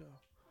the full show.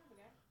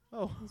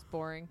 Oh, It's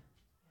boring.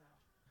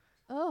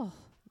 Oh.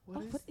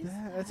 what is what is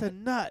that? That's a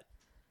nut.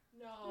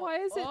 No. Why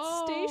is it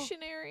Oh,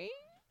 stationary?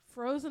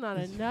 Frozen on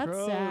a It's nut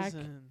sack.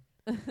 frozen.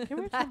 Can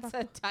we talk That's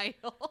a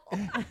title.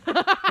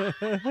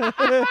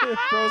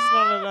 Frozen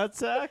on a nut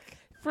sack.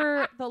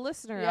 For the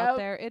listener Yep. out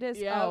there, it is.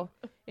 Yep. Oh,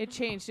 it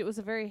changed. It was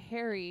a very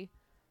hairy,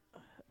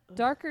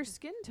 darker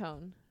skin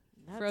tone.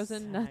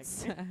 Frozen nut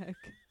sack.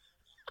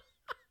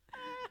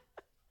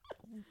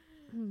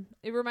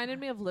 It reminded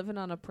me of Living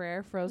on a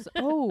Prayer. Frozen.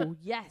 Oh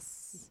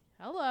yes.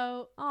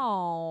 Hello.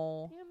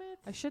 Oh. Damn it.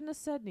 I shouldn't have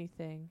said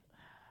anything.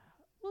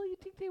 Well, you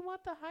think they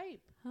want the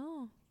hype?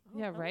 Oh. Oh,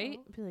 Yeah. Right.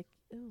 hello. Be like,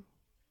 ooh.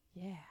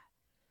 Yeah.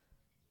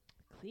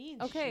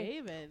 Clean Okay.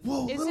 shaven.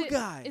 Whoa, Is little it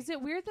guy. is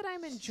it weird that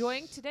I'm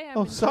enjoying today? I'm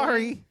Oh, enjoying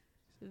sorry.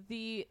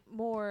 The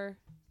more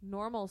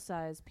normal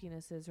size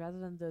penises rather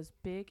than those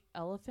big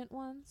elephant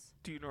ones.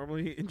 Do you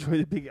normally enjoy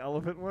the big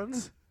elephant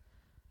ones?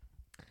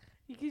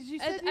 Because you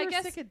I- said you I were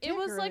guess sick of it dick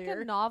was like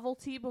earlier. a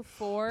novelty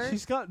before,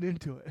 She's gotten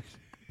into it.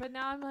 but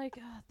now I'm like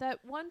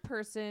that one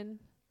person.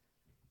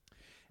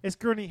 As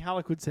Gurney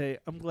Halleck would say,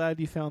 I'm glad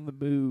you found the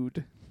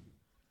mood.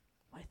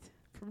 What?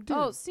 From Dune.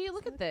 Oh, see,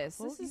 look at this.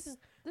 Well, This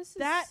is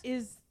That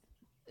is.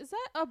 is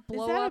that a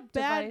blow Is that a up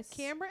bad device?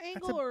 camera That's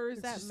angle a- or is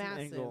it's that just an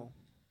massive? angle.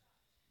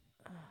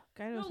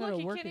 Guy No, knows how look, to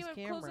he work can't his even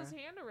camera. close his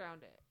hand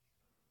around it.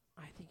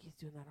 I think he's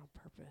doing that on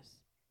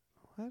purpose.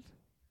 What?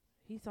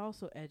 He's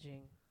also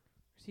edging.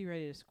 Is he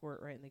ready to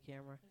squirt right in the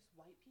camera? There's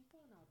white people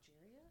in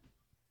Algeria.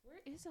 Where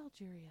is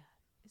Algeria?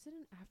 Is it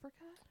in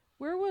Africa?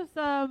 Where was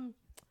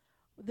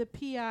the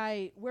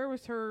PI? Where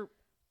was her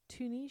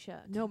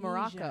Tunisia. No, Tunisia.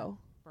 Morocco.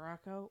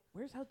 Morocco?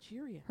 Where's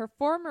Algeria? Her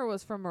former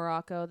was from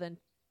Morocco. Then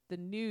the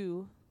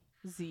new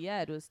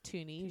Ziyad was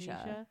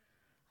Tunisia.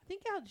 I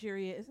think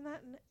Algeria isn't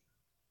that in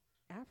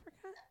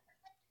Africa?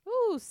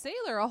 Ooh,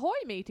 sailor, ahoy,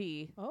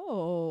 matey!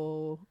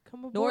 Oh, come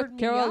aboard North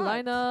me yacht.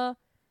 Carolina,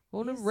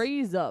 wanna His-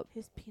 raise up.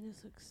 His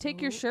penis looks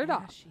Take your so shirt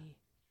off. ashy.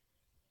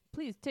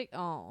 Please take.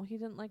 Oh, he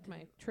didn't like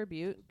my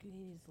tribute. He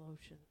needs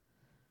lotion.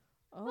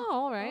 Oh,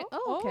 all right.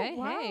 oh, Oh, okay.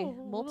 wow. Hey,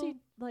 Little- multi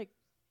like.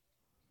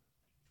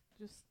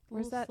 Just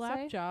Where's little that slap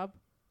say? job.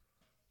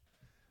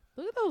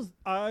 Look at those.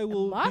 I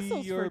will be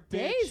muscles your for bitch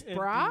days, and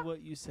brah. do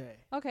what you say.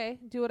 Okay,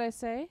 do what I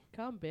say.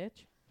 Come,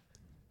 bitch.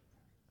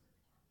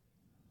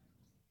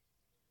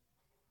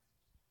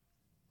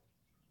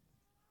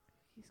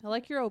 I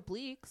like your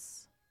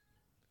obliques.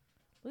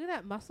 Look at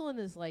that muscle in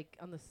his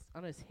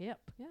on his hip.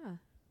 Yeah.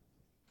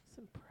 It's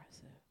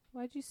impressive.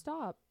 Why'd you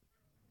stop?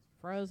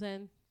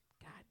 Frozen.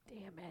 God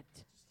damn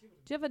it.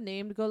 Do you have a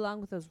name to go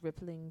along with those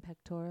rippling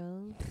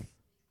pectorals?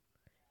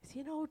 Is he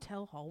in a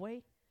hotel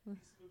hallway?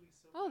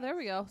 Oh, there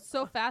we go.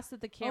 So fast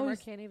that the camera he's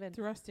can't even.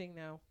 Thrusting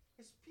now.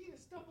 His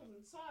penis doubled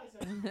in size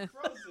after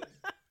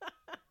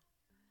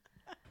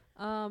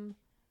frozen.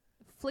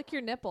 Flick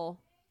your nipple,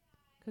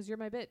 'cause you're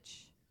my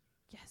bitch.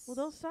 Yes. Well,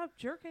 don't stop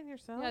jerking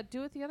yourself. Yeah, do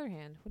it with the other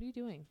hand. What are you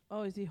doing?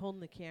 Oh, is he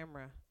holding the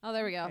camera? Oh,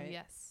 there we go. Okay.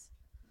 Yes.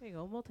 There you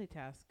go.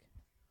 Multitask.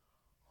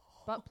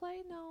 Butt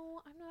play?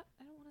 No, I'm not.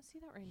 I don't want to see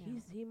that right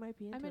now. He might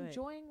be into I'm it.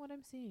 enjoying what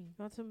I'm seeing.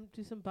 You want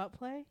do some butt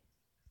play?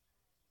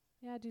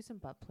 Yeah, do some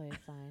butt play.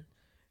 Fine.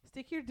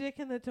 Stick your dick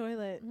in the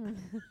toilet.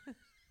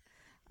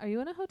 Are you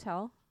in a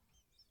hotel?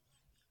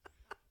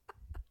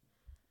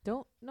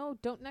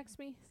 Don't next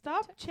me.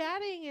 Stop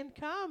chatting and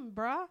come,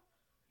 bruh.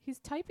 He's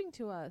typing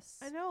to us.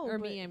 I know, Or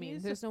but me, I he mean.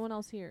 needs There's to no one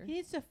else here. He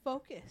needs to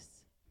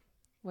focus.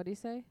 What'd he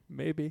say?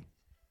 Maybe.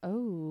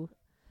 Oh,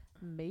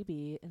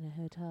 maybe in a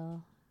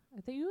hotel.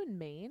 Are they you in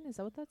Maine? Is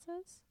that what that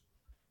says?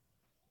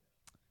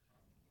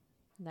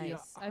 Nice. Yeah.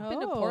 I've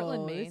been to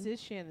Portland, Maine. This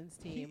is Shannon's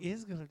team. He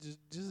is gonna just.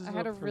 I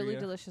had a really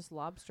delicious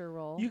lobster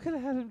roll. You could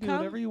have had him do Come-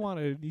 whatever you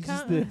wanted. He's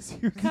just come- this.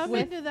 You're Come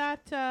With- into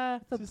that.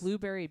 the just-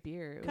 blueberry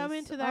beer. It Come was-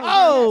 into that.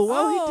 Oh,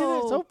 well, he did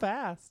it Oh. so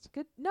fast.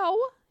 Good. No,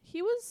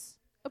 he was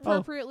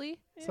appropriately.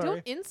 Sorry.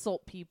 Don't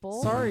insult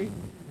people. Sorry.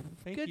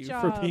 Thank Good you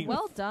job. for being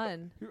Well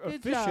done. Good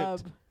efficient,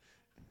 job.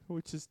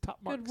 which is top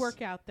marks. Good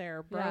work out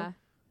there, bro. Yeah.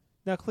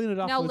 Now clean it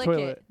off Now in the lick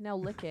toilet. it. Now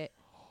lick it.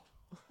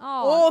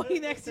 Oh, Oh, he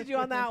nexted you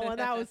on that one.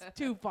 That was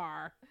too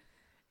far.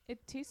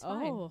 it tastes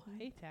fine. Oh,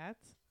 hey,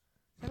 Tats.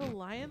 Is that a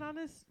lion on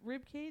his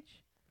rib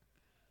cage?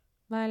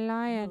 My Oh,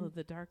 lion.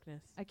 the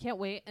darkness. I can't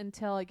wait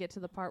until I get to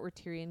the part where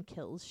Tyrion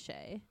kills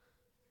Shay.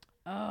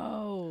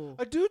 Oh.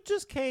 A dude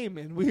just came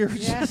and we were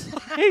Yeah. just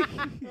like,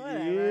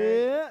 Whatever.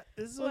 yeah,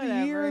 this is what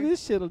a year of Whatever.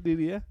 this shit'll do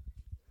to you.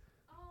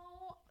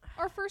 Oh,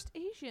 our first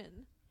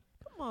Asian.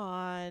 Come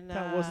on.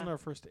 That wasn't our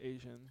first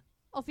Asian.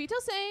 Alfita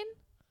Sane.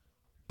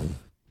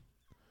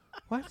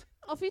 What?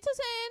 Alfita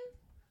Sane.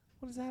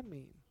 What does that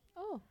mean?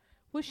 Oh,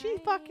 Was she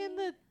fucking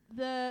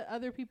the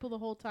other people the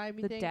whole time,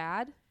 you the think?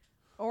 dad?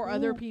 Or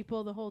other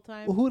people the whole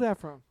time? Well, who that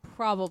from?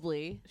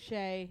 Probably.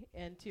 Shay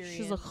and Tyrion.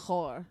 She's a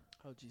whore.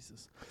 Oh,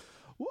 Jesus.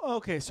 Well,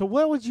 okay, so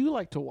what would you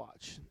like to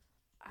watch?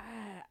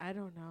 I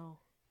don't know.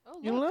 Oh,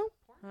 You don't know?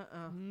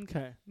 Uh-uh.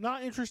 Okay.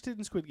 Not interested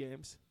in Squid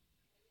Games.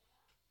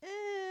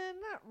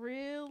 Not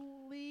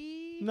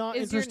really. Not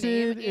Is your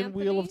interested name in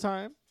Wheel of Anthony?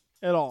 Time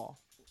at all.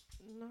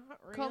 Not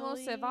really. Como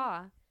se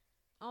va?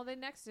 Oh, they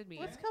nexted me.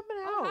 What's coming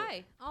Oh, out?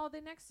 hi. Oh, they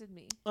nexted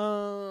me.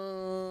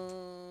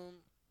 I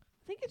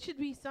think it should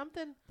be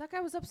something That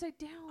guy was upside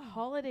down.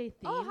 holiday themed.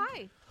 Oh,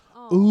 hi.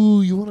 Oh.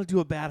 Ooh, you want to do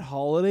a bad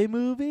holiday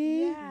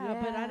movie? Yeah,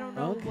 but I don't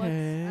know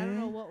I don't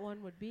know what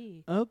one would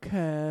be.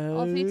 Okay.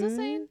 Alfita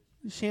Sane?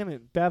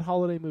 Shannon, bad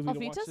holiday movie to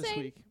Alfita watch this Sane?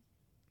 week.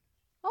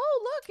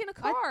 Oh, look, in a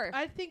car.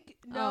 I think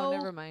no. Oh,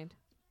 never mind.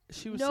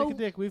 She was No- sick of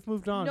dick. We've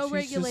moved on. No She's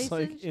regulations. Just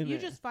like in you it.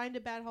 just find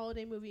a bad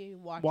holiday movie and you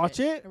watch Watch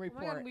it? and Oh my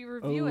report. God, we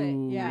review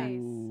it. Yeah.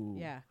 Ooh.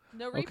 Yeah.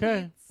 No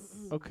Okay.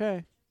 repeats.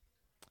 Okay.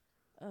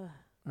 Ugh.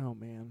 Oh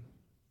man.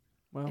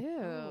 Well,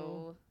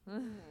 Ew.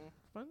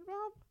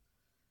 SpongeBob?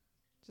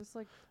 Just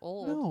like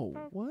old.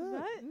 no. What?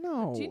 What?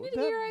 No. Do you need to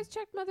that- get your eyes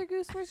checked, Mother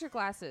Goose? Where's your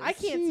glasses? I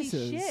can't see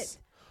Jesus. shit.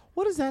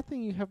 What is that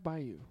thing you have by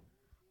you?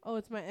 Oh,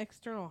 it's my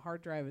external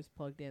hard drive is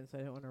plugged in, so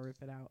I don't want to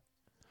rip it out.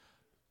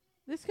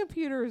 This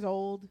computer is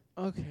old,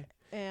 Okay.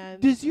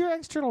 and Does your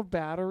external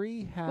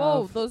battery have?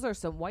 Whoa, those are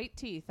some white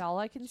teeth. All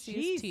I can see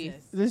is teeth.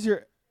 Jesus. Does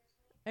your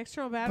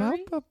External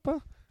battery? Does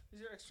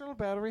your external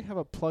battery have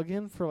a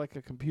plug-in for like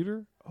a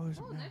computer? Oh, there's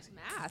Oh, a nice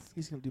mask. mask.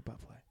 He's gonna do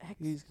butt play.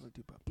 He's gonna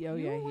do butt play. Oh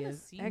You yeah, don't he wanna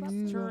is. see butt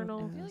play.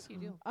 External. I feel like you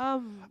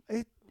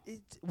do.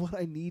 It what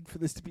I need for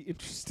this to be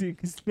interesting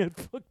is Ned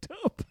fucked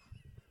up.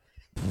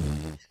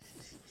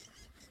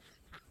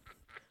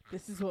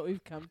 This is what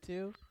we've come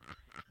to.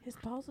 His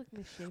balls look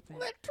misshapen.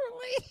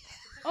 Literally.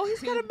 Oh,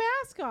 he's got a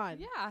mask on.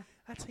 Yeah.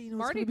 That's how you know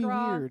Mardi it's gonna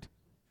Gras. be weird.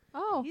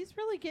 Oh, He's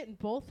really getting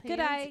both Good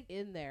hands eye.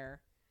 in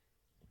there.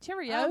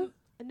 cheerio.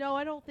 No,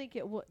 I don't think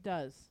it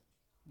does.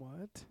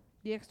 What?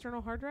 The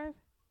external hard drive?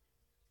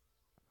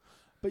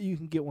 But you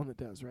can get one that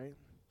does, right?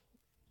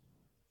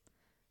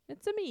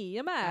 It's a me,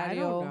 a I Mario.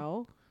 don't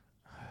know.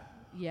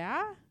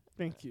 Yeah?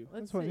 Thank you.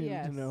 Let's That's what I say needed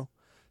yes. to know.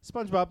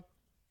 SpongeBob.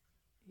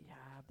 Yeah.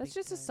 That's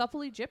big just a time.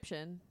 supple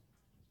Egyptian.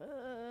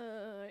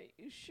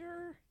 You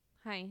sure?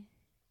 Hi.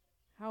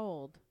 How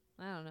old?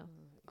 I don't know.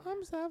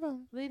 I'm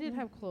 7. They did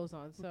have clothes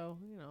on, so,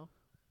 you know.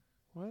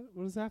 What?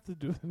 What does that have to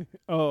do with anything?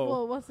 Oh,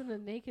 Well, it wasn't a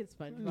naked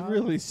SpongeBob.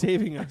 really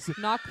saving us.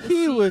 Knock the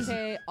He was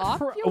CK off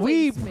your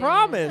we waistband.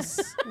 promise.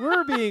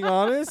 We're being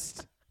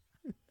honest.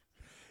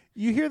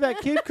 You hear that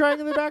kid crying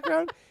in the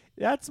background?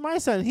 That's my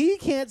son. He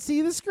can't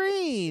see the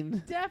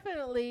screen.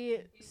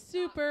 Definitely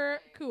super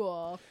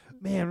cool.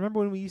 Man, remember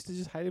when we used to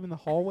just hide him in the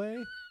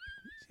hallway?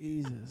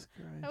 Jesus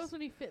Christ. That was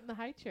when he fit in the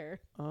high chair.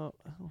 Oh,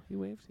 he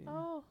waved to you.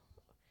 Oh,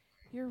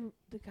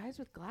 the guys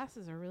with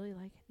glasses are really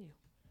liking you.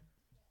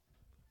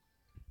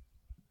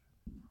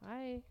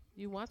 Hi.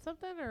 You want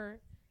something or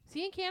is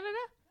he in Canada?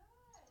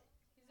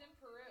 He's in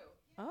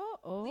Peru.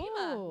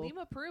 Oh.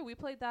 Lima, Peru. We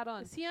played that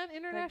on. Is he on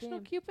International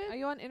game. Cupid? Are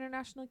you on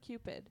International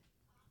Cupid?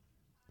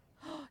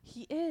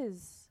 He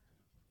is.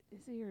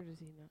 Is he or does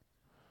he not?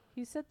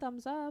 He said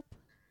thumbs up.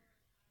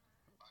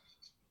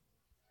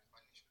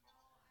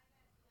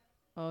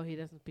 Oh, he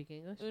doesn't speak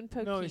English? Un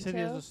poquito. No, he said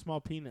he has a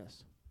small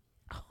penis.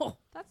 Oh,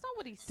 That's not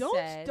what he don't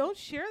said. don't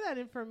share that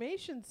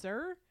information,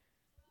 sir.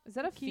 Is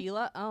that a keep-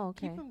 fila? Oh,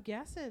 okay. Keep him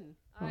guessing.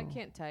 I Oh.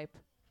 can't type.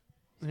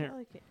 He's Here. got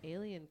like an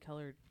alien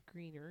colored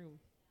green room.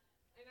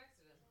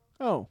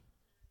 Oh.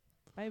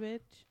 Bye,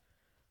 bitch.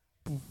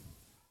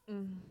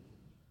 Mm.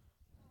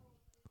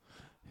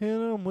 Hit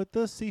him with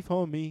the C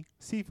for me.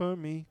 C for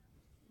me.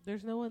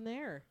 There's no one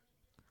there.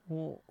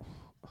 Oh.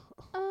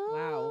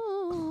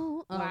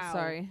 Oh. Oh, Wow.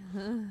 sorry.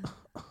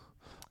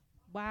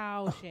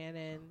 Wow,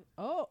 Shannon.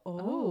 Oh.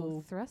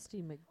 Oh,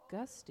 Thrusty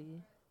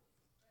McGusty.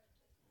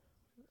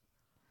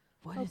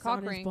 What Oh, is cock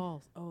on his ring.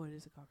 balls? Oh, it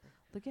is a cock ring.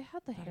 Look at how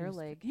the Thought it hair was-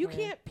 leg. You hair.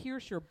 can't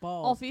pierce your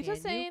balls. Alfita can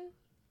you? saying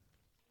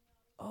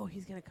Oh,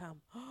 he's gonna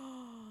come.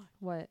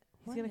 what?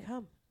 He's gonna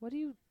come. What are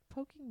you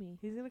poking me?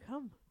 He's gonna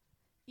come.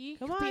 Ich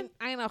Come on. bin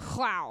eine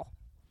Frau.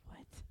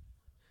 What?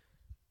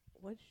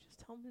 What did you just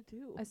tell him to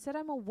do? I said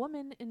I'm a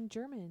woman in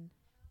German.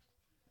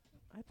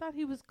 I thought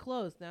he was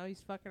close. Now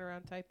he's fucking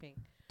around typing.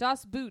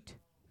 Das Boot.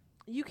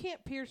 You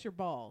can't pierce your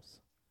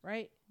balls,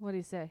 right? What did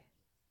he say?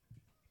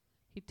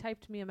 He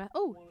typed me a message.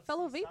 Oh,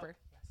 fellow vapor.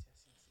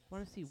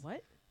 Want to see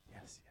what?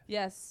 Yes.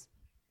 Yes.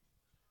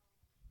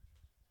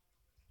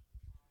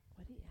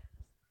 What he asked?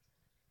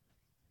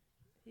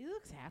 He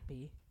looks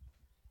happy.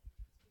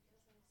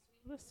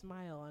 What a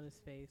smile on his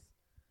face.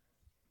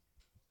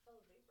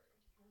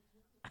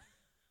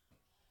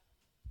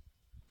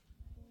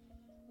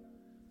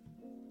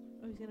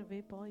 Oh, he's gonna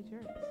vape while he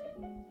jerks.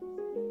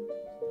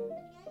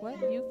 What?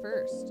 You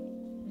first.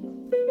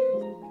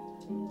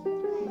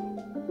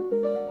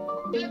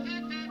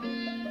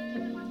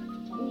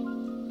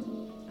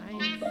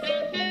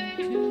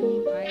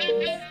 Two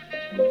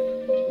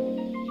irons.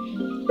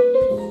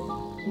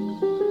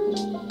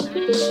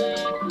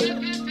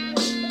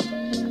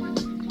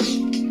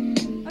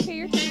 Okay,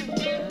 your turn.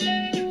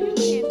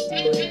 You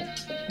can't do it.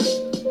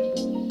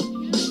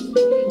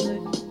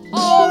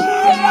 Oh,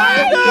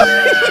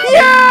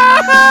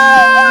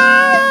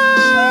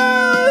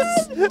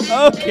 Yes!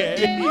 Okay.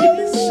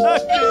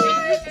 Suck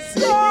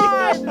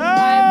it.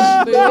 I'm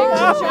moving to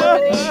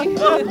Germany.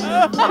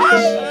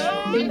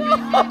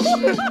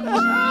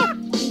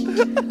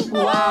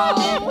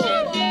 Wow.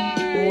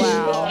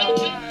 Wow.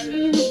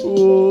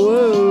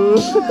 Whoa.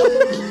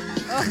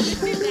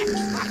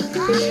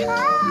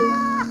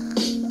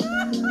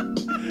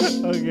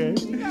 Okay.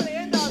 you gotta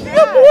end on You have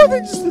that. more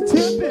than just to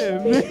tip him.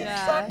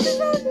 Yeah.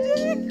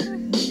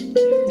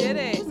 Did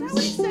it. Is that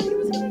what he said he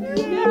was gonna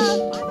do? Yeah. I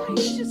thought he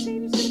was just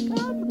saying he was gonna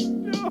come.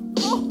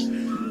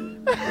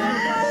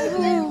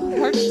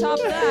 Hard to top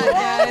that,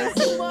 guys.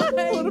 Oh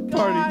my What a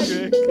party God.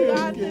 trick.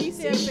 God, Okay. he's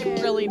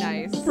him, Really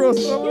nice. Bro,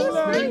 He so was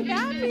very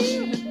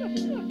happy.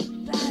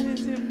 That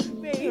is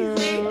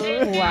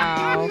amazing.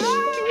 Wow. He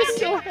was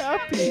so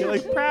happy,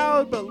 like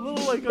proud, but a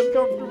little like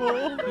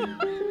uncomfortable.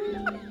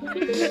 And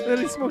then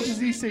he smoked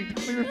his e-cig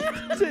to clear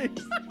the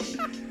taste.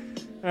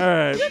 All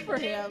right. Good for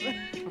him.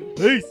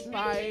 Peace.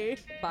 Bye.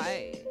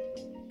 Bye.